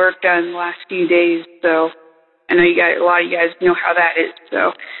getting my work done the last few days. So I know a lot of you guys know how that is.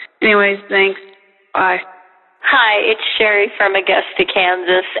 So anyways, thanks. Bye. Hi, it's Sherry from Augusta,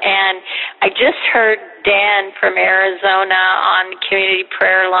 Kansas, and I just heard Dan from Arizona on the community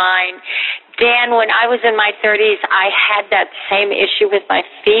prayer line. Dan, when I was in my 30s, I had that same issue with my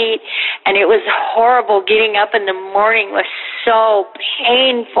feet, and it was horrible. Getting up in the morning was so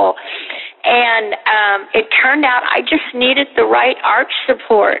painful. And it turned out I just needed the right arch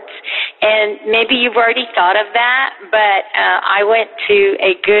supports. And maybe you've already thought of that, but I went to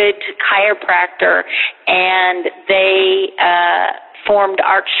a good chiropractor, and they formed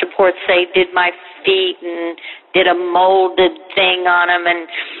arch supports. They did my feet and did a molded thing on them,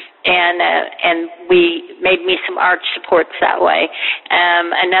 and we made me some arch supports that way.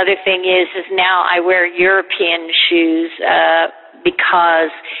 Another thing is now I wear European shoes because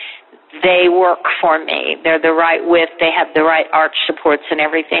they work for me. They're the right width. They have the right arch supports and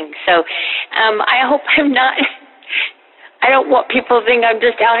everything. So I hope I don't want people to think I'm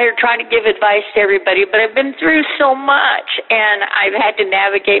just out here trying to give advice to everybody, but I've been through so much, and I've had to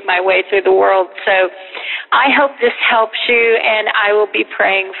navigate my way through the world. So I hope this helps you, and I will be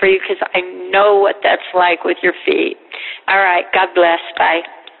praying for you because I know what that's like with your feet. All right. God bless. Bye.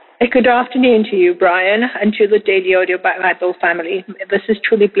 Good afternoon to you, Brian, and to the Daily Audio Bible family. This is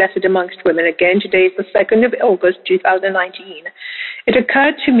truly Blessed Amongst Women. Again, today is the 2nd of August, 2019. It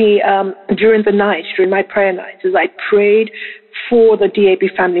occurred to me during the night, during my prayer nights, as I prayed for the DAB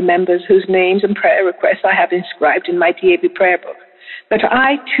family members whose names and prayer requests I have inscribed in my DAB prayer book, that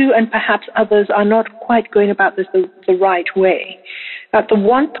I too and perhaps others are not quite going about this the right way. that the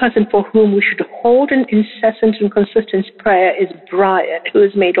one person for whom we should hold an incessant and consistent prayer is Brian, who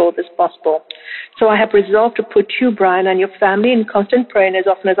has made all this possible. So I have resolved to put you, Brian, and your family in constant prayer as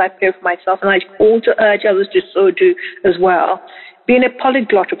often as I pray for myself, and I call to urge others to so do as well. Being a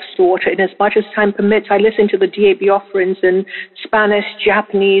polyglot of sort, in as much as time permits, I listen to the DAB offerings in Spanish,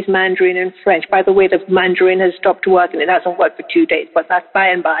 Japanese, Mandarin, and French. By the way, the Mandarin has stopped working. It hasn't worked for 2 days, but that's by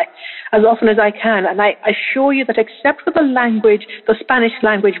and by, as often as I can. And I assure you that except for the Spanish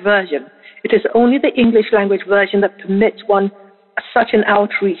language version, it is only the English language version that permits one such an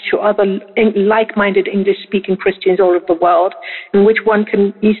outreach to other like-minded English-speaking Christians all over the world, in which one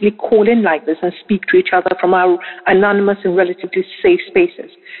can easily call in like this and speak to each other from our anonymous and relatively safe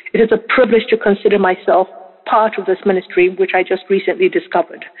spaces. It is a privilege to consider myself part of this ministry, which I just recently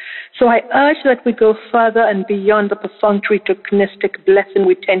discovered. So I urge that we go further and beyond the perfunctory tokenistic blessing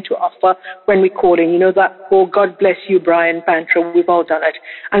we tend to offer when we're calling. You know that, oh, God bless you, Brian Bantra, we've all done it.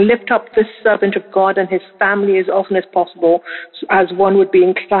 And lift up this servant of God and his family as often as possible, as one would be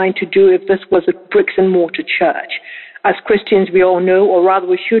inclined to do if this was a bricks and mortar church. As Christians, we all know, or rather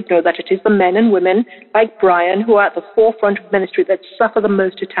we should know, that it is the men and women like Brian who are at the forefront of ministry that suffer the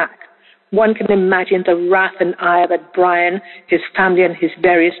most attack. One can imagine the wrath and ire that Brian, his family, and his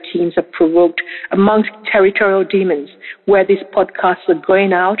various teams have provoked amongst territorial demons, where these podcasts are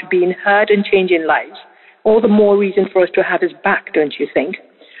going out, being heard, and changing lives. All the more reason for us to have his back, don't you think?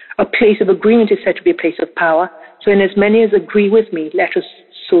 A place of agreement is said to be a place of power, so in as many as agree with me, let us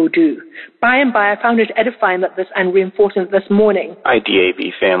so do. By and by, I found it edifying that this and reinforcing this morning. Hi,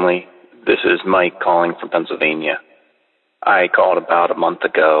 DAB family. This is Mike calling from Pennsylvania. I called about a month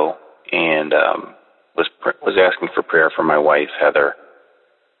ago and was asking for prayer for my wife, Heather,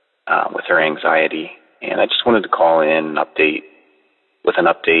 with her anxiety. And I just wanted to call in with an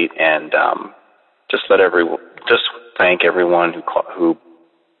update and just thank everyone who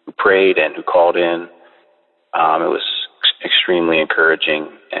prayed and who called in. It was extremely encouraging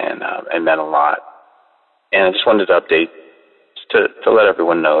and meant a lot. And I just wanted to update to let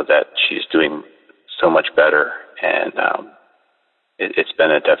everyone know that she's doing so much better, and it's been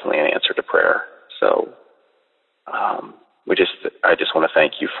definitely an answer to prayer. So I just want to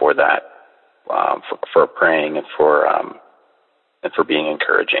thank you for that, for praying and for being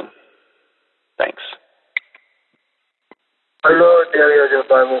encouraging. Thanks. Hello, Daily Audio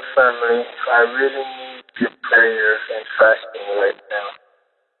Bible family. I really need your prayers and fasting right now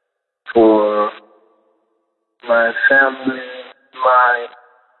for my family. My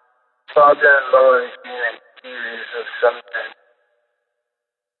father-in-law is being accused of something.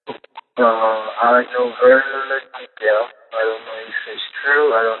 I know very little detail. I don't know if it's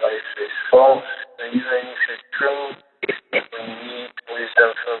true. I don't know if it's false. Even if it's true, we need wisdom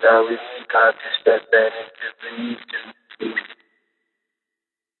from God. We need God to step in and to lead to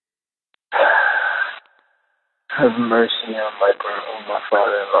have mercy on my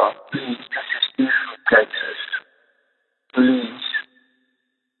father-in-law. Please, this is Steve from Texas. Please,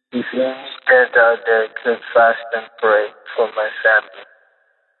 if you stand out there, can fast and pray for my family.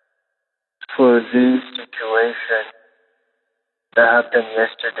 For this situation that happened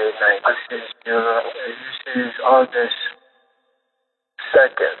yesterday night. This is August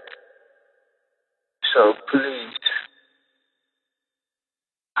 2nd. So please,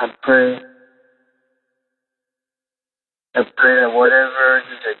 I pray that whatever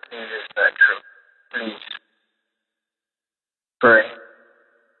he's accused is not true. Please pray.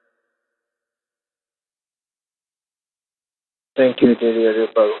 Thank you, Daily Audio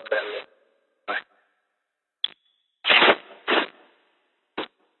Bible family.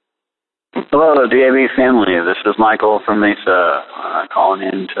 Hello, DAB family. This is Michael from Mesa, calling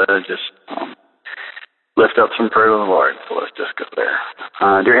in to just lift up some prayer to the Lord. So let's just go there.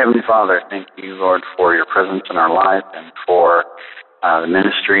 Dear Heavenly Father, thank you, Lord, for your presence in our life and for the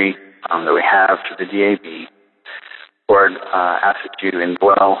ministry that we have to the DAB. Lord, ask that you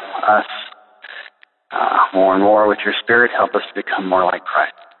indwell us more and more with your Spirit. Help us to become more like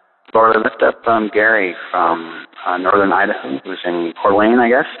Christ. Lord, I lift up Gary from northern Idaho, who's in Coeur d'Alene, I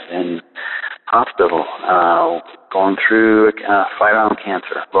guess, in hospital, going through a fight on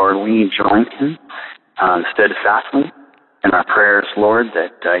cancer. Lord, we join him steadfastly in our prayers, Lord,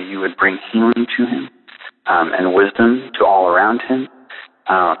 that you would bring healing to him and wisdom to all around him,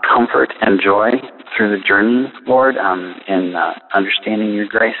 comfort and joy through the journey, Lord, in understanding your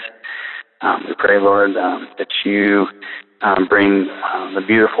grace. We pray, Lord, that you bring the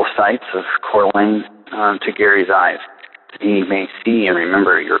beautiful sights of Coeur d'Alene to Gary's eyes, that he may see and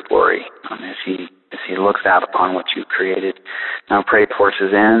remember your glory as he looks out upon what you've created. Now pray for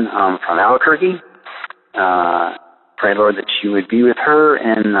Suzanne from Albuquerque, pray, Lord, that you would be with her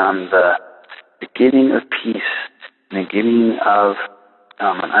in the giving of peace, and the giving of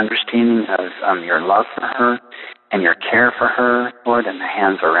an understanding of your love for her and your care for her, Lord, and the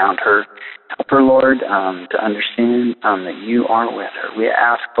hands around her. Help her, Lord, to understand that you are with her. We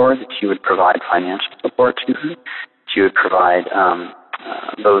ask, Lord, that you would provide financial support to her, that you would provide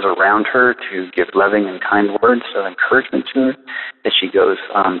those around her to give loving and kind words of encouragement to her as she goes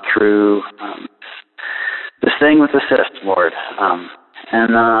through this thing with the cyst, Lord.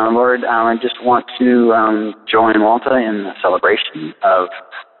 Lord, I just want to join Walter in the celebration of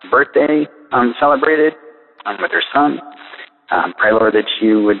birthday celebrated with her son. Pray, Lord, that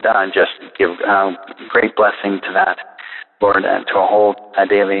you would just give great blessing to that, Lord, and to a whole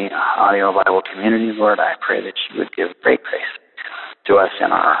daily audio Bible community, Lord. I pray that you would give great grace to us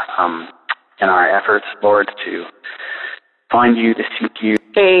in our efforts, Lord, to find you, to seek you.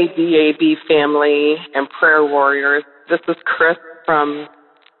 Hey, DAB family and prayer warriors. This is Chris from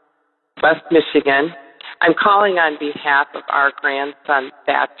West Michigan. I'm calling on behalf of our grandson,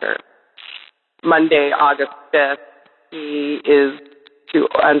 Thatcher. Monday, August 5th, he is to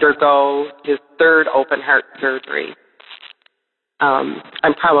undergo his third open heart surgery. I'm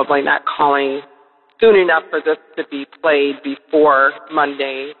probably not calling soon enough for this to be played before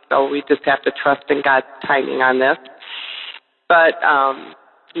Monday, so we just have to trust in God's timing on this. But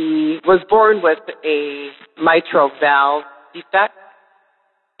he was born with a mitral valve defect.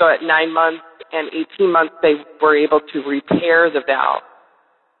 So at 9 months and 18 months, they were able to repair the valve.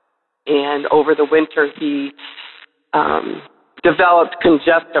 And over the winter, he developed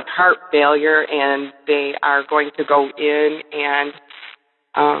congestive heart failure, and they are going to go in and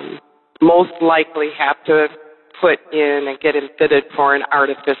most likely have to put in and get him fitted for an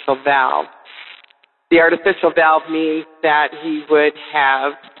artificial valve. The artificial valve means that he would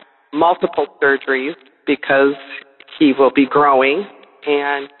have multiple surgeries because he will be growing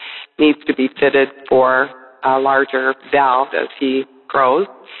and needs to be fitted for a larger valve as he grows,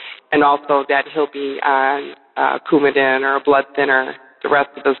 and also that he'll be on Coumadin or a blood thinner the rest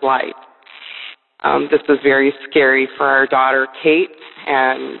of his life. This is very scary for our daughter, Kate,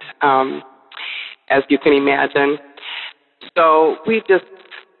 and as you can imagine. So we just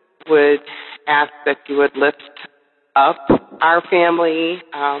would ask that you would lift up our family,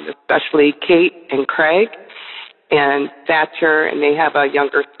 especially Kate and Craig and Thatcher, and they have a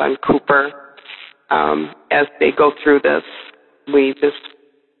younger son, Cooper. As they go through this, we just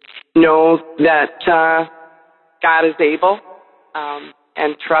know that God is able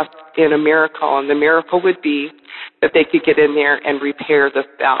and trust in a miracle. And the miracle would be that they could get in there and repair this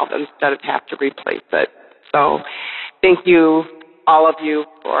valve instead of have to replace it. So thank you, all of you,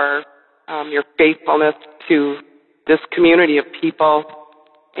 for your faithfulness to this community of people.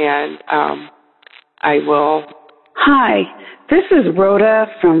 And I will... Hi, this is Rhoda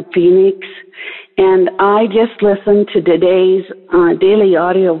from Phoenix, and I just listened to today's Daily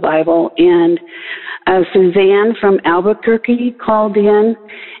Audio Bible, and Suzanne from Albuquerque called in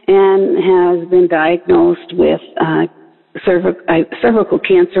and has been diagnosed with cervical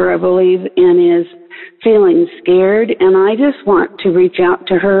cancer, I believe, and is feeling scared. And I just want to reach out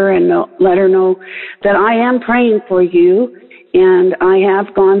to her and let her know that I am praying for you, and I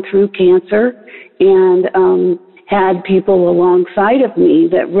have gone through cancer and had people alongside of me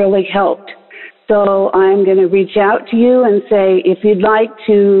that really helped. So I'm going to reach out to you and say, if you'd like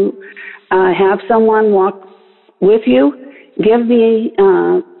to have someone walk with you, send me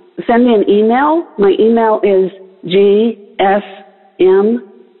an email. My email is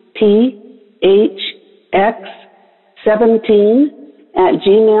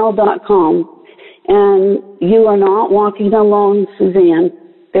gsmptx17@gmail.com. And you are not walking alone, Suzanne.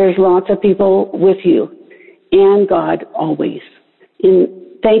 There's lots of people with you, and God always. And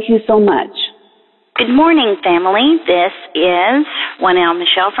thank you so much. Good morning, family. This is 1L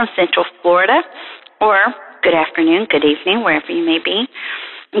Michelle from Central Florida, or good afternoon, good evening, wherever you may be.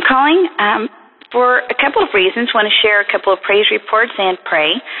 I'm calling for a couple of reasons. I want to share a couple of praise reports and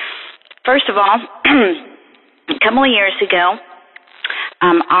pray. First of all, a couple of years ago,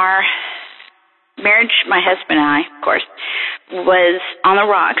 our marriage, my husband and I, of course, was on the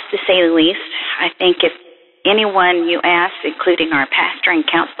rocks, to say the least. I think if anyone you asked, including our pastor and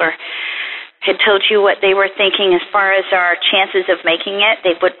counselor, had told you what they were thinking as far as our chances of making it,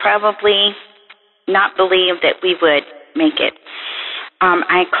 they would probably not believe that we would make it.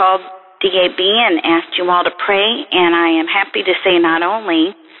 I called DAB and asked you all to pray, and I am happy to say not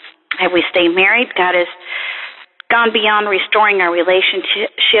only have we stayed married, God has gone beyond restoring our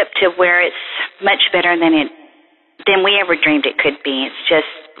relationship to where it's much better than it than we ever dreamed it could be. It's just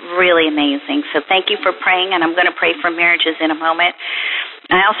really amazing. So thank you for praying, and I'm going to pray for marriages in a moment.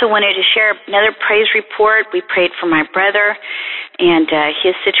 I also wanted to share another praise report. We prayed for my brother and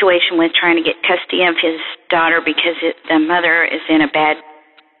his situation with trying to get custody of his daughter because the mother is in a bad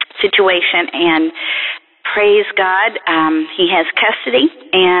situation, and praise God, he has custody,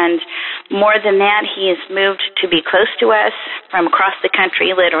 and more than that, he has moved to be close to us from across the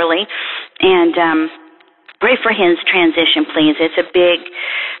country, literally, and pray for his transition, please. It's a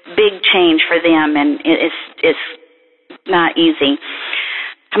big change for them, and it's not easy.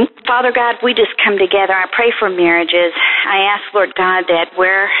 Father God, we just come together. I pray for marriages. I ask, Lord God, that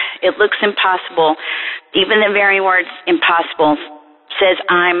where it looks impossible, even the very word impossible says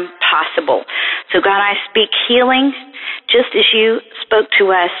I'm possible. So God, I speak healing just as you spoke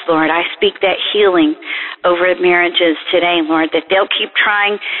to us, Lord. I speak that healing over marriages today, Lord, that they'll keep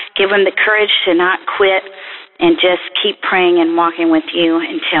trying, give them the courage to not quit, and just keep praying and walking with you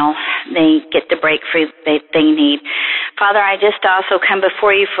until they get the breakthrough they need. Father, I just also come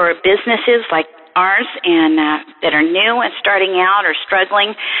before you for businesses like ours and that are new and starting out or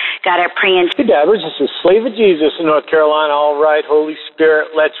struggling. God, I pray in... Hey, Dabbers, this is Slave of Jesus in North Carolina. All right, Holy Spirit,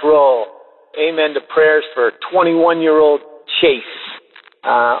 let's roll. Amen to prayers for 21-year-old Chase.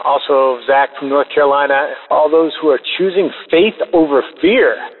 Also, Zach from North Carolina. All those who are choosing faith over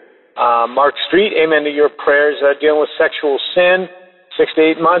fear. Mark Street, amen to your prayers dealing with sexual sin, 6 to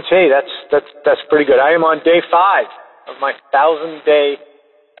 8 months. Hey, that's pretty good. I am on day 5 of my 1,000-day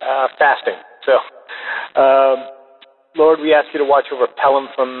fasting. So, Lord, we ask you to watch over Pelham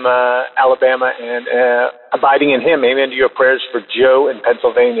from Alabama and abiding in him. Amen to your prayers for Joe in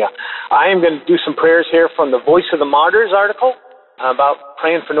Pennsylvania. I am going to do some prayers here from the Voice of the Martyrs article about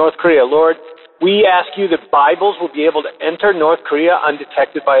praying for North Korea. Lord, we ask you that Bibles will be able to enter North Korea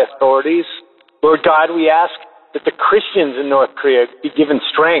undetected by authorities. Lord God, we ask that the Christians in North Korea be given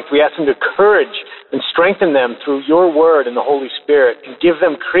strength. We ask them to courage and strengthen them through your word and the Holy Spirit and give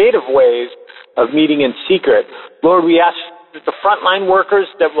them creative ways of meeting in secret. Lord, we ask that the frontline workers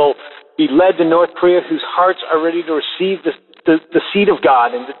that will be led to North Korea whose hearts are ready to receive the seed of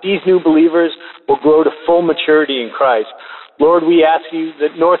God, and that these new believers will grow to full maturity in Christ. Lord, we ask you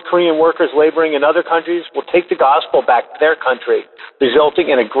that North Korean workers laboring in other countries will take the gospel back to their country, resulting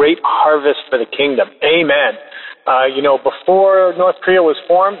in a great harvest for the kingdom. Amen. Before North Korea was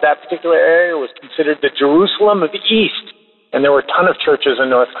formed, that particular area was considered the Jerusalem of the East, and there were a ton of churches in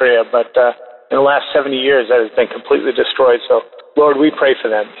North Korea, but in the last 70 years, that has been completely destroyed. So, Lord, we pray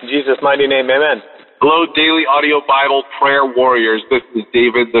for them. In Jesus' mighty name, amen. Hello, Daily Audio Bible Prayer Warriors. This is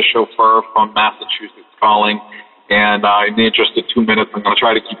David, the chauffeur from Massachusetts, calling. And in the interest of 2 minutes, I'm going to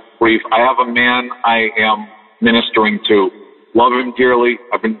try to keep it brief. I have a man I am ministering to. Love him dearly.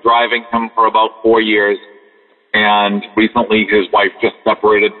 I've been driving him for about 4 years. And recently his wife just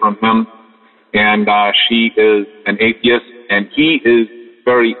separated from him. And she is an atheist. And he is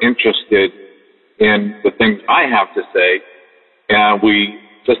very interested in the things I have to say. And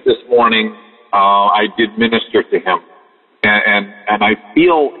just this morning, I did minister to him. And I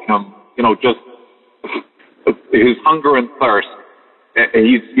feel him, just his hunger and thirst.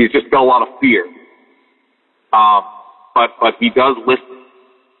 He's just got a lot of fear. But he does listen.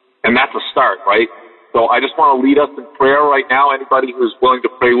 And that's a start, right? So I just want to lead us in prayer right now. Anybody who's willing to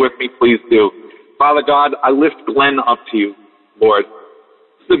pray with me, please do. Father God, I lift Glenn up to you, Lord.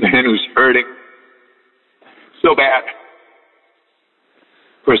 The man who's hurting so bad.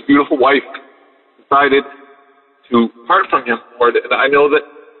 For his beautiful wife decided to part from him, Lord. And I know that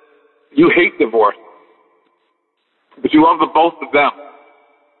you hate divorce, but you love the both of them.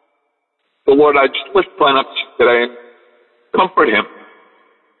 So, Lord, I just lift Glenn up today and comfort him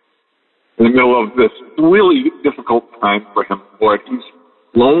in the middle of this really difficult time for him, Lord. He's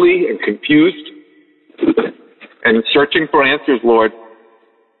lonely and confused and searching for answers, Lord.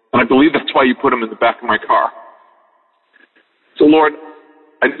 And I believe that's why you put him in the back of my car. So, Lord,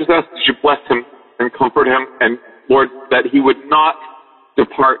 I just ask that you bless him and comfort him, and, Lord, that he would not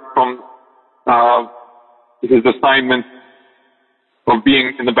depart from his assignment of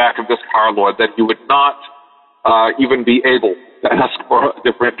being in the back of this car, Lord, that he would not even be able to ask for a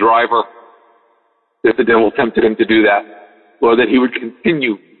different driver if the devil tempted him to do that. Lord, that he would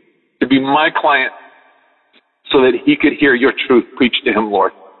continue to be my client so that he could hear your truth preached to him,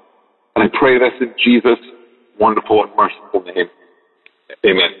 Lord. And I pray this in Jesus' wonderful and merciful name.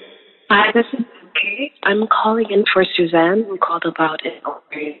 Amen. Hi, this is Kate. I'm calling in for Suzanne, who called about it.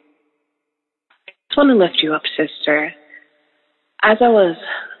 I just want to lift you up, sister. As I was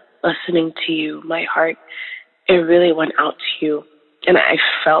listening to you, my heart, it really went out to you, and I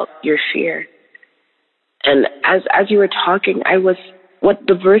felt your fear. And as you were talking, what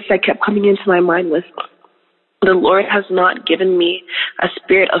the verse that kept coming into my mind was, the Lord has not given me a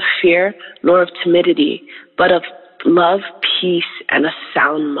spirit of fear nor of timidity, but of love, peace, and a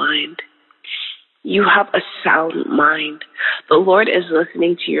sound mind. You have a sound mind. The Lord is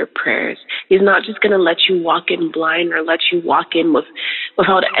listening to your prayers. He's not just going to let you walk in blind or let you walk in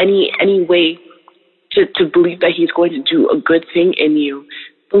without any way to believe that He's going to do a good thing in you.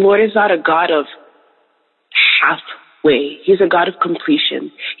 The Lord is not a God of halfway. He's a God of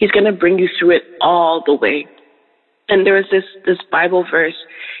completion. He's going to bring you through it all the way. And there was this Bible verse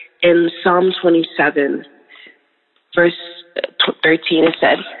in Psalm 27, verse 13. It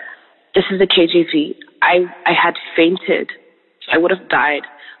said, this is the KJV, I had fainted, I would have died,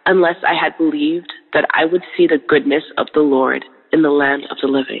 unless I had believed that I would see the goodness of the Lord in the land of the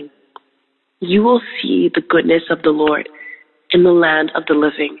living. You will see the goodness of the Lord in the land of the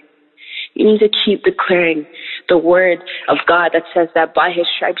living. You need to keep declaring the word of God that says that by His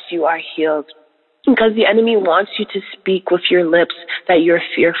stripes you are healed. Because the enemy wants you to speak with your lips that you're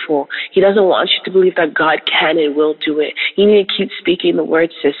fearful. He doesn't want you to believe that God can and will do it. You need to keep speaking the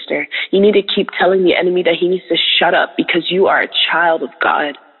word, sister. You need to keep telling the enemy that he needs to shut up because you are a child of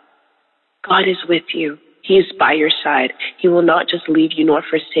God. God is with you. He is by your side. He will not just leave you nor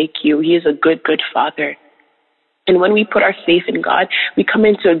forsake you. He is a good, good Father. And when we put our faith in God, we come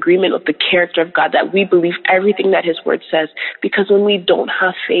into agreement with the character of God, that we believe everything that His word says. Because when we don't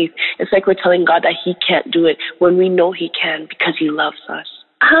have faith, it's like we're telling God that He can't do it when we know He can because He loves us.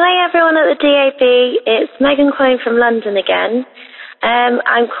 Hi everyone at the DAB, it's Megan calling from London again.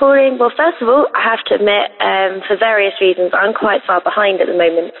 I'm calling, well first of all, I have to admit, for various reasons, I'm quite far behind at the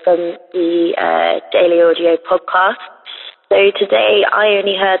moment from the Daily Audio podcast. So today I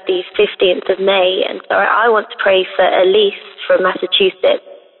only heard the 15th of May, and so I want to pray for Elise from Massachusetts.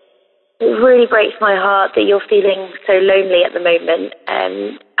 It really breaks my heart that you're feeling so lonely at the moment,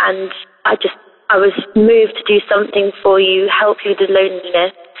 and I was moved to do something for you, help you with the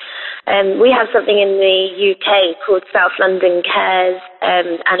loneliness. We have something in the UK called South London Cares,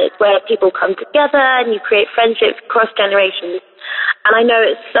 and it's where people come together and you create friendships across generations. And I know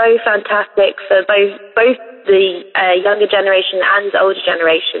it's so fantastic for both the younger generation and the older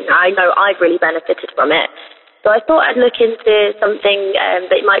generation. I know I've really benefited from it. So I thought I'd look into something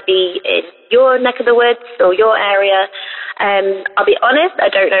that might be in your neck of the woods or your area. I'll be honest, I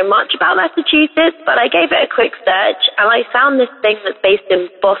don't know much about Massachusetts, but I gave it a quick search and I found this thing that's based in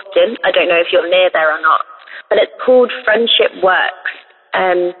Boston. I don't know if you're near there or not, but it's called Friendship Works.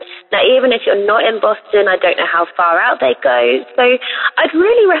 Now, even if you're not in Boston, I don't know how far out they go. So I'd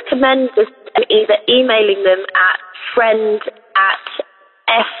really recommend just either emailing them at friend@fw4,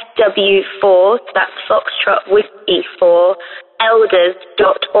 so that's Foxtrot Whiskey 4,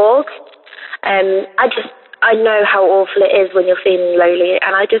 elders.org. I know how awful it is when you're feeling lonely,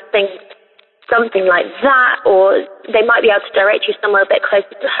 and I just think something like that, or they might be able to direct you somewhere a bit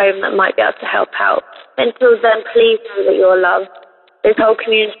closer to home that might be able to help out. Until then, please know that you're loved. This whole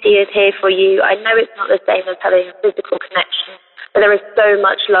community is here for you. I know it's not the same as having a physical connection, but there is so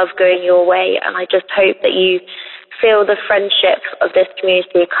much love going your way, and I just hope that you feel the friendship of this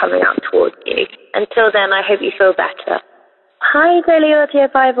community coming out towards you. Until then, I hope you feel better. Hi, Daily Audio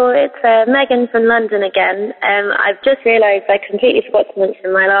Bible. It's Megan from London again. I've just realised I completely forgot to mention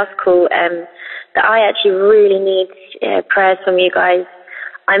in my last call that I actually really need prayers from you guys.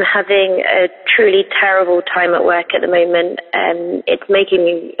 I'm having a truly terrible time at work at the moment. It's making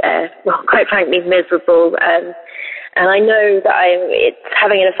me, quite frankly, miserable. And I know that it's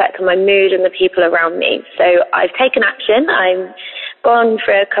having an effect on my mood and the people around me. So I've taken action. I'm gone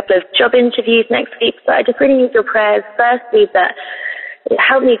for a couple of job interviews next week. So I just really need your prayers. Firstly, that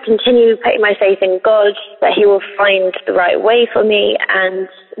help me continue putting my faith in God, that He will find the right way for me, and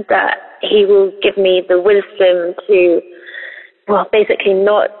that He will give me the wisdom to, basically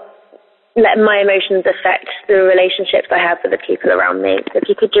not let my emotions affect the relationships I have with the people around me. So if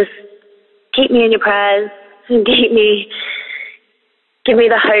you could just keep me in your prayers and give me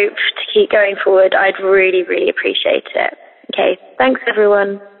the hope to keep going forward, I'd really, really appreciate it. Okay, thanks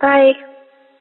everyone. Bye.